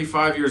 He's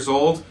 35 years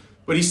old,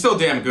 but he's still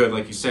damn good,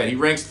 like you said. He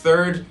ranks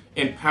third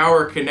in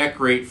power connect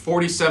rate,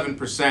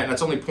 47%.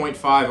 That's only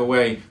 0.5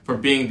 away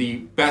from being the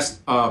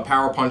best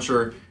power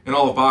puncher in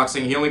all of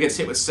boxing. He only gets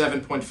hit with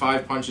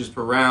 7.5 punches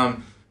per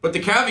round. But the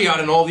caveat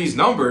in all these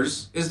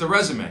numbers is the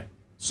resume.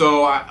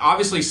 So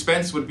obviously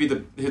Spence would be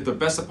the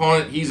best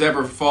opponent he's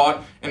ever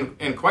fought.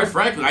 And quite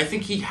frankly, I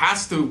think he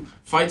has to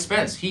fight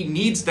Spence. He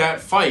needs that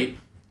fight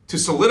to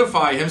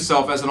solidify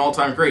himself as an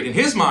all-time great. In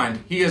his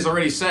mind, he has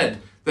already said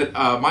that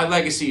my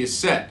legacy is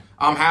set.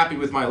 I'm happy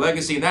with my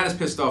legacy, and that has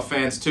pissed off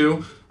fans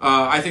too.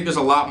 I think there's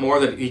a lot more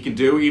that he can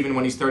do, even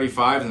when he's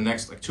 35 in the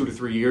next 2 to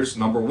 3 years.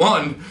 Number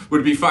one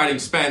would be fighting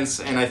Spence,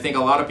 and I think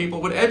a lot of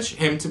people would edge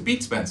him to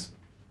beat Spence.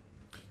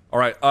 All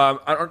right.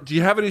 Do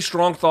you have any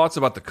strong thoughts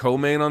about the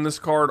co-main on this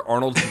card?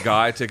 Arnold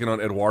Guy taking on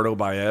Eduardo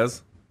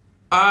Baez?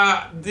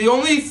 The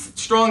only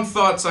strong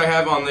thoughts I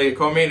have on the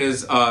co-main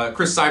is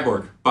Chris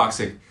Cyborg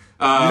boxing.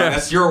 Yes.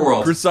 That's your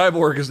world. Chris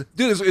Cyborg is...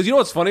 Dude, you know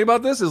what's funny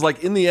about this? Is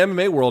like in the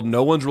MMA world,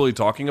 no one's really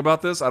talking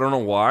about this. I don't know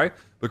why.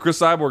 But Chris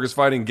Cyborg is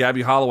fighting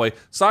Gabby Holloway.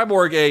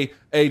 Cyborg,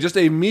 just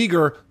a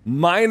meager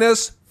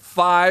minus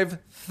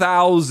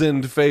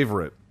 5,000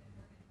 favorite.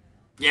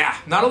 Yeah,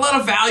 not a lot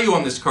of value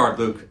on this card,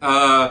 Luke.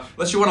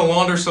 Unless you want to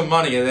launder some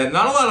money, and then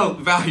not a lot of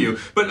value.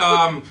 But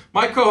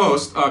my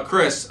co-host,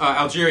 Chris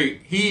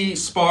Algieri, he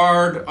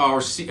sparred or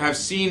have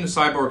seen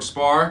Cyborg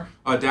spar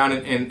down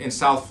in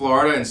South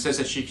Florida, and says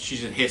that she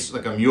hits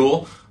like a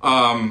mule.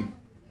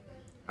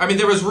 I mean,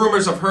 there was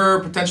rumors of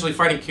her potentially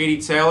fighting Katie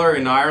Taylor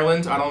in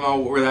Ireland. I don't know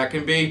where that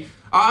can be.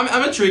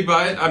 I'm intrigued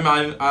by it.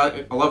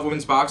 I love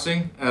women's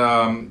boxing,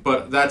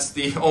 but that's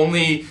the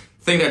only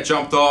thing that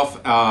jumped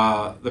off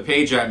the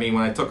page at me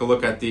when I took a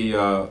look at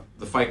the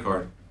fight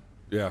card.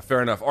 Yeah,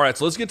 fair enough. All right,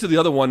 so let's get to the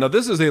other one. Now,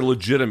 this is a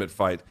legitimate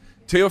fight.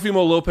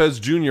 Teofimo Lopez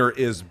Jr.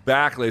 is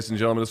back, ladies and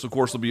gentlemen. This, of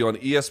course, will be on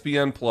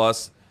ESPN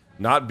Plus,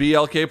 not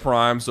BLK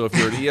Prime. So if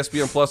you're an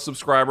ESPN Plus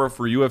subscriber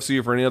for UFC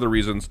or for any other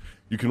reasons,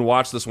 you can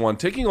watch this one.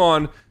 Taking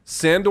on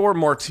Sandor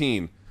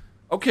Martin.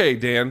 Okay,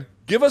 Dan,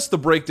 give us the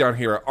breakdown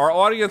here. Our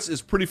audience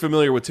is pretty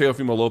familiar with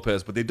Teofimo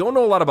Lopez, but they don't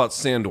know a lot about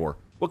Sandor.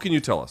 What can you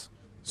tell us?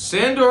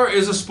 Sandor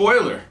is a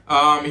spoiler.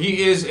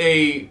 He is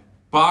a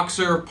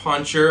boxer,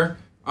 puncher.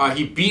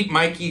 He beat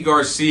Mikey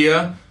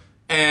Garcia.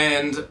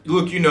 And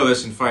look, you know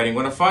this in fighting.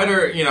 When a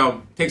fighter,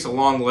 takes a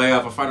long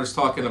layoff, a fighter's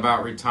talking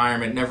about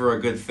retirement, never a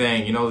good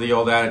thing. You know the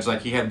old adage,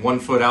 like he had 1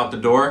 foot out the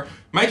door.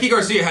 Mikey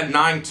Garcia had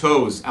 9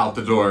 toes out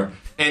the door.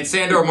 And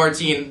Sandor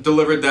Martin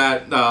delivered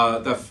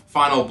the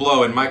final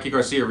blow, and Mikey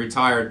Garcia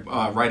retired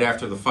right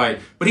after the fight.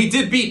 But he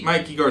did beat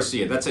Mikey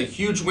Garcia. That's a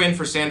huge win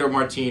for Sandor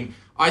Martin.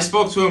 I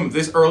spoke to him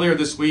earlier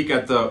this week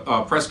at the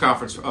press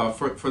conference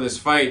for this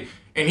fight,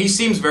 and he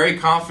seems very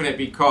confident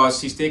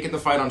because he's taken the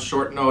fight on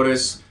short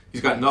notice.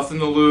 He's got nothing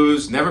to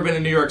lose, never been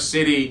in New York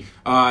City.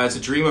 It's a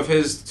dream of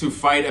his to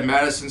fight at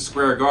Madison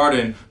Square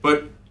Garden.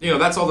 But,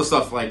 that's all the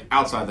stuff like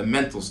outside, the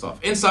mental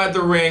stuff. Inside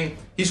the ring,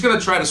 he's going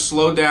to try to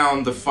slow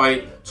down the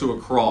fight to a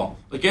crawl.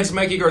 Against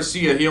Mikey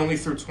Garcia, he only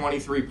threw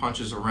 23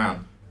 punches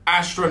around.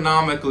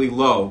 Astronomically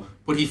low,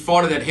 but he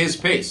fought it at his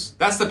pace.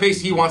 That's the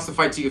pace he wants to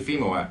fight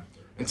Teofimo at.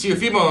 And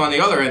Teofimo, on the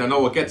other end, I know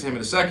we'll get to him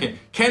in a second,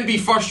 can be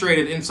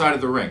frustrated inside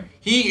of the ring.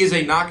 He is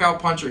a knockout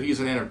puncher. He's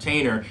an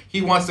entertainer.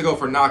 He wants to go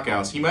for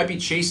knockouts. He might be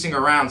chasing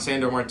around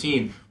Sandor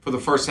Martin for the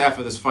first half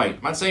of this fight.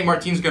 I'm not saying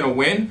Martin's going to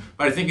win,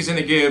 but I think he's going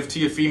to give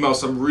Teofimo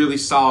some really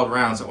solid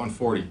rounds at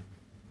 140.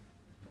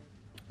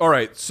 All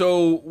right,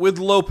 so with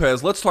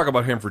Lopez, let's talk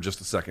about him for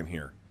just a second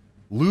here.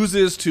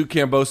 Loses to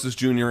Kambosos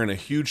Jr. in a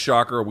huge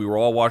shocker. We were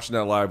all watching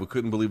that live. We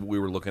couldn't believe what we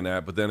were looking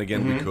at, but then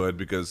again, we could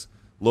because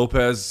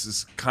Lopez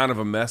is kind of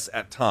a mess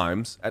at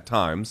times.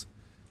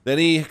 Then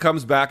he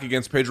comes back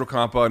against Pedro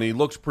Campa, and he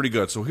looks pretty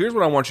good. So here's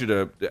what I want you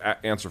to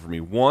answer for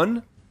me.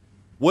 One,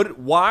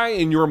 why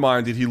in your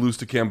mind did he lose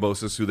to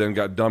Kambosos, who then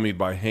got dummied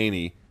by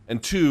Haney?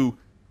 And two,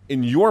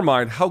 in your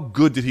mind, how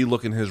good did he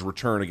look in his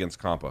return against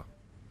Campa?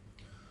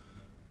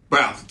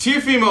 Well,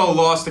 Teofimo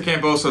lost to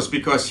Kambosos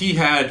because he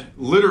had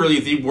literally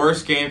the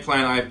worst game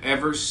plan I've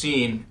ever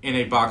seen in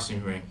a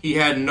boxing ring. He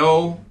had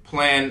no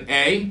plan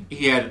A.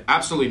 He had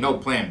absolutely no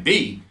plan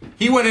B.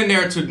 He went in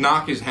there to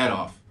knock his head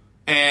off,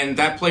 and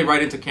that played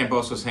right into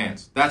Kambosos'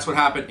 hands. That's what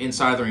happened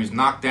inside the ring. He was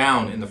knocked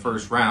down in the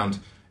first round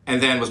and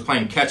then was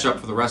playing catch-up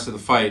for the rest of the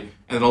fight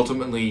and then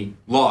ultimately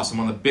lost in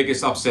one of the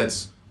biggest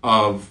upsets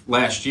of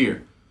last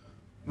year.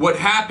 What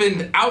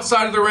happened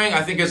outside of the ring,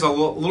 I think, is a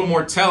little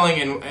more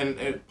telling,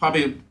 and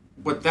probably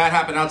what that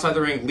happened outside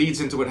the ring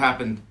leads into what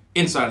happened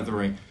inside of the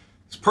ring.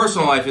 His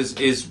personal life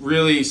is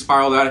really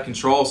spiraled out of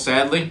control,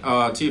 sadly.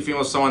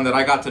 Teofimo is someone that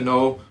I got to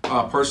know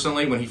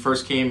personally when he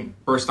first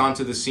burst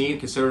onto the scene,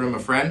 considered him a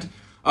friend.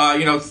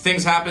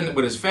 Things happened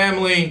with his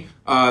family.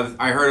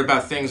 I heard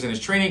about things in his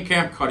training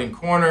camp, cutting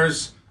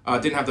corners.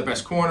 Didn't have the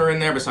best corner in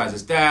there besides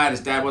his dad. His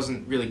dad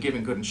wasn't really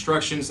giving good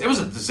instructions. It was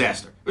a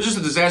disaster. It was just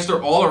a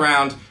disaster all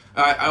around.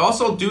 I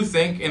also do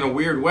think, in a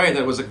weird way, that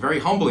it was very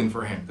humbling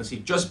for him because he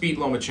just beat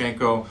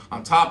Lomachenko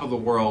on top of the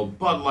world,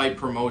 Bud Light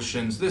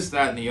promotions, this,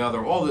 that, and the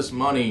other, all this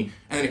money,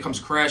 and then it comes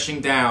crashing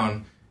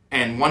down.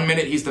 And 1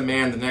 minute he's the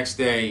man, the next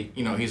day,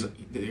 you know,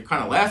 they're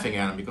kind of laughing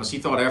at him because he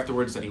thought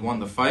afterwards that he won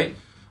the fight.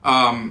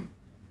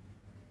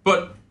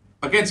 But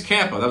against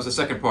Campa, that was the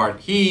second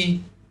part, it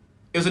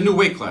was a new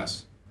weight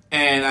class.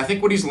 And I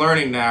think what he's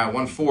learning now at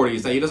 140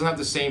 is that he doesn't have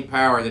the same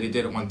power that he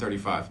did at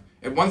 135.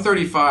 At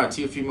 135,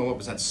 Teofimo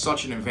Lopez had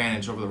such an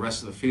advantage over the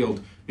rest of the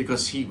field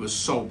because he was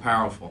so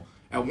powerful.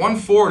 At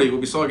 140,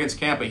 what we saw against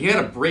Campa, he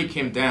had to break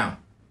him down.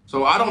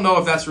 So I don't know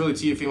if that's really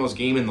Teofimo's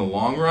game in the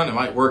long run. It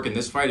might work in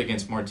this fight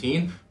against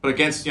Martin, but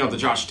against, you know, the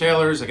Josh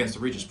Taylors, against the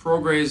Regis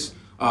Prograis,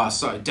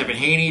 Devin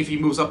Haney if he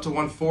moves up to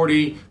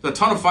 140. There's a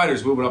ton of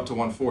fighters moving up to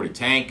 140.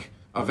 Tank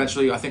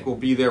eventually I think will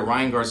be there.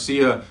 Ryan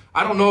Garcia.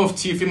 I don't know if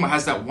Teofimo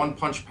has that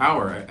one-punch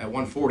power at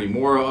 140,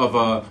 more of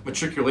a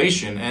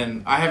matriculation,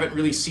 and I haven't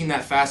really seen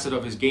that facet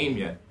of his game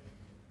yet.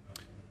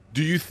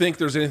 Do you think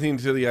there's anything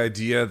to the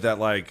idea that,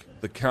 like,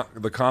 the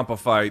Campa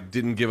fight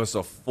didn't give us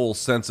a full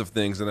sense of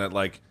things, and that,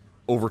 like,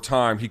 over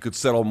time he could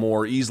settle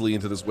more easily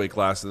into this weight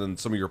class than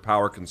some of your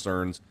power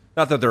concerns?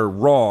 Not that they're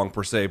wrong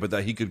per se, but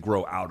that he could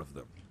grow out of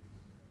them.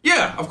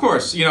 Yeah, of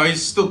course. You know,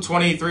 he's still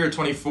 23 or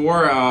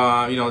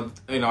 24. You know,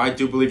 I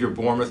do believe you're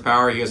born with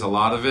power. He has a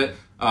lot of it.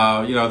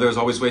 You know, there's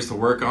always ways to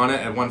work on it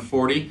at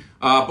 140.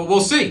 But we'll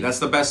see. That's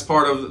the best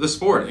part of the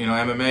sport, you know,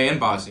 MMA and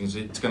boxing.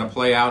 It's going to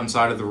play out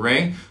inside of the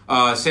ring.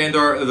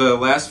 Sandor, the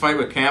last fight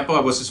with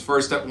Campa was his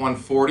first at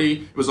 140.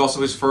 It was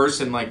also his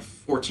first in like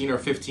 14 or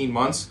 15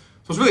 months.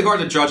 So it's really hard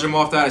to judge him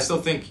off that. I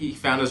still think he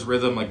found his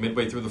rhythm like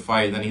midway through the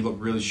fight, and then he looked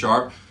really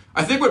sharp.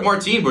 I think with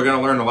Martin, we're going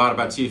to learn a lot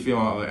about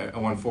Teofimo at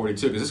 140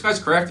 too, because this guy's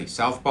crafty.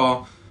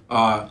 Southpaw.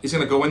 He's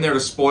going to go in there to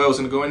spoil. He's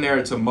going to go in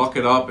there to muck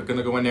it up. He's going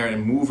to go in there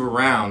and move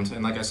around.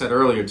 And like I said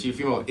earlier,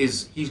 Teofimo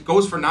he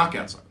goes for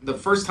knockouts. The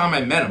first time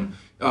I met him,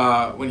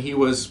 when he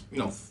was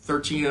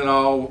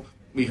 13-0,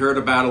 we heard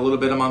about a little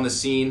bit of him on the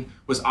scene.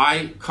 Was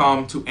I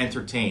come to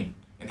entertain?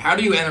 And how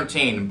do you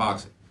entertain in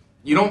boxing?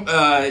 You don't.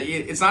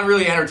 It's not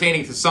really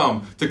entertaining to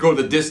some to go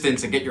the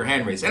distance and get your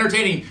hand raised. It's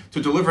entertaining to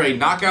deliver a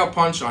knockout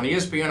punch on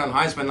ESPN on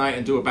Heisman night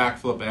and do a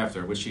backflip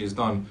after, which he has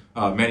done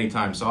many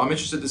times. So I'm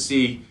interested to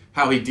see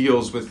how he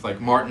deals with like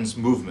Martin's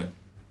movement.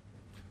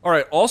 All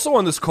right. Also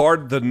on this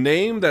card, the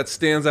name that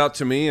stands out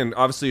to me, and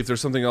obviously if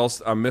there's something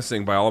else I'm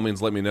missing, by all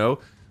means let me know.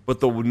 But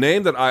the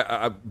name that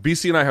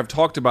BC and I have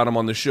talked about him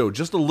on the show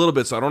just a little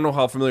bit, so I don't know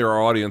how familiar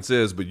our audience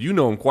is, but you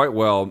know him quite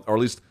well, or at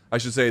least I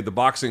should say the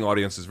boxing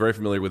audience is very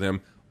familiar with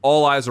him.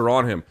 All eyes are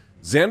on him.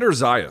 Xander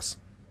Zayas.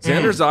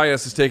 Xander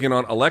Zayas is taking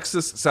on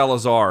Alexis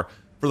Salazar.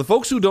 For the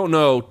folks who don't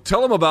know,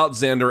 tell them about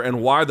Xander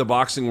and why the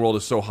boxing world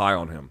is so high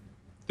on him.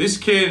 This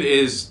kid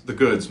is the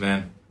goods,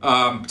 man.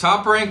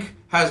 Top Rank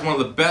has one of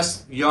the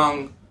best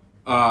young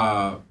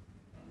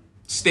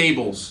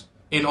stables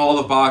in all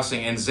of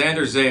boxing, and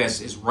Xander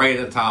Zayas is right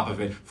at the top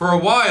of it. For a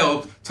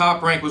while,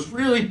 Top Rank was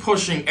really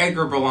pushing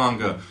Edgar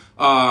Berlanga.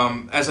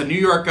 As a New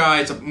York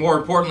guy, more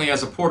importantly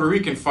as a Puerto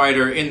Rican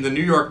fighter in the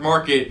New York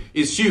market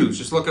is huge.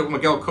 Just look at what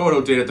Miguel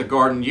Cotto did at the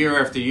Garden year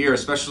after year,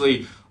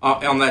 especially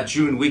on that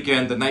June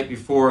weekend, the night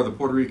before the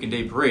Puerto Rican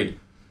Day Parade.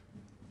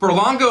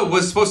 Berlanga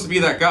was supposed to be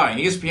that guy, and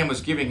ESPN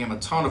was giving him a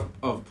ton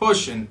of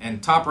push,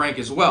 and Top Rank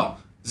as well.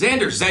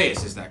 Xander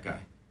Zayas is that guy.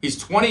 He's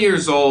 20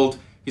 years old.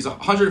 He's a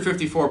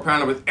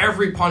 154-pounder with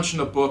every punch in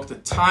the book, the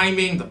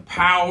timing, the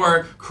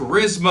power,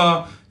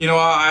 charisma. You know,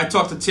 I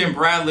talked to Tim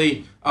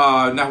Bradley,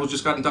 now who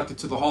just got inducted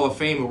to the Hall of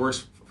Fame, who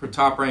works for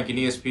Top Rank and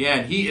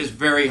ESPN. He is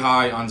very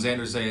high on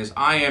Xander Zayas.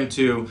 I am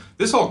too.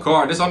 This whole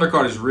card, this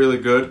undercard is really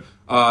good.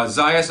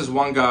 Zayas is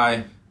one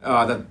guy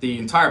that the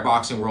entire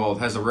boxing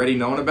world has already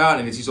known about,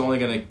 and he's only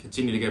going to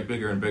continue to get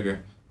bigger and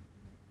bigger.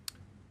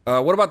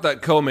 What about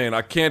that co-main?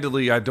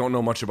 Candidly, I don't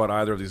know much about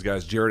either of these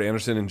guys, Jared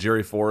Anderson and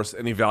Jerry Forrest.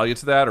 Any value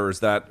to that, or is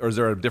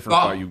there a different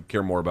fight you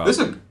care more about? This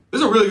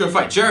is a really good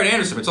fight. Jared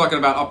Anderson, we're talking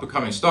about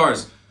up-and-coming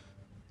stars.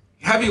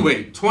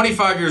 Heavyweight,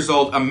 25 years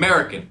old,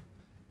 American.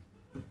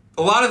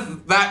 A lot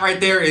of that right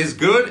there is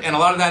good, and a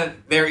lot of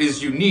that there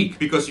is unique,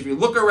 because if you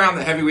look around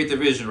the heavyweight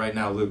division right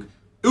now, Luke,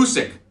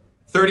 Usyk,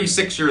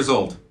 36 years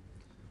old.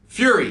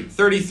 Fury,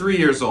 33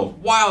 years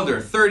old. Wilder,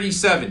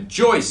 37.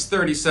 Joyce,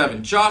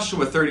 37.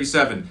 Joshua,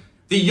 37.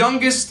 The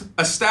youngest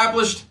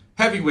established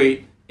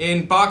heavyweight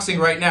in boxing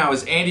right now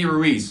is Andy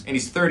Ruiz, and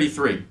he's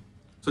 33.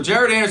 So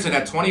Jared Anderson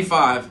at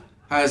 25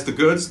 has the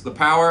goods, the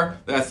power,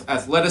 the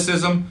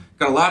athleticism,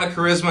 got a lot of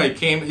charisma.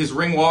 His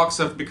ring walks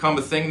have become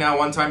a thing now.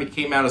 One time he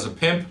came out as a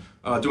pimp,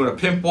 doing a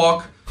pimp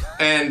walk,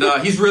 and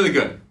he's really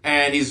good.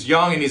 And he's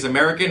young and he's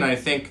American, and I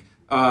think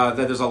that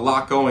there's a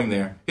lot going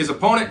there. His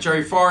opponent,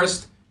 Jerry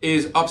Forrest,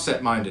 is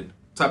upset-minded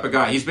type of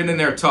guy. He's been in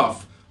there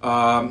tough.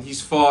 He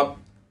fought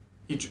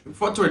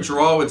to a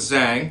draw with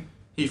Zhang.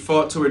 He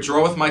fought to a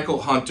draw with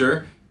Michael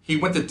Hunter. He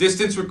went the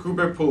distance with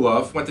Kubrat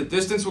Pulev, went the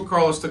distance with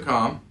Carlos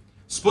Takam,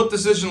 split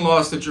decision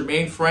loss to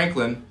Jermaine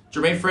Franklin.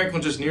 Jermaine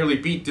Franklin just nearly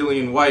beat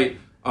Dillian White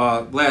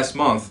last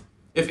month.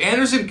 If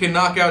Anderson can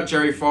knock out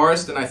Jerry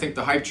Forrest, then I think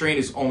the hype train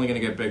is only going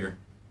to get bigger.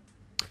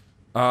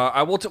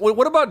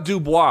 What about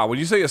Dubois? When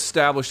you say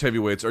established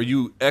heavyweights, are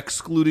you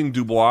excluding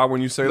Dubois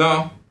when you say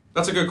that?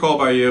 That's a good call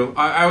by you.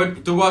 I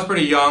would. Dubois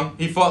pretty young.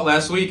 He fought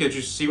last week. Did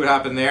you see what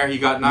happened there? He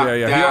got knocked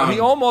down. He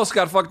almost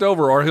got fucked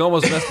over, or he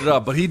almost messed it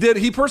up. But he did.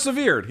 He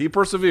persevered.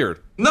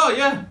 No,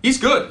 yeah, he's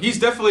good. He's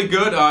definitely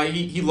good.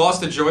 He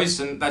lost to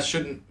Joyce, and that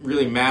shouldn't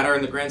really matter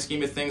in the grand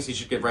scheme of things. He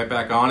should get right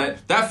back on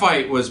it. That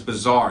fight was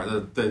bizarre.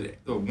 The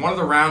one of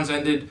the rounds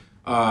ended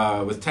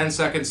with 10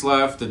 seconds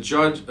left.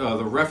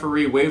 The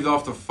referee waved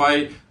off the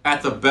fight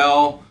at the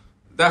bell.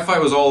 That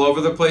fight was all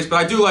over the place, but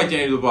I do like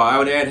Danny Dubois. I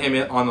would add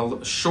him on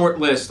the short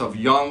list of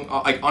young,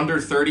 under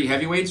 30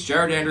 heavyweights.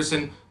 Jared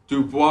Anderson,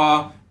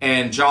 Dubois,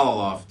 and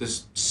Jalolov,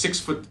 this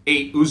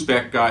 6'8"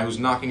 Uzbek guy who's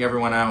knocking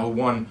everyone out, who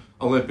won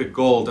Olympic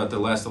gold at the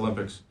last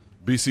Olympics.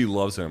 BC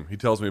loves him. He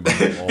tells me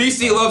about it all the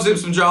BC time. loves him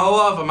some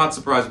Jalolov. I'm not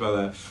surprised by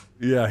that.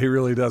 Yeah, he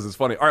really does. It's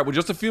funny. All right, well,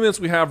 just a few minutes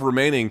we have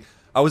remaining.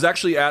 I was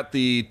actually at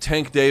the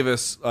Tank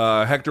Davis,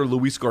 Hector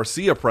Luis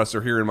Garcia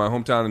presser here in my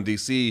hometown in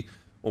D.C.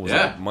 What was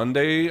that,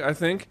 Monday, I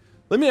think?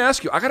 Let me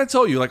ask you, I got to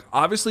tell you,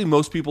 obviously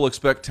most people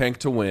expect Tank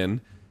to win,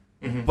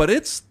 but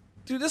it's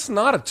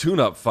not a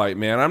tune-up fight,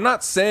 man. I'm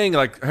not saying,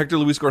 Hector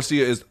Luis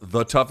Garcia is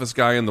the toughest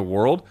guy in the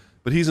world,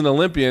 but he's an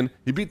Olympian.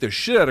 He beat the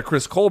shit out of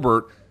Chris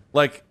Colbert.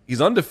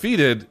 He's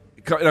undefeated.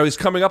 He's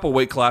coming up a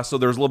weight class, so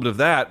there's a little bit of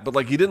that,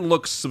 but, he didn't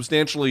look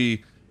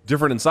substantially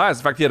different in size.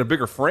 In fact, he had a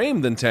bigger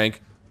frame than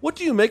Tank. What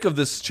do you make of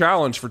this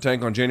challenge for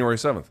Tank on January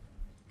 7th?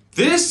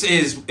 This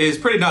is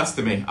pretty nuts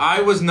to me.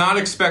 I was not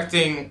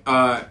expecting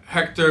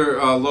Hector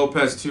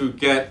Lopez to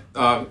get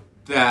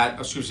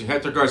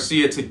Hector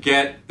Garcia to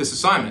get this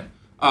assignment.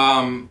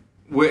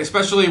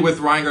 Especially with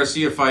Ryan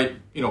Garcia fight,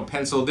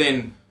 penciled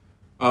in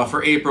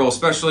for April,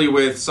 especially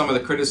with some of the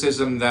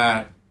criticism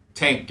that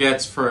Tank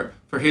gets for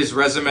his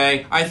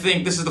resume. I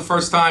think this is the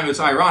first time,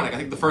 it's ironic, I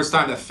think the first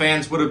time that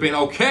fans would have been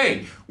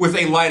okay with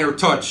a lighter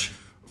touch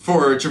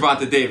for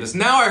Gervonta Davis.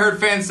 Now I heard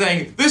fans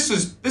saying this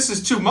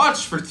is too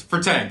much for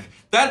Tank.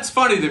 That's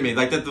funny to me,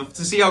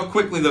 to see how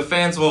quickly the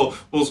fans will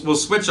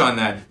switch on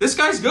that. This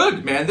guy's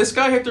good, man. This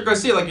guy Hector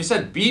Garcia, like you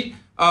said, beat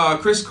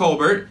Chris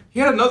Colbert. He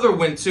had another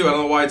win too. I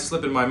don't know why it's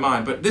slipping my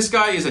mind, but this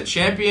guy is a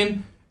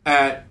champion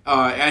at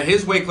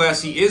his weight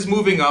class. He is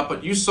moving up,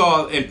 but you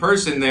saw in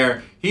person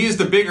there, he is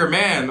the bigger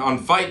man on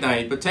fight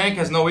night. But Tank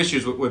has no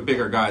issues with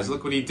bigger guys.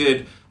 Look what he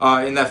did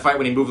in that fight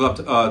when he moved up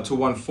to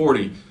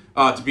 140.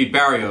 To beat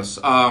Barrios.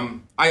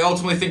 I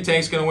ultimately think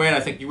Tank's going to win.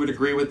 I think you would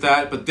agree with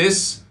that. But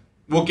this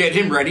will get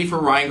him ready for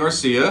Ryan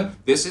Garcia.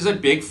 This is a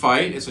big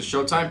fight. It's a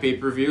Showtime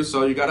pay-per-view,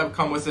 so you got to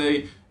come with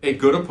a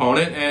good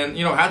opponent. And,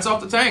 hats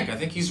off to Tank. I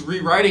think he's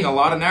rewriting a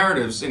lot of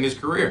narratives in his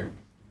career.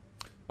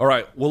 All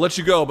right, we'll let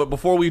you go. But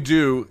before we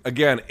do,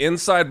 again,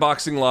 Inside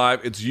Boxing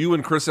Live, it's you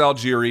and Chris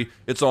Algieri.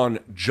 It's on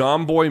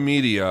John Boy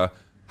Media.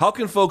 How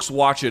can folks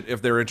watch it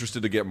if they're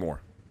interested to get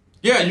more?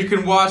 Yeah, you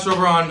can watch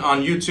over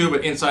on YouTube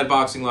at Inside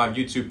Boxing Live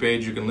YouTube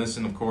page. You can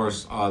listen, of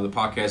course, the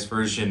podcast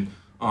version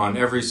on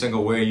every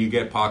single way you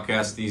get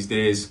podcasts these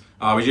days.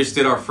 We just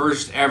did our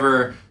first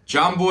ever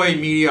John Boy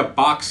Media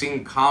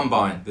Boxing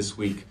Combine this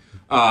week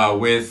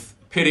with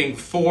pitting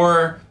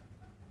 4,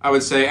 I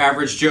would say,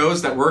 average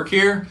Joes that work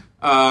here,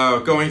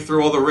 going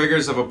through all the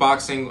rigors of a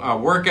boxing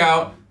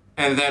workout,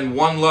 and then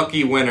one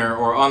lucky winner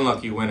or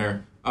unlucky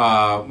winner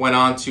went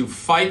on to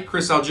fight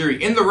Chris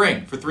Algieri in the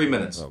ring for 3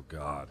 minutes. Oh,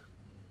 God.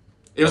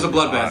 It was a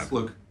bloodbath,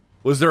 Luke.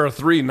 Was there a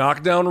 3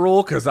 knockdown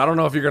rule? Because I don't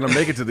know if you're going to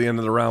make it to the end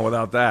of the round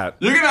without that.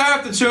 You're going to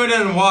have to tune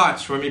in and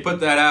watch when we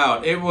put that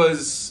out. It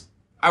was...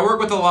 I work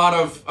with a lot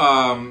of... a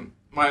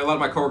lot of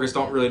my coworkers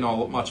don't really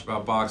know much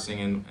about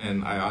boxing,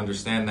 and I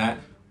understand that.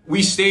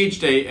 We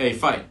staged a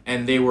fight,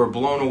 and they were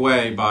blown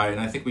away by it,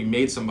 and I think we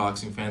made some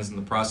boxing fans in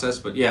the process.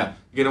 But yeah,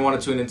 you're going to want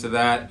to tune into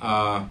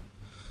that.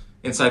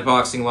 Inside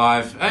Boxing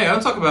Live. Hey, I'll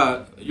talk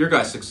about your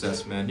guys'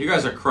 success, man. You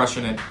guys are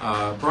crushing it.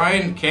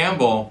 Brian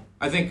Campbell...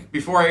 I think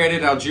before I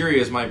added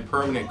Algieri as my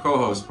permanent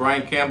co-host,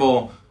 Brian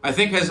Campbell, I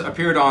think, has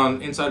appeared on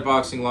Inside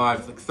Boxing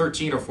Live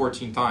 13 or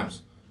 14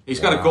 times. He's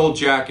got a gold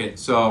jacket,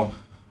 so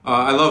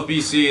I love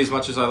BC as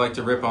much as I like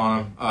to rip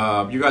on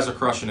him. You guys are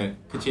crushing it.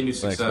 Continued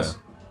success. Thanks,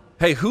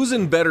 hey, who's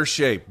in better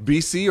shape,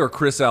 BC or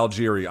Chris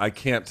Algieri? I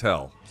can't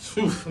tell.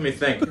 Oof, let me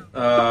think.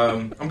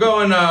 I'm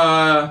going...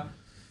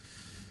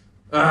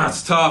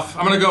 it's tough.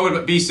 I'm going to go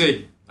with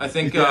BC. I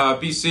think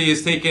BC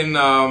has taken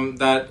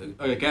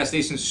that gas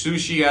station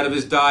sushi out of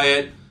his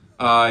diet.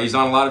 He's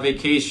on a lot of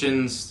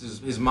vacations.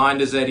 His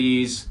mind is at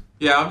ease.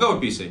 Yeah, I'll go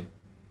with BC.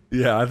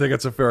 Yeah, I think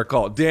it's a fair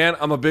call. Dan,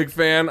 I'm a big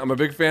fan. I'm a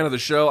big fan of the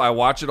show. I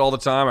watch it all the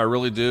time. I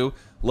really do.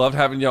 Love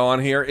having you on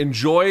here.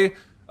 Enjoy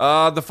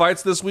the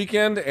fights this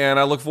weekend, and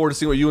I look forward to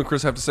seeing what you and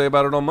Chris have to say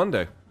about it on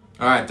Monday.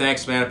 All right,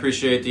 thanks, man.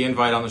 Appreciate the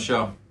invite on the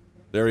show.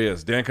 There he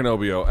is, Dan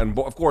Canobio. And,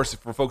 of course,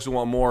 for folks who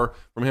want more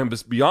from him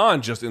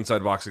beyond just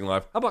Inside Boxing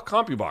Live, how about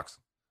CompuBox?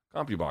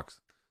 CompuBox.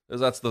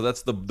 That's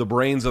the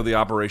brains of the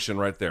operation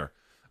right there.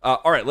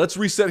 All right, let's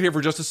reset here for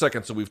just a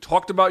second. So we've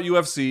talked about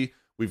UFC.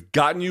 We've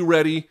gotten you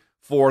ready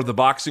for the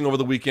boxing over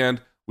the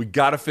weekend. We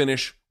got to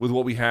finish with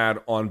what we had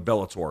on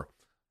Bellator.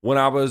 When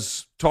I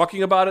was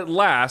talking about it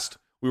last,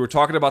 we were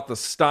talking about the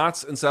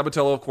Stotts and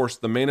Sabatello, of course,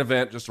 the main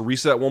event. Just to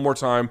reset one more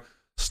time,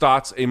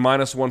 Stotts a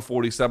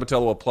 -140,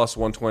 Sabatello a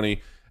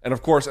 +120. And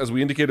of course, as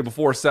we indicated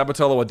before,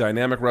 Sabatello, a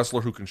dynamic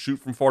wrestler who can shoot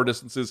from far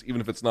distances, even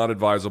if it's not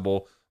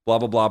advisable, blah,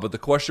 blah, blah. But the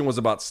question was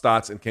about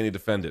Stotts and can he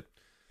defend it?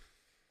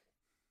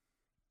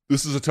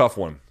 This is a tough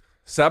one.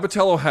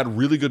 Sabatello had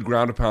really good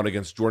ground and pound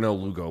against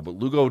Jornel Lugo, but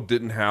Lugo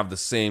didn't have the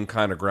same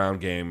kind of ground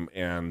game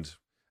and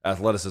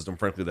athleticism,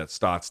 frankly, that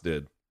Stotts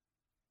did.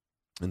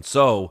 And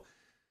so,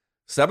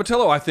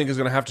 Sabatello, I think, is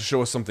going to have to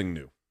show us something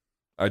new.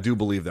 I do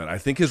believe that. I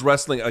think his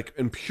wrestling, like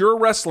in pure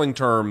wrestling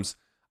terms,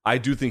 I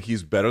do think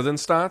he's better than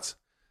Stotts.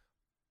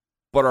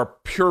 But are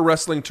pure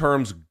wrestling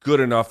terms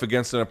good enough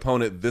against an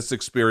opponent this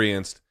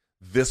experienced,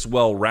 this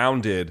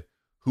well-rounded,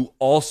 who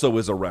also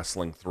is a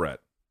wrestling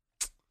threat?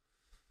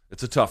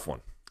 It's a tough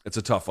one. It's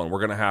a tough one. We're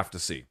going to have to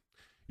see.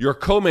 Your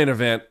co-main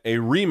event, a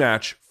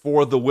rematch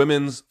for the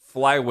women's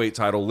flyweight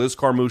title. Liz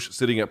Carmouche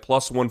sitting at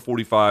plus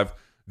 145.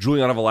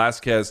 Juliana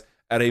Velasquez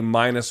at a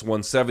minus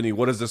 170.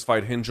 What does this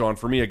fight hinge on?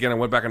 For me, again, I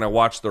went back and I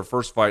watched their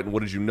first fight, and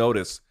what did you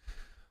notice?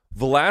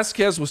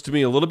 Velasquez was, to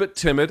me, a little bit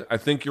timid. I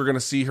think you're going to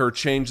see her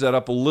change that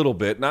up a little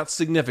bit. Not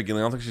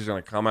significantly. I don't think she's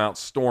going to come out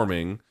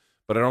storming,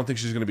 but I don't think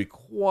she's going to be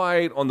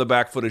quite on the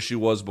back foot as she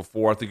was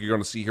before. I think you're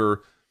going to see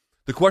her.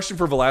 The question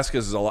for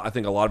Velasquez is, I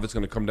think a lot of it's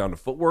going to come down to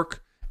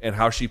footwork and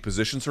how she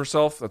positions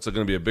herself. That's going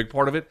to be a big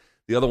part of it.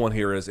 The other one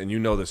here is, and you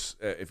know this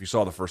if you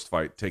saw the first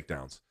fight,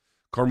 takedowns.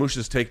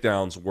 Carmouche's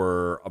takedowns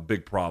were a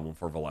big problem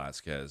for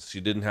Velasquez. She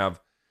didn't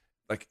have,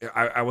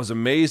 I was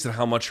amazed at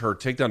how much her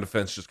takedown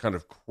defense just kind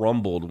of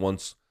crumbled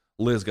once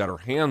Liz got her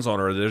hands on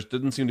her. There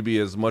didn't seem to be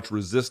as much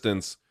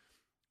resistance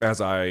as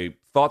I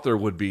thought there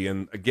would be.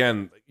 And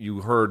again,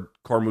 you heard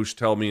Carmouche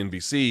tell me in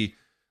BC,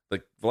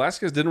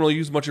 Velasquez didn't really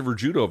use much of her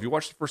judo. If you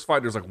watch the first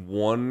fight, there's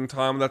one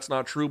time that's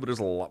not true, but there's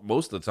a lot,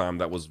 most of the time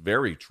that was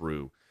very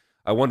true.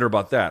 I wonder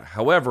about that.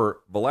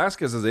 However,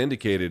 Velasquez, as I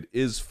indicated,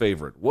 is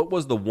favored. What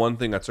was the one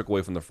thing I took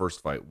away from the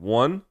first fight?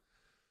 One,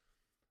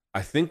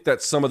 I think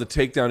that some of the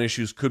takedown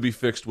issues could be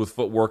fixed with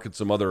footwork and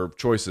some other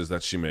choices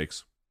that she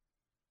makes.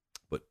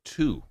 But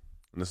two,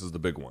 and this is the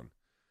big one,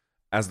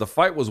 as the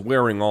fight was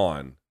wearing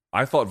on,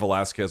 I thought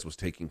Velasquez was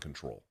taking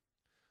control.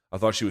 I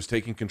thought she was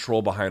taking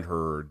control behind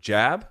her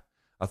jab.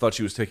 I thought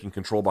she was taking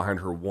control behind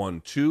her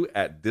 1-2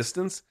 at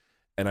distance,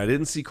 and I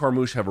didn't see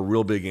Carmouche have a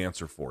real big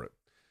answer for it.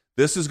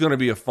 This is going to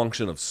be a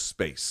function of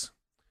space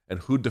and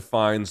who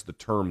defines the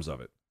terms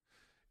of it.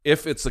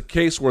 If it's a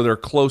case where they're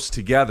close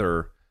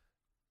together,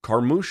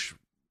 Carmouche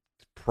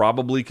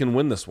probably can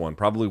win this one,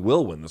 probably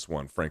will win this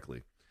one,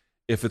 frankly.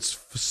 If it's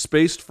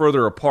spaced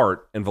further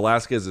apart and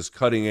Velasquez is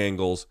cutting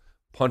angles,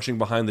 punching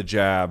behind the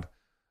jab,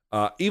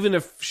 even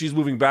if she's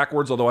moving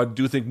backwards, although I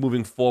do think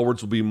moving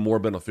forwards will be more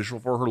beneficial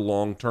for her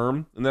long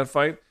term in that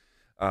fight,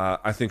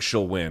 I think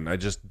she'll win. I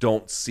just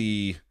don't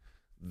see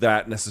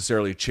that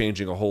necessarily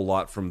changing a whole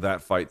lot from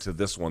that fight to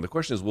this one. The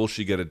question is, will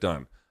she get it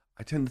done?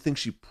 I tend to think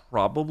she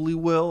probably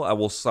will. I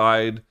will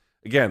side,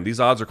 again, these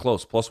odds are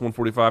close, plus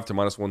 145 to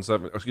minus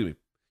 170. Excuse me.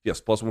 Yes,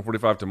 plus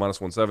 145 to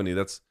minus 170.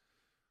 That's,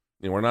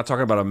 we're not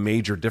talking about a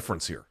major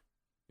difference here.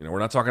 We're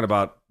not talking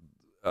about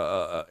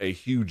a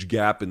huge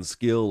gap in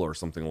skill or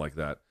something like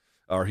that,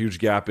 or a huge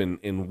gap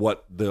in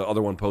what the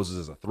other one poses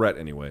as a threat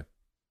anyway.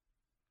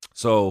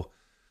 So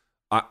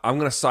I'm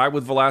going to side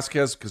with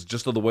Velasquez because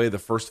just of the way the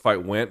first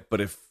fight went. But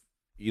if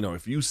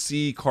you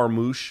see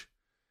Carmouche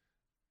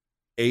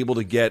able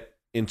to get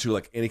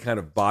into any kind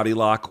of body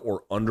lock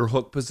or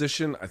underhook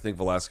position, I think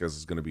Velasquez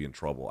is going to be in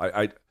trouble.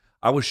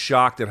 I was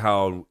shocked at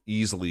how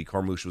easily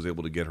Carmouche was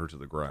able to get her to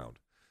the ground.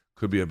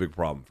 Could be a big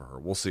problem for her.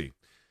 We'll see.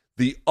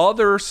 The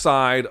other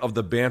side of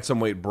the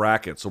bantamweight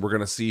bracket, so we're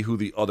going to see who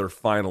the other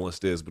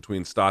finalist is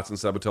between Stotts and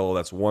Sabatello.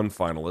 That's one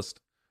finalist,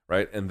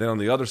 right? And then on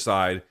the other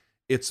side,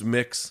 it's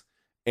Mix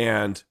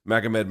and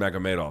Magomed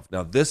Magomedov.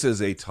 Now, this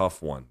is a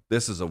tough one.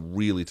 This is a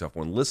really tough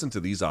one. Listen to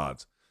these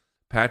odds.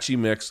 Patchy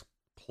Mix,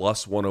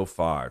 plus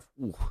 105.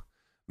 Ooh.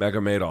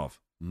 Magomedov,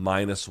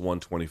 minus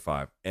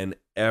 125. An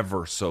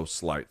ever so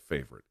slight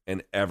favorite.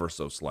 An ever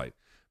so slight.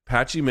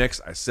 Patchy Mix,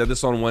 I said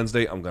this on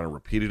Wednesday. I'm going to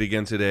repeat it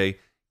again today.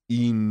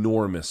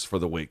 Enormous for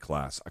the weight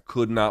class. I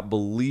could not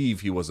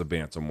believe he was a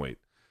bantamweight.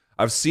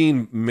 I've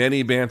seen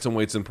many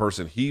bantamweights in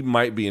person. He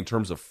might be, in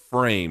terms of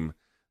frame,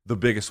 the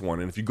biggest one.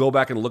 And if you go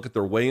back and look at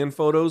their weigh-in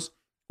photos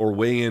or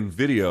weigh-in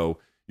video,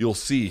 you'll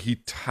see he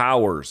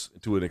towers,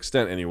 to an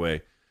extent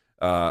anyway,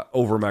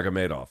 over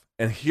Magomedov.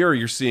 And here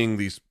you're seeing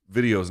these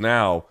videos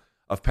now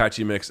of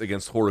Patchy Mix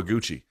against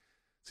Horiguchi.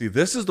 See,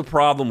 this is the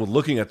problem with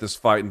looking at this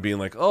fight and being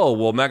like, oh,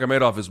 well,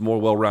 Magomedov is more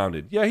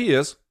well-rounded. Yeah, he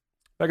is.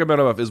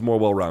 Magomedov is more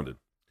well-rounded.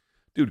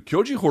 Dude,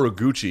 Kyoji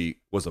Horiguchi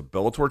was a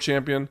Bellator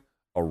champion,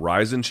 a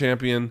Rizin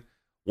champion,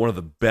 one of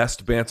the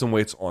best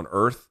bantamweights on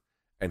earth,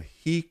 and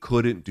he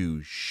couldn't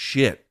do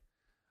shit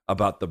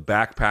about the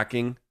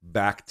backpacking,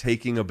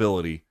 back-taking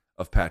ability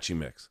of Patchy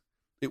Mix.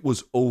 It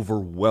was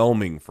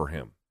overwhelming for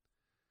him.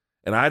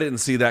 And I didn't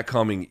see that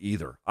coming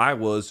either. I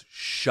was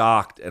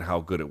shocked at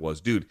how good it was.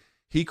 Dude,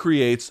 he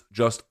creates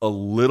just a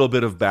little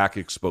bit of back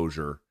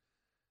exposure,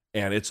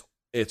 and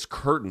it's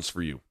curtains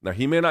for you. Now,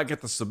 he may not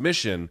get the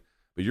submission,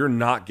 but you're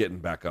not getting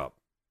back up.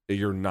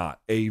 You're not.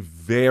 A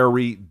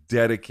very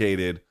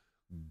dedicated,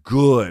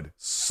 good,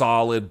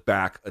 solid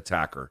back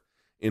attacker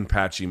in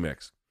Patchy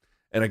Mix.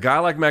 And a guy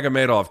like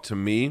Magomedov, to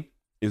me,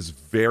 is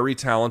very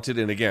talented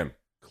and, again,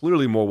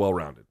 clearly more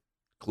well-rounded.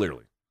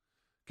 Clearly.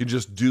 Can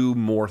just do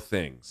more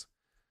things.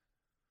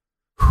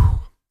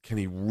 Can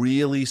he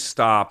really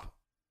stop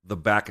the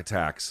back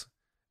attacks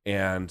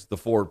and the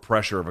forward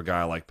pressure of a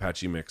guy like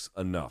Patchy Mix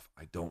enough?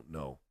 I don't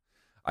know.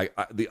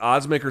 The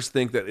odds makers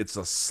think that it's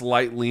a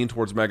slight lean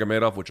towards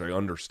Magomedov, which I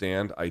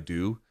understand. I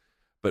do.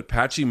 But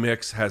Patchy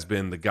Mix has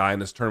been the guy in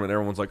this tournament.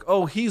 Everyone's like,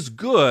 oh, he's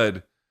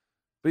good,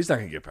 but he's not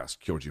going to get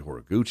past Kyoji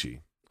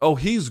Horiguchi. Oh,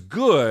 he's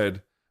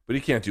good, but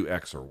he can't do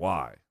X or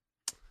Y.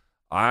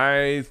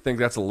 I think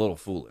that's a little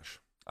foolish.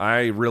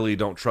 I really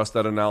don't trust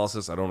that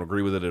analysis. I don't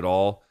agree with it at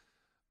all.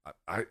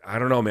 I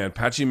don't know, man.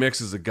 Patchy Mix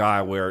is a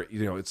guy where,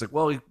 it's like,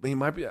 well, he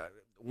might be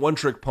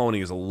one-trick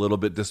pony is a little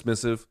bit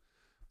dismissive,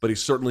 but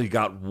he's certainly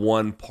got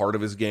one part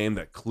of his game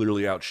that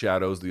clearly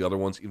outshadows the other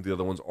ones, even the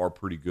other ones are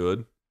pretty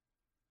good.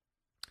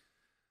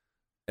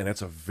 And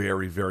that's a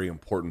very, very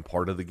important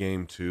part of the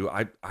game, too.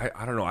 I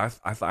don't know.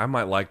 I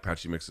might like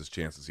Patchy Mix's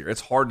chances here.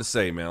 It's hard to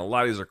say, man. A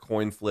lot of these are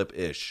coin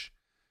flip-ish,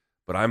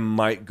 but I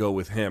might go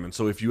with him. And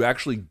so if you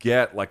actually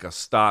get like a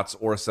Stotts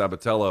or a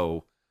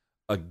Sabatello,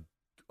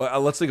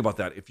 let's think about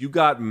that. If you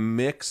got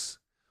Mix,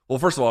 well,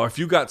 first of all, if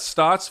you got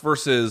Stotts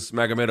versus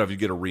Magomedov, you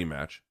get a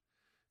rematch.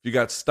 If you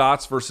got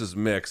Stotts versus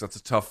Mix, that's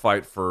a tough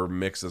fight for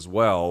Mix as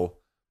well.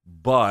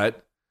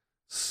 But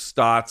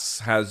Stotts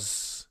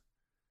has...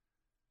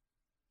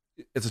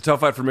 It's a tough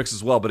fight for Mix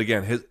as well, but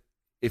again,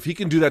 if he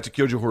can do that to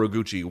Kyoji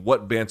Horiguchi,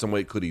 what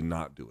bantamweight could he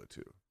not do it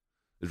to?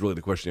 Is really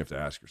the question you have to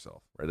ask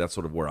yourself, right? That's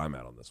sort of where I'm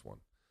at on this one.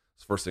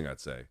 It's the first thing I'd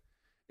say.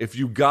 If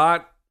you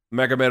got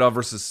Magomedov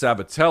versus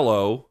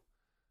Sabatello,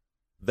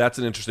 that's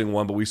an interesting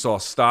one, but we saw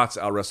Stotts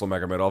out-wrestle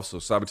Magomedov, so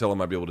Sabatello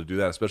might be able to do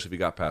that, especially if he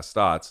got past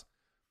Stotts.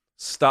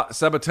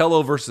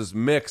 Sabatello versus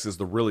Mix is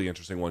the really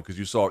interesting one, because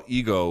you saw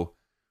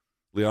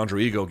Leandro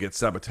Ego get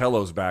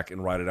Sabatello's back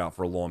and ride it out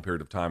for a long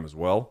period of time as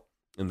well.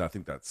 And I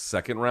think that's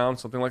second round,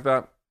 something like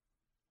that.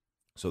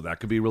 So that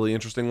could be a really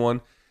interesting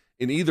one.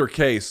 In either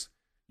case,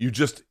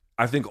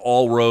 I think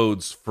all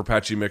roads for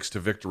Patchy Mix to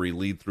victory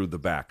lead through the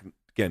back.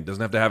 Again,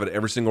 doesn't have to have it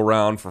every single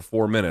round for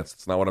 4 minutes.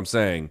 That's not what I'm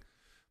saying.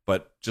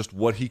 But just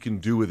what he can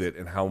do with it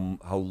and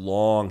how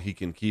long he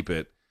can keep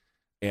it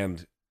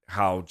and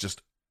how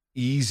just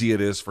easy it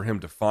is for him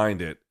to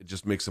find it, it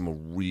just makes him a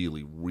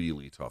really,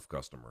 really tough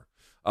customer.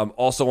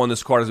 Also on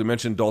this card, as we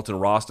mentioned, Dalton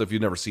Rasta. If you've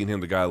never seen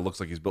him, the guy looks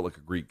like he's built like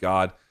a Greek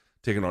god,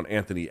 taking on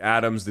Anthony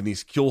Adams.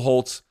 Denise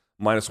Kielholtz,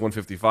 minus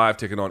 155,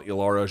 taking on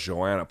Ilara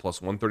Joanne at plus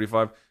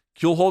 135.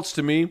 Kielholtz,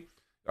 to me,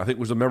 I think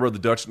was a member of the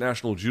Dutch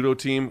national judo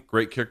team.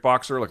 Great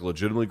kickboxer, like a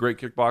legitimately great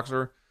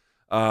kickboxer,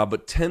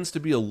 but tends to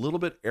be a little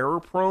bit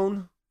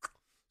error-prone.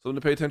 Something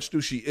to pay attention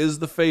to. She is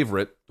the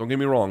favorite. Don't get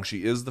me wrong.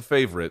 She is the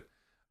favorite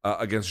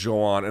against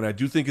Joanne, and I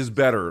do think is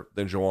better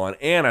than Joanne,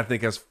 and I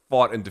think has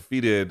fought and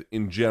defeated,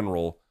 in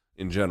general,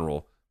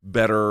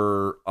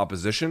 better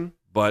opposition,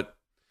 but...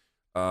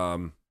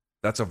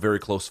 that's a very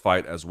close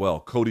fight as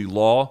well. Cody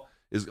Law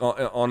is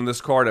on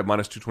this card at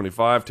minus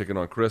 225, taking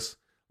on Chris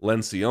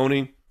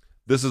Lencioni.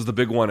 This is the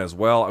big one as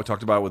well. I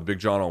talked about it with Big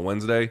John on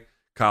Wednesday.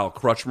 Kyle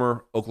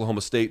Crutchmer,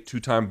 Oklahoma State,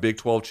 two-time Big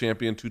 12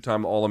 champion,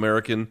 two-time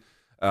All-American,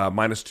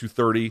 minus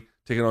 230,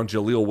 taking on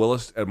Jaleel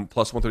Willis at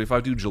plus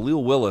 135. Dude,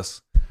 Jaleel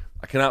Willis,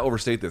 I cannot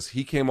overstate this.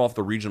 He came off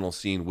the regional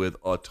scene with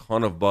a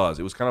ton of buzz.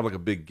 It was kind of like a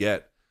big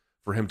get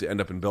for him to end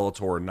up in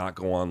Bellator and not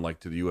go on like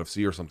to the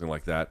UFC or something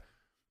like that.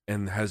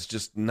 And has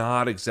just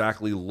not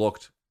exactly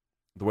looked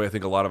the way I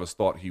think a lot of us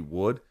thought he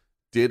would.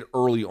 Did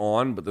early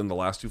on, but then the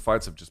last two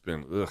fights have just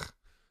been, ugh.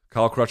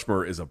 Kyle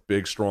Crutchmer is a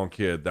big, strong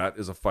kid. That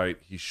is a fight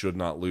he should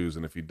not lose.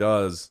 And if he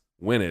does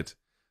win it,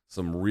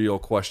 some real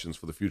questions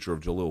for the future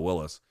of Jaleel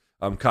Willis.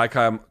 Kai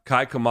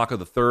Kamaka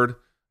III,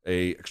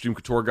 a Extreme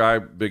Couture guy,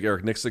 big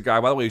Eric Nixick guy.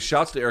 By the way,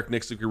 shouts to Eric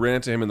Nixick. We ran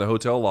into him in the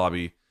hotel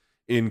lobby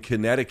in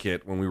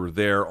Connecticut when we were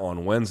there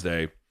on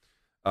Wednesday.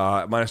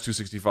 Minus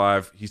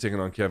 265, he's taking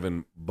on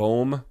Kevin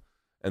Boehm.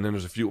 And then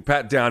there's a few.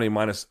 Pat Downey,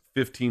 minus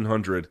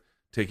 1,500,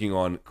 taking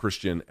on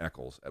Christian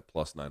Eccles at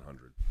plus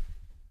 900.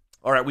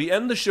 All right, we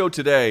end the show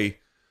today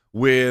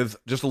with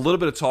just a little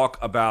bit of talk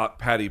about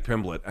Paddy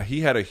Pimblett.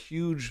 He had a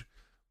huge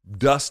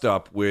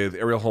dust-up with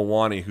Ariel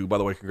Helwani, who, by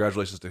the way,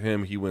 congratulations to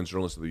him. He wins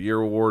Journalist of the Year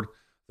award,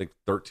 I think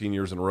 13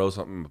 years in a row,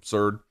 something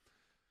absurd.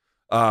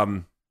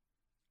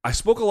 I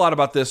spoke a lot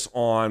about this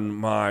on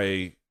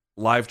my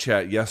live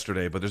chat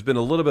yesterday, but there's been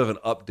a little bit of an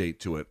update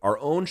to it. Our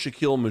own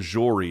Shaquille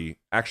Majori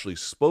actually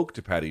spoke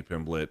to Paddy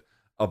Pimblett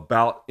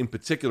about, in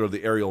particular,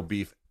 the Ariel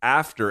beef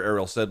after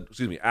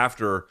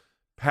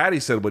Paddy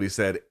said what he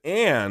said,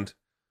 and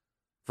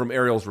from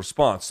Ariel's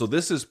response. So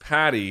this is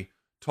Paddy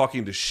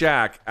talking to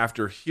Shaq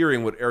after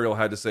hearing what Ariel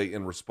had to say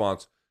in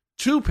response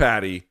to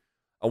Paddy.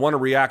 I want to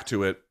react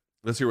to it.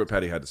 Let's hear what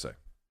Paddy had to say.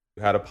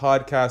 You had a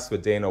podcast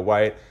with Dana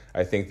White.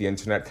 I think the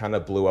internet kind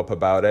of blew up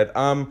about it.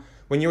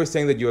 When you were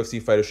saying that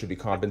UFC fighters should be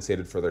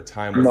compensated for their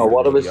time. No,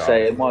 what I was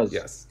saying was,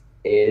 yes,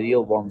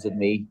 Ariel wanted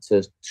me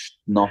to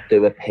not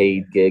do a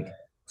paid gig,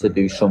 to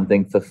do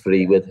something for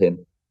free with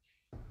him.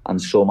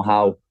 and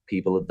somehow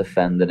people are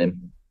defending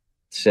him.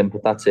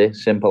 Simple. That's it.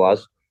 Simple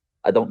as.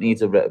 I don't need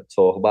to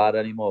talk about it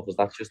anymore because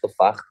that's just a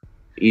fact.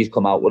 He's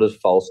come out with his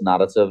false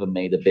narrative and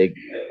made a big.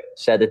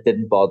 Said it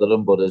didn't bother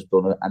him, but has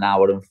done an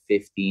hour and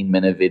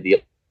 15-minute video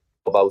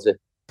about it.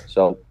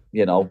 So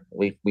we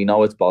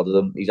know it's bothered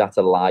him. He's had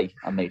to lie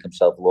and make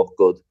himself look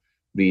good,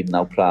 reading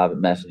out private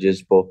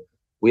messages. But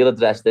we'll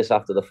address this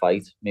after the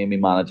fight. Me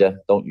and my manager,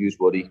 don't use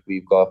worry.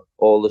 We've got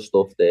all the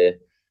stuff there,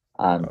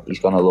 and he's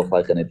going to look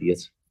like an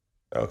idiot.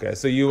 Okay,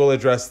 so you will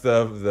address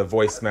the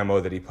voice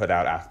memo that he put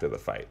out after the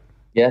fight.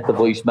 Yeah, the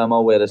voice memo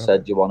where it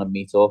said, "You want to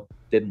meet up?"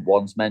 Didn't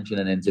once mention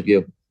an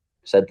interview.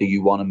 Said, "Do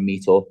you want to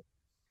meet up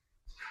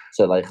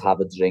to have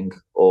a drink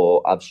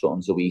or have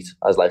something to eat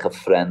as a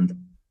friend?"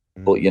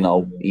 But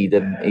he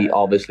didn't. He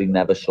obviously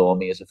never saw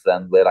me as a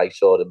friend. Where I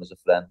saw him as a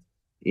friend,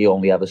 he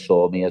only ever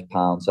saw me as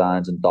pound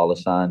signs and dollar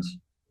signs.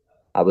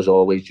 I was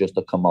always just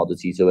a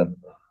commodity to him.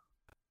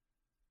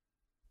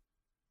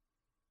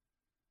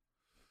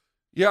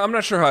 Yeah, I'm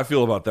not sure how I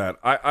feel about that.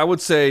 I would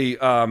say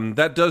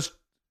that does,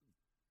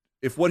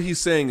 if what he's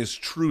saying is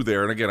true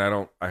there, and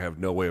again, I have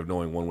no way of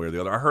knowing one way or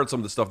the other. I heard some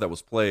of the stuff that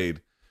was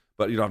played,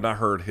 but I've not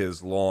heard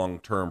his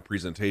long-term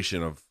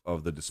presentation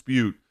of the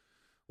dispute.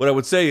 What I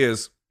would say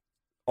is,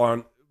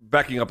 on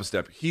backing up a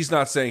step, he's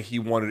not saying he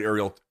wanted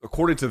Ariel,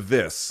 according to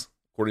this,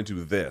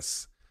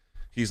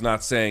 he's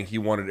not saying he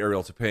wanted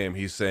Ariel to pay him.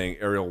 He's saying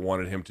Ariel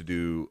wanted him to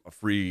do a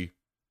free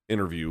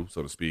interview,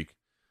 so to speak,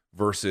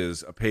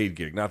 versus a paid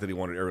gig. Not that he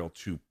wanted Ariel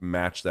to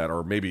match that,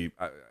 or maybe,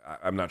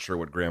 I'm not sure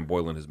what Graham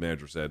Boylan, his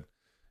manager, said,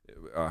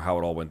 how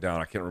it all went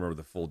down. I can't remember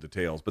the full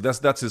details, but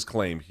that's his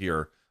claim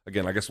here.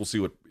 Again, I guess we'll see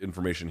what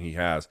information he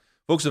has.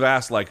 Folks have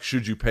asked,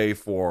 should you pay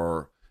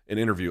for an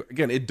interview?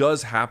 Again, it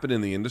does happen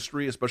in the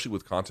industry, especially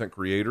with content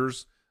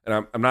creators.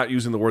 And I'm not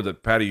using the word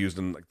that Patty used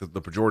in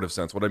the pejorative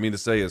sense. What I mean to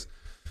say is,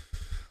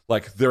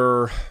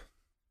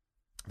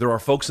 there are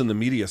folks in the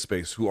media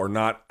space who are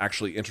not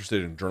actually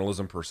interested in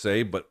journalism per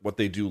se, but what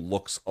they do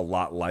looks a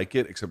lot like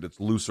it, except it's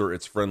looser,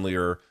 it's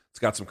friendlier, it's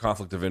got some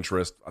conflict of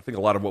interest. I think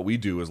a lot of what we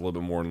do is a little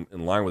bit more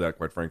in line with that,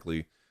 quite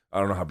frankly. I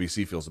don't know how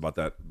BC feels about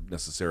that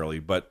necessarily,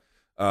 but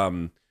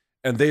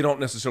and they don't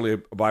necessarily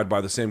abide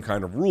by the same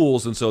kind of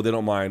rules, and so they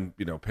don't mind,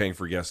 paying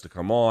for guests to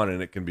come on,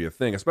 and it can be a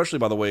thing. Especially,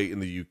 by the way, in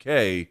the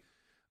UK,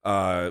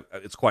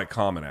 it's quite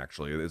common,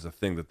 actually. It is a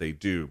thing that they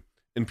do.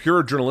 In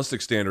pure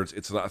journalistic standards,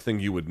 it's not a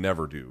thing you would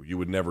never do. You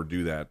would never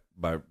do that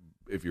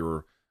if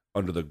you're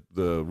under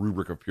the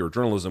rubric of pure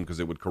journalism, because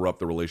it would corrupt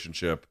the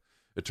relationship.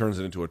 It turns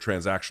it into a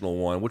transactional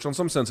one, which in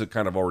some sense it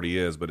kind of already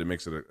is, but it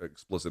makes it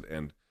explicit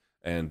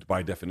and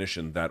by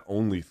definition that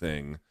only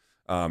thing.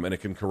 And it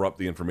can corrupt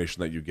the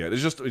information that you get.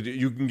 It's just,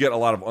 you can get a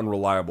lot of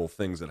unreliable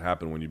things that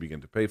happen when you begin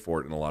to pay for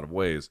it in a lot of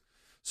ways.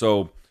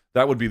 So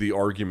that would be the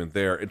argument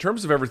there. In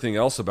terms of everything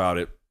else about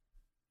it,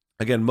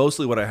 again,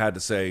 mostly what I had to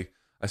say,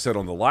 I said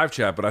on the live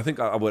chat, but I think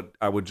I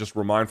would just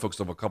remind folks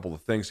of a couple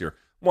of things here.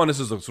 One, this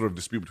is a sort of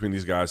dispute between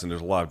these guys, and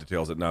there's a lot of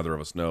details that neither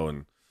of us know,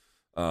 and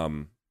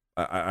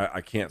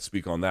I can't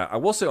speak on that. I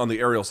will say on the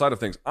Ariel side of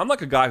things, I'm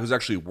like a guy who's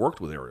actually worked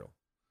with Ariel.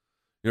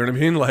 You know what I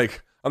mean?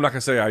 I'm not going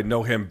to say I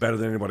know him better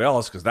than anybody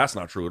else, because that's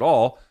not true at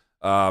all.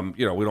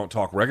 We don't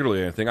talk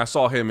regularly or anything. I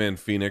saw him in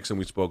Phoenix, and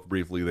we spoke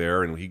briefly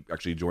there, and he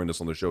actually joined us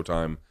on the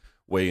Showtime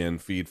weigh-in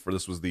feed for,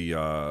 this was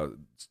the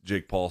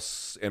Jake Paul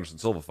Anderson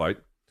Silva fight.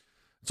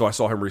 So I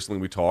saw him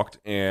recently, we talked,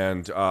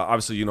 and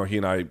obviously, he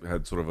and I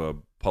had sort of a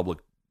public,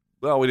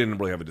 well, we didn't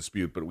really have a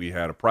dispute, but we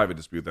had a private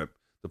dispute that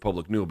the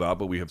public knew about,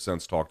 but we have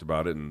since talked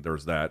about it, and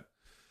there's that.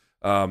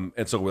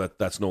 And so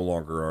that's no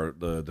longer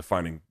the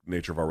defining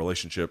nature of our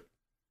relationship.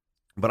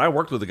 But I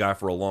worked with the guy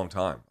for a long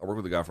time.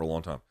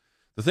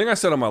 The thing I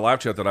said on my live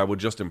chat that I would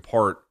just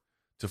impart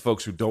to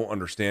folks who don't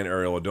understand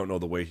Ariel or don't know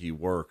the way he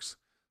works,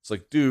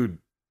 it's dude,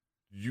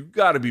 you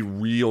got to be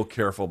real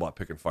careful about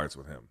picking fights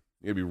with him.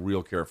 You got to be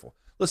real careful.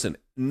 Listen,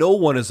 no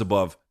one is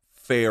above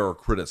fair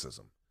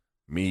criticism.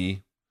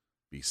 Me,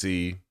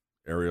 BC,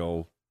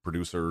 Ariel,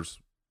 producers,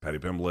 Patty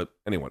Pimblett,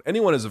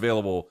 anyone is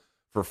available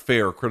for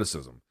fair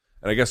criticism.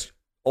 And I guess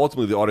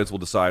ultimately the audience will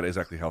decide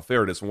exactly how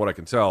fair it is. From what I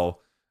can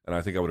tell, and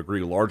I think I would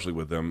agree largely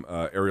with them,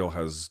 Ariel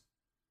has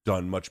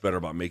done much better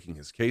about making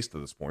his case to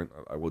this point.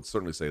 I would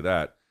certainly say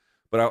that.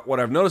 But what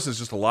I've noticed is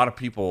just a lot of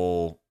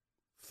people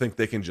think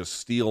they can just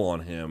steal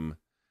on him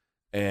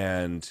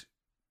and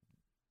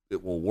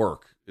it will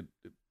work.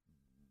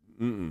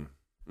 If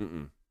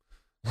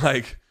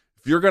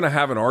you're going to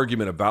have an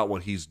argument about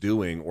what he's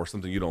doing or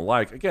something you don't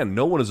like, again,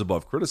 no one is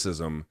above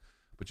criticism,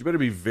 but you better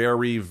be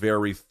very,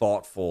 very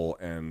thoughtful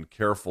and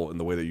careful in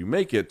the way that you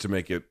make it to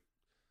make it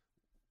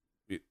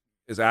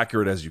as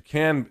accurate as you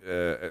can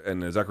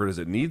and as accurate as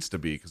it needs to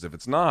be. Because if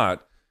it's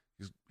not,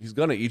 he's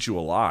going to eat you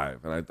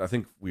alive. And I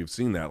think we've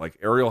seen that.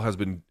 Ariel has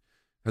been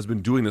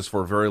doing this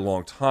for a very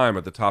long time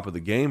at the top of the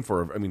game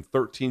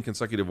 13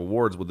 consecutive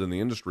awards within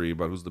the industry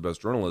about who's the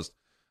best journalist.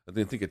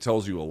 I think it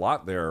tells you a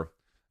lot there,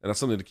 and that's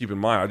something to keep in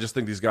mind. I just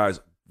think these guys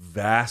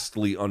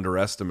vastly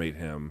underestimate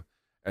him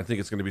and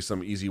think it's going to be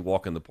some easy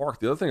walk in the park.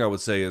 The other thing I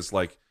would say is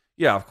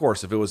yeah, of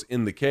course, if it was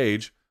in the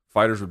cage,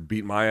 Fighters would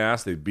beat my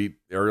ass. They'd beat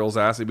Ariel's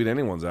ass. They'd beat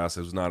anyone's ass.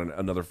 It was not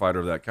another fighter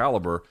of that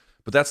caliber.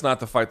 But that's not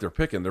the fight they're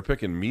picking. They're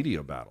picking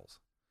media battles.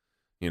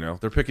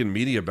 They're picking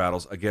media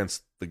battles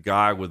against the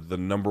guy with the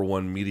number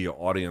one media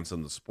audience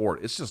in the sport.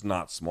 It's just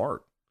not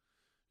smart.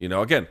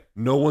 Again,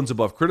 no one's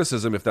above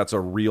criticism if that's a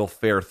real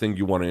fair thing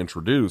you want to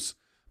introduce.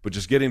 But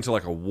just getting into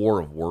like a war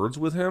of words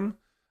with him,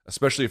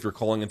 especially if you're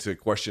calling into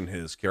question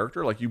his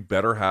character, like you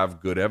better have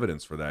good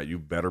evidence for that. You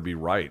better be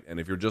right. And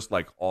if you're just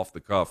like off the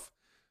cuff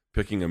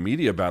picking a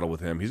media battle with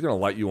him, he's going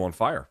to light you on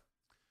fire.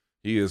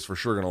 He is for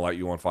sure going to light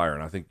you on fire.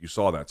 And I think you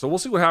saw that. So we'll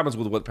see what happens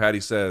with what Paddy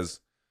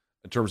says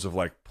in terms of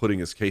like putting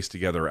his case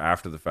together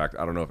after the fact.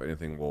 I don't know if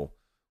anything will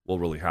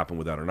really happen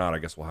with that or not. I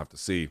guess we'll have to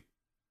see.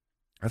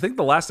 I think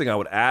the last thing I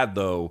would add,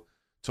 though,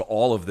 to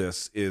all of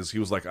this is he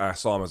was like, I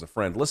saw him as a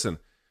friend. Listen,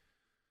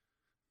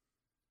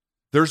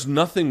 there's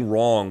nothing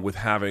wrong with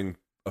having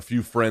a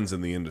few friends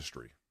in the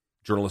industry,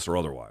 journalists or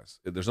otherwise.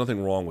 There's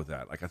nothing wrong with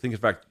that. Like, I think, in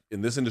fact,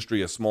 in this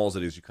industry, as small as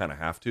it is, you kind of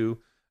have to.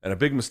 And a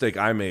big mistake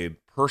I made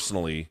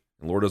personally,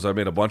 and Lord knows I've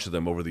made a bunch of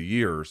them over the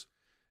years,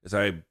 is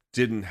I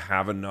didn't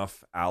have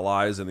enough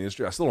allies in the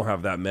industry. I still don't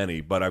have that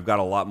many, but I've got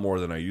a lot more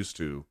than I used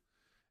to.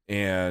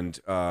 And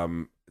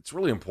it's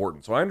really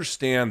important. So I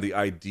understand the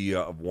idea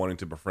of wanting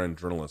to befriend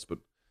journalists, but,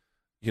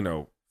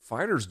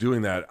 fighters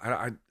doing that,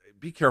 I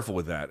be careful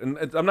with that. And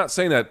I'm not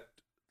saying that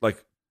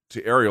like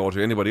to Ariel or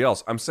to anybody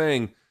else. I'm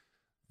saying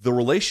the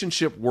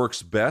relationship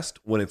works best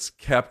when it's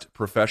kept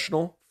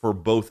professional for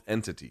both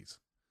entities.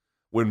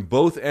 When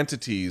both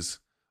entities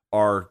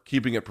are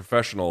keeping it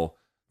professional,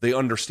 they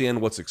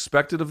understand what's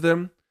expected of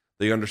them.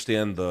 They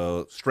understand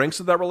the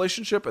strengths of that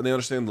relationship, and they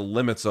understand the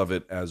limits of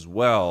it as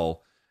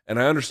well. And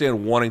I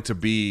understand wanting to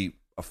be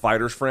a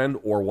fighter's friend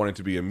or wanting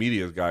to be a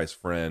media guy's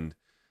friend,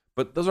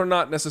 but those are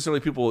not necessarily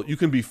people you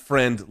can be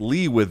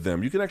friendly with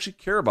them. You can actually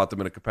care about them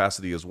in a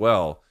capacity as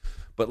well.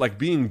 But like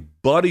being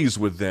buddies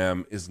with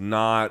them it's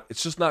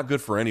just not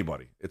good for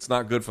anybody. It's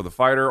not good for the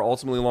fighter,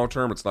 ultimately long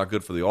term. It's not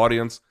good for the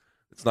audience.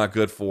 It's not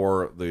good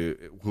for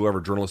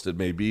whoever journalist it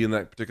may be in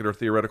that particular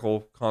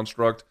theoretical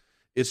construct.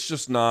 It's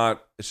just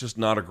not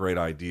a great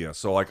idea.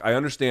 So like I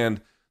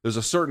understand there's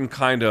a certain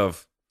kind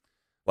of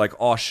like,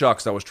 aw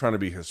shucks, I was trying to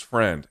be his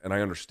friend. And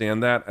I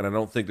understand that. And I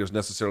don't think there's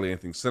necessarily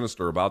anything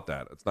sinister about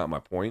that. It's not my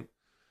point.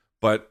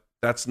 But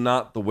that's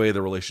not the way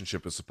the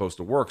relationship is supposed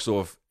to work. So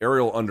if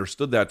Ariel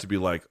understood that to be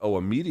like, oh,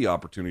 a media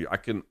opportunity, I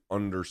can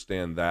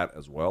understand that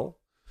as well.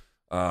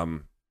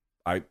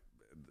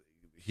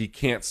 He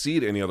can't see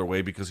it any other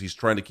way because he's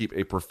trying to keep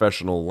a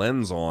professional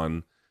lens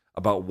on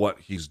about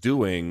what he's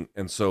doing.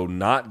 And so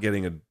not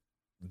getting a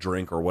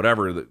drink or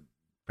whatever that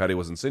Paddy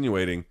was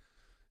insinuating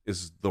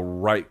is the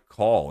right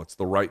call. It's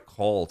the right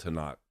call to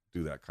not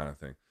do that kind of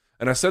thing.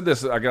 And I said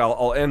this,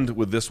 I'll end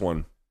with this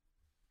one.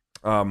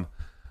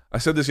 I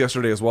said this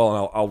yesterday as well,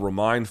 and I'll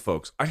remind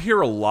folks. I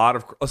hear a lot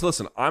of...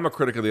 Listen, I'm a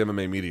critic of the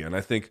MMA media, and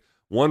I think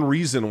one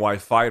reason why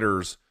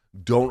fighters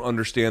don't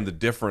understand the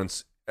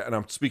difference, and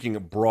I'm speaking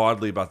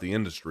broadly about the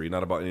industry,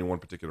 not about any one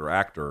particular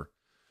actor,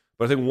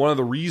 but I think one of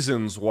the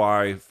reasons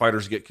why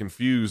fighters get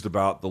confused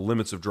about the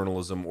limits of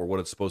journalism or what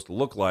it's supposed to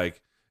look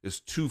like is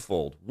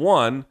twofold.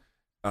 One,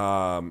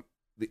 I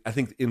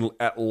think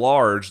at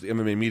large, the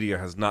MMA media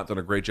has not done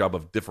a great job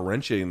of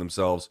differentiating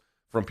themselves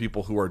from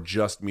people who are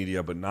just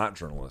media but not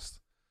journalists.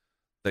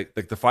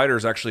 The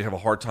fighters actually have a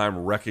hard time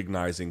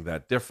recognizing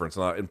that difference.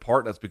 In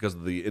part, that's because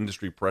of the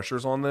industry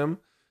pressures on them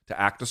to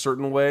act a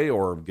certain way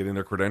or getting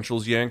their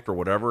credentials yanked or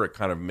whatever. It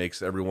kind of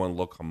makes everyone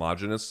look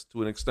homogenous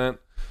to an extent.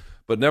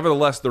 But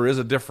nevertheless, there is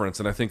a difference,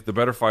 and I think the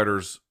better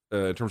fighters,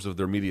 in terms of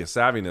their media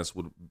savviness,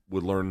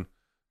 would learn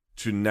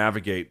to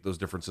navigate those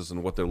differences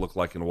and what they look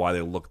like and why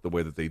they look the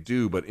way that they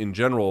do. But in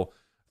general,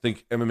 I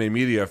think MMA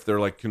media, if they're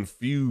like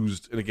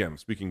confused, and again,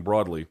 speaking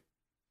broadly,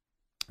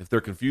 if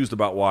they're confused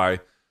about why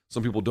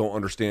some people don't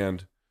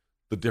understand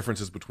the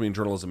differences between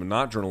journalism and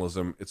not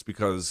journalism, it's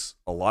because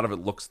a lot of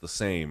it looks the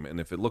same. And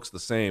if it looks the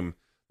same,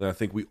 then I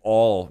think we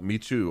all, me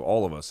too,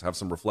 all of us, have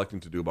some reflecting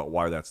to do about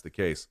why that's the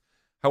case.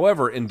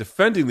 However, in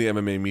defending the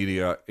MMA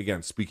media,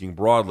 again, speaking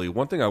broadly,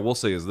 one thing I will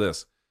say is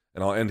this,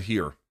 and I'll end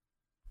here.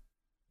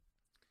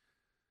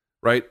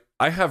 Right?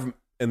 I have,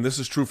 and this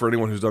is true for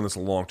anyone who's done this a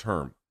long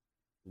term,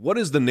 what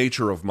is the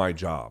nature of my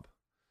job?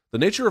 The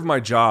nature of my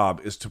job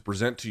is to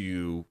present to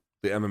you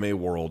the MMA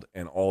world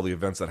and all the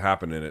events that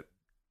happen in it,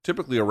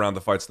 typically around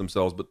the fights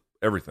themselves, but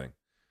everything.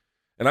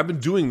 And I've been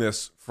doing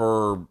this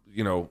for,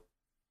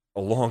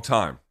 a long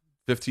time,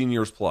 15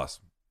 years plus,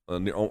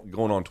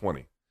 going on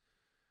 20.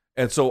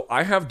 And so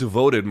I have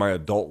devoted my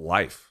adult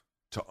life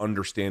to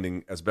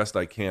understanding as best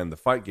I can the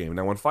fight game.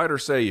 Now, when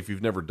fighters say, if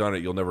you've never done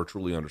it, you'll never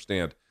truly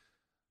understand,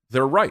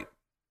 they're right.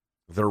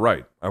 They're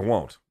right. I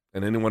won't.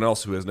 And anyone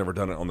else who has never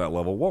done it on that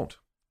level won't.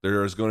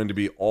 There is going to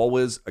be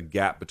always a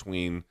gap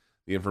between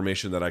the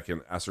information that I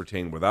can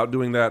ascertain without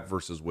doing that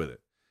versus with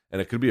it.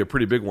 And it could be a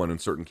pretty big one in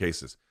certain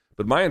cases.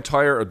 But my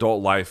entire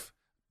adult life,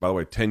 by the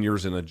way, 10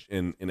 years in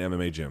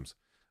MMA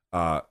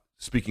gyms,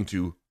 speaking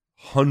to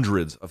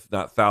hundreds, if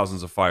not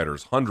thousands of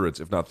fighters, hundreds,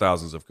 if not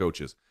thousands of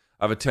coaches.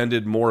 I've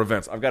attended more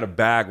events. I've got a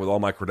bag with all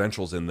my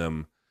credentials in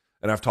them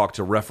And I've talked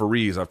to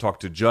referees, I've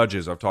talked to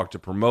judges, I've talked to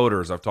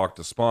promoters, I've talked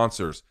to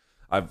sponsors.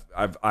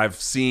 I've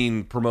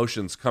seen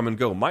promotions come and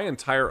go. My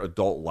entire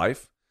adult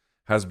life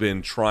has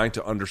been trying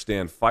to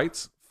understand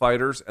fights,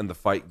 fighters, and the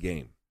fight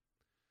game.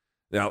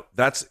 Now,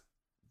 that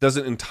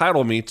doesn't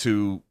entitle me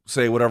to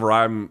say whatever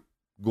I'm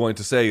going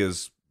to say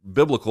is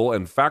biblical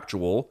and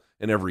factual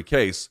in every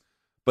case,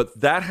 but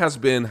that has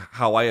been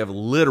how I have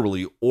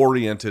literally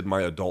oriented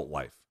my adult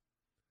life,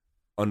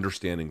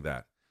 understanding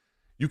that.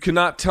 You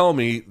cannot tell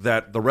me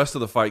that the rest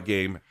of the fight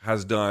game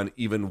has done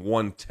even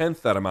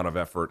 1/10 that amount of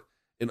effort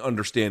in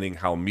understanding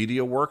how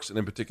media works, and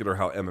in particular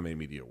how MMA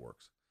media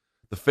works.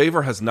 The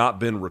favor has not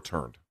been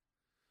returned.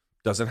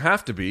 Doesn't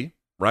have to be,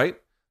 right?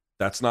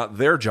 That's not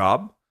their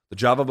job. The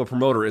job of a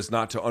promoter is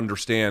not to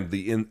understand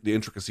the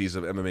intricacies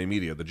of MMA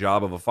media. The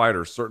job of a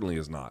fighter certainly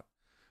is not.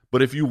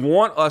 But if you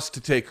want us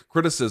to take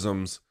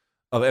criticisms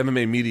of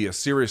MMA media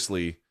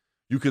seriously,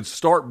 you could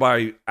start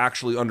by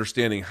actually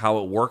understanding how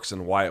it works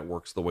and why it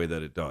works the way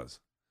that it does,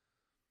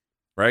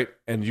 right?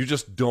 And you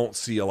just don't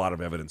see a lot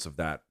of evidence of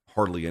that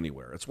hardly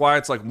anywhere. It's why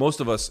it's like most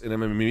of us in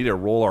MMA media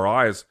roll our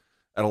eyes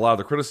at a lot of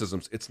the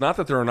criticisms. It's not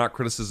that there are not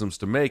criticisms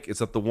to make. It's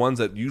that the ones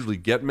that usually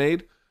get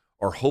made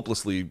are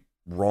hopelessly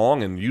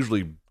wrong and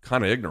usually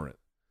kind of ignorant.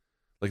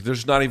 Like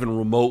there's not even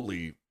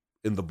remotely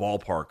in the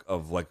ballpark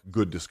of like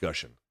good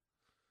discussion.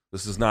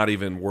 This is not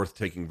even worth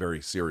taking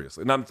very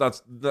seriously.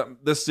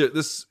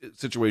 This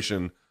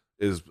situation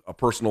is a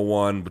personal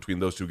one between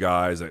those two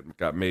guys that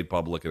got made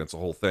public, and it's a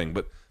whole thing.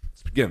 But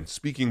again,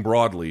 speaking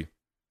broadly,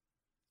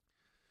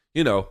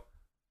 you know,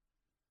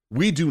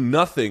 we do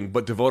nothing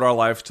but devote our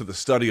lives to the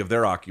study of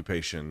their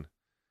occupation,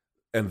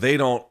 and they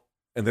don't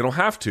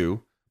have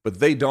to, but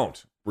they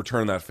don't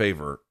return that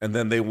favor, and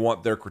then they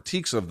want their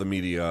critiques of the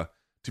media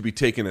to be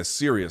taken as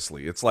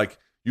seriously. It's like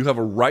you have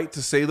a right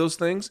to say those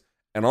things.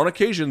 And on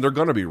occasion, they're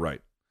going to be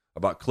right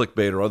about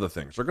clickbait or other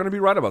things. They're going to be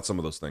right about some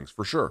of those things,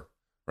 for sure,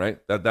 right?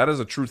 That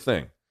is a true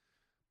thing.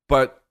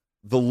 But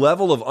the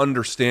level of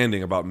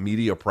understanding about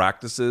media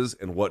practices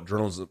and what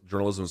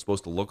journalism is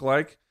supposed to look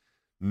like,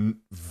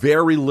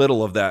 very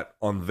little of that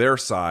on their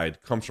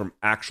side comes from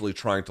actually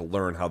trying to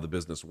learn how the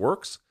business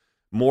works,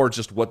 more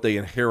just what they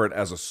inherit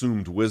as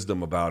assumed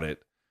wisdom about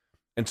it.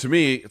 And to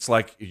me, it's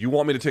like, if you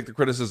want me to take the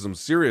criticism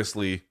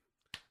seriously,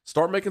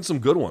 start making some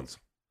good ones.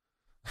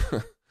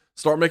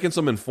 Start making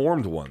some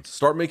informed ones.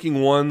 Start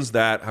making ones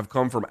that have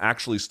come from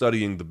actually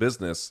studying the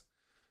business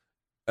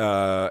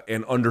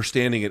and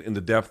understanding it in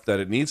the depth that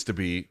it needs to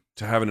be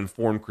to have an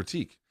informed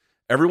critique.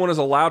 Everyone is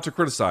allowed to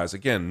criticize.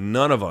 Again,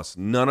 none of us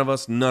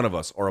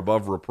are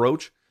above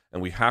reproach,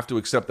 and we have to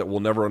accept that we'll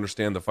never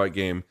understand the fight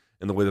game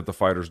in the way that the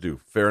fighters do.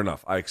 Fair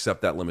enough. I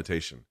accept that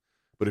limitation.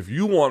 But if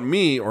you want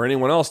me or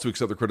anyone else to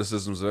accept the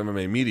criticisms of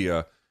MMA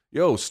media,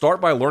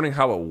 start by learning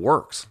how it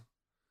works.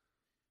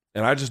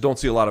 And I just don't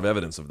see a lot of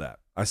evidence of that.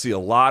 I see a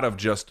lot of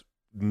just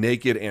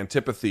naked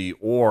antipathy,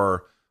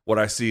 or what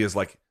I see is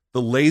like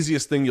the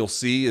laziest thing you'll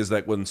see is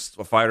that when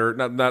a fighter,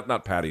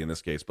 not Patty in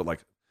this case, but like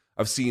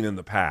I've seen in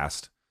the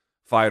past,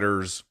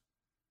 fighters,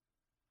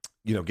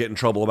 get in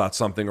trouble about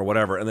something or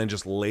whatever, and then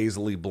just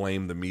lazily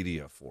blame the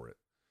media for it.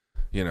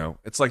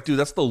 It's like, dude,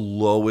 that's the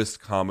lowest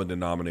common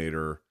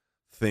denominator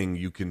thing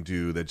you can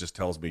do that just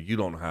tells me you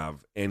don't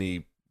have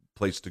any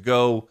place to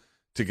go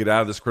to get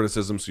out of this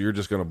criticism, so you're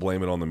just going to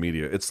blame it on the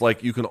media. It's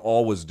like you can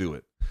always do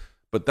it.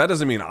 But that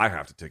doesn't mean I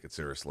have to take it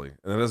seriously.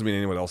 And that doesn't mean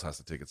anyone else has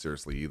to take it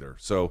seriously either.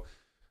 So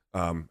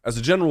as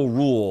a general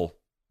rule,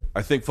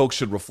 I think folks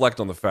should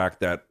reflect on the fact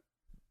that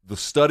the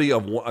study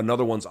of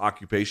another one's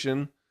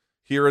occupation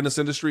here in this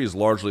industry is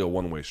largely a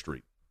one-way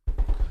street.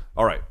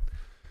 All right.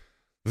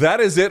 That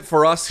is it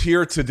for us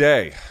here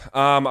today.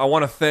 I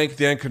want to thank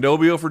Dan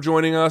Canobbio for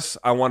joining us.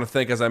 I want to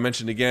thank, as I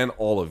mentioned again,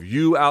 all of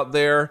you out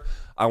there.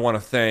 I want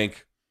to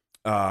thank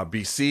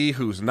BC,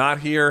 who's not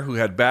here, who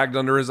had bagged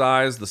under his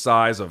eyes the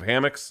size of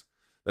hammocks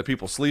that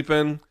people sleep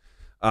in.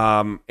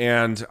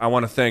 And I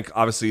want to thank,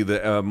 obviously,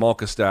 the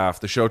Malka staff,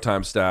 the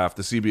Showtime staff,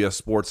 the CBS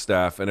Sports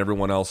staff, and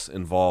everyone else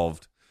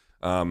involved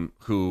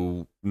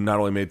who not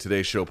only made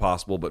today's show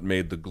possible, but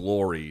made the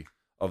glory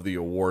of the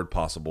award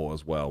possible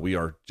as well. We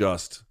are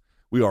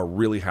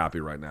really happy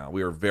right now.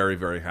 We are very,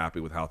 very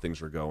happy with how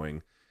things are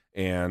going.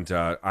 And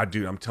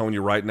I'm telling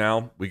you right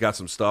now, we got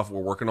some stuff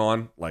we're working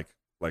on, like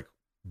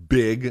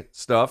big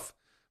stuff.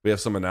 We have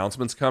some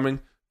announcements coming.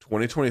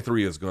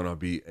 2023 is going to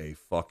be a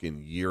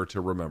fucking year to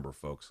remember,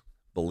 folks.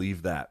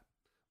 Believe that.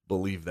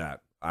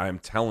 I am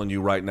telling you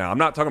right now. I'm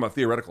not talking about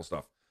theoretical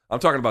stuff. I'm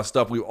talking about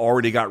stuff we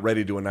already got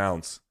ready to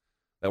announce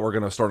that we're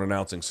going to start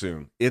announcing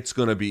soon. It's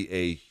going to be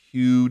a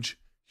huge,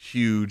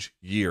 huge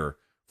year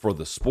for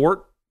the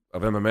sport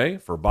of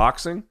MMA, for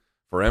boxing,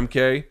 for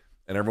MK,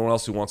 and everyone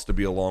else who wants to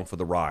be along for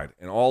the ride.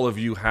 And all of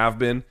you have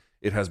been.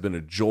 It has been a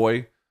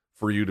joy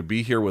for you to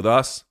be here with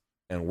us,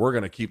 and we're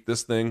going to keep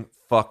this thing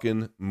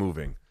fucking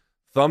moving.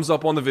 Thumbs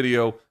up on the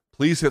video.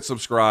 Please hit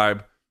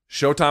subscribe.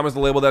 Showtime is the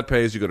label that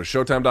pays. You go to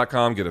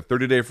Showtime.com, get a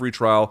 30-day free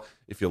trial.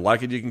 If you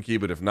like it, you can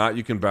keep it. If not,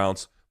 you can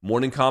bounce.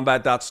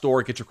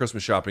 MorningCombat.store. Get your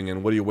Christmas shopping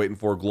in. What are you waiting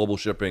for? Global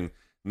shipping.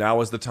 Now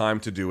is the time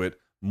to do it.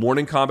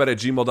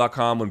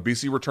 morningcombat@gmail.com. When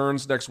BC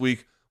returns next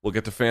week, we'll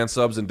get to fan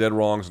subs and dead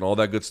wrongs and all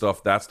that good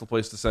stuff. That's the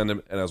place to send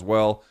them, and as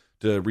well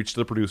to reach to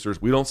the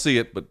producers. We don't see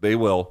it, but they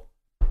will.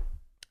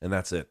 And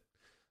that's it.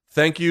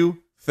 Thank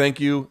you, thank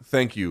you,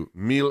 thank you.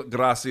 Mil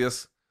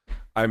gracias.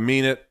 I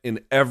mean it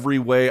in every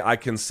way I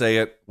can say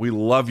it. We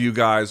love you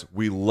guys.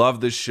 We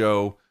love this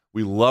show.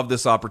 We love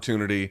this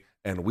opportunity,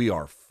 and we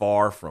are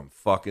far from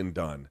fucking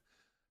done.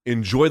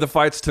 Enjoy the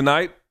fights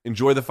tonight.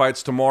 Enjoy the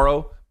fights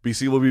tomorrow.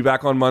 BC will be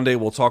back on Monday.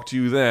 We'll talk to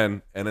you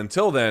then. And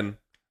until then,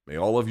 may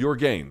all of your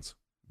gains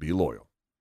be loyal.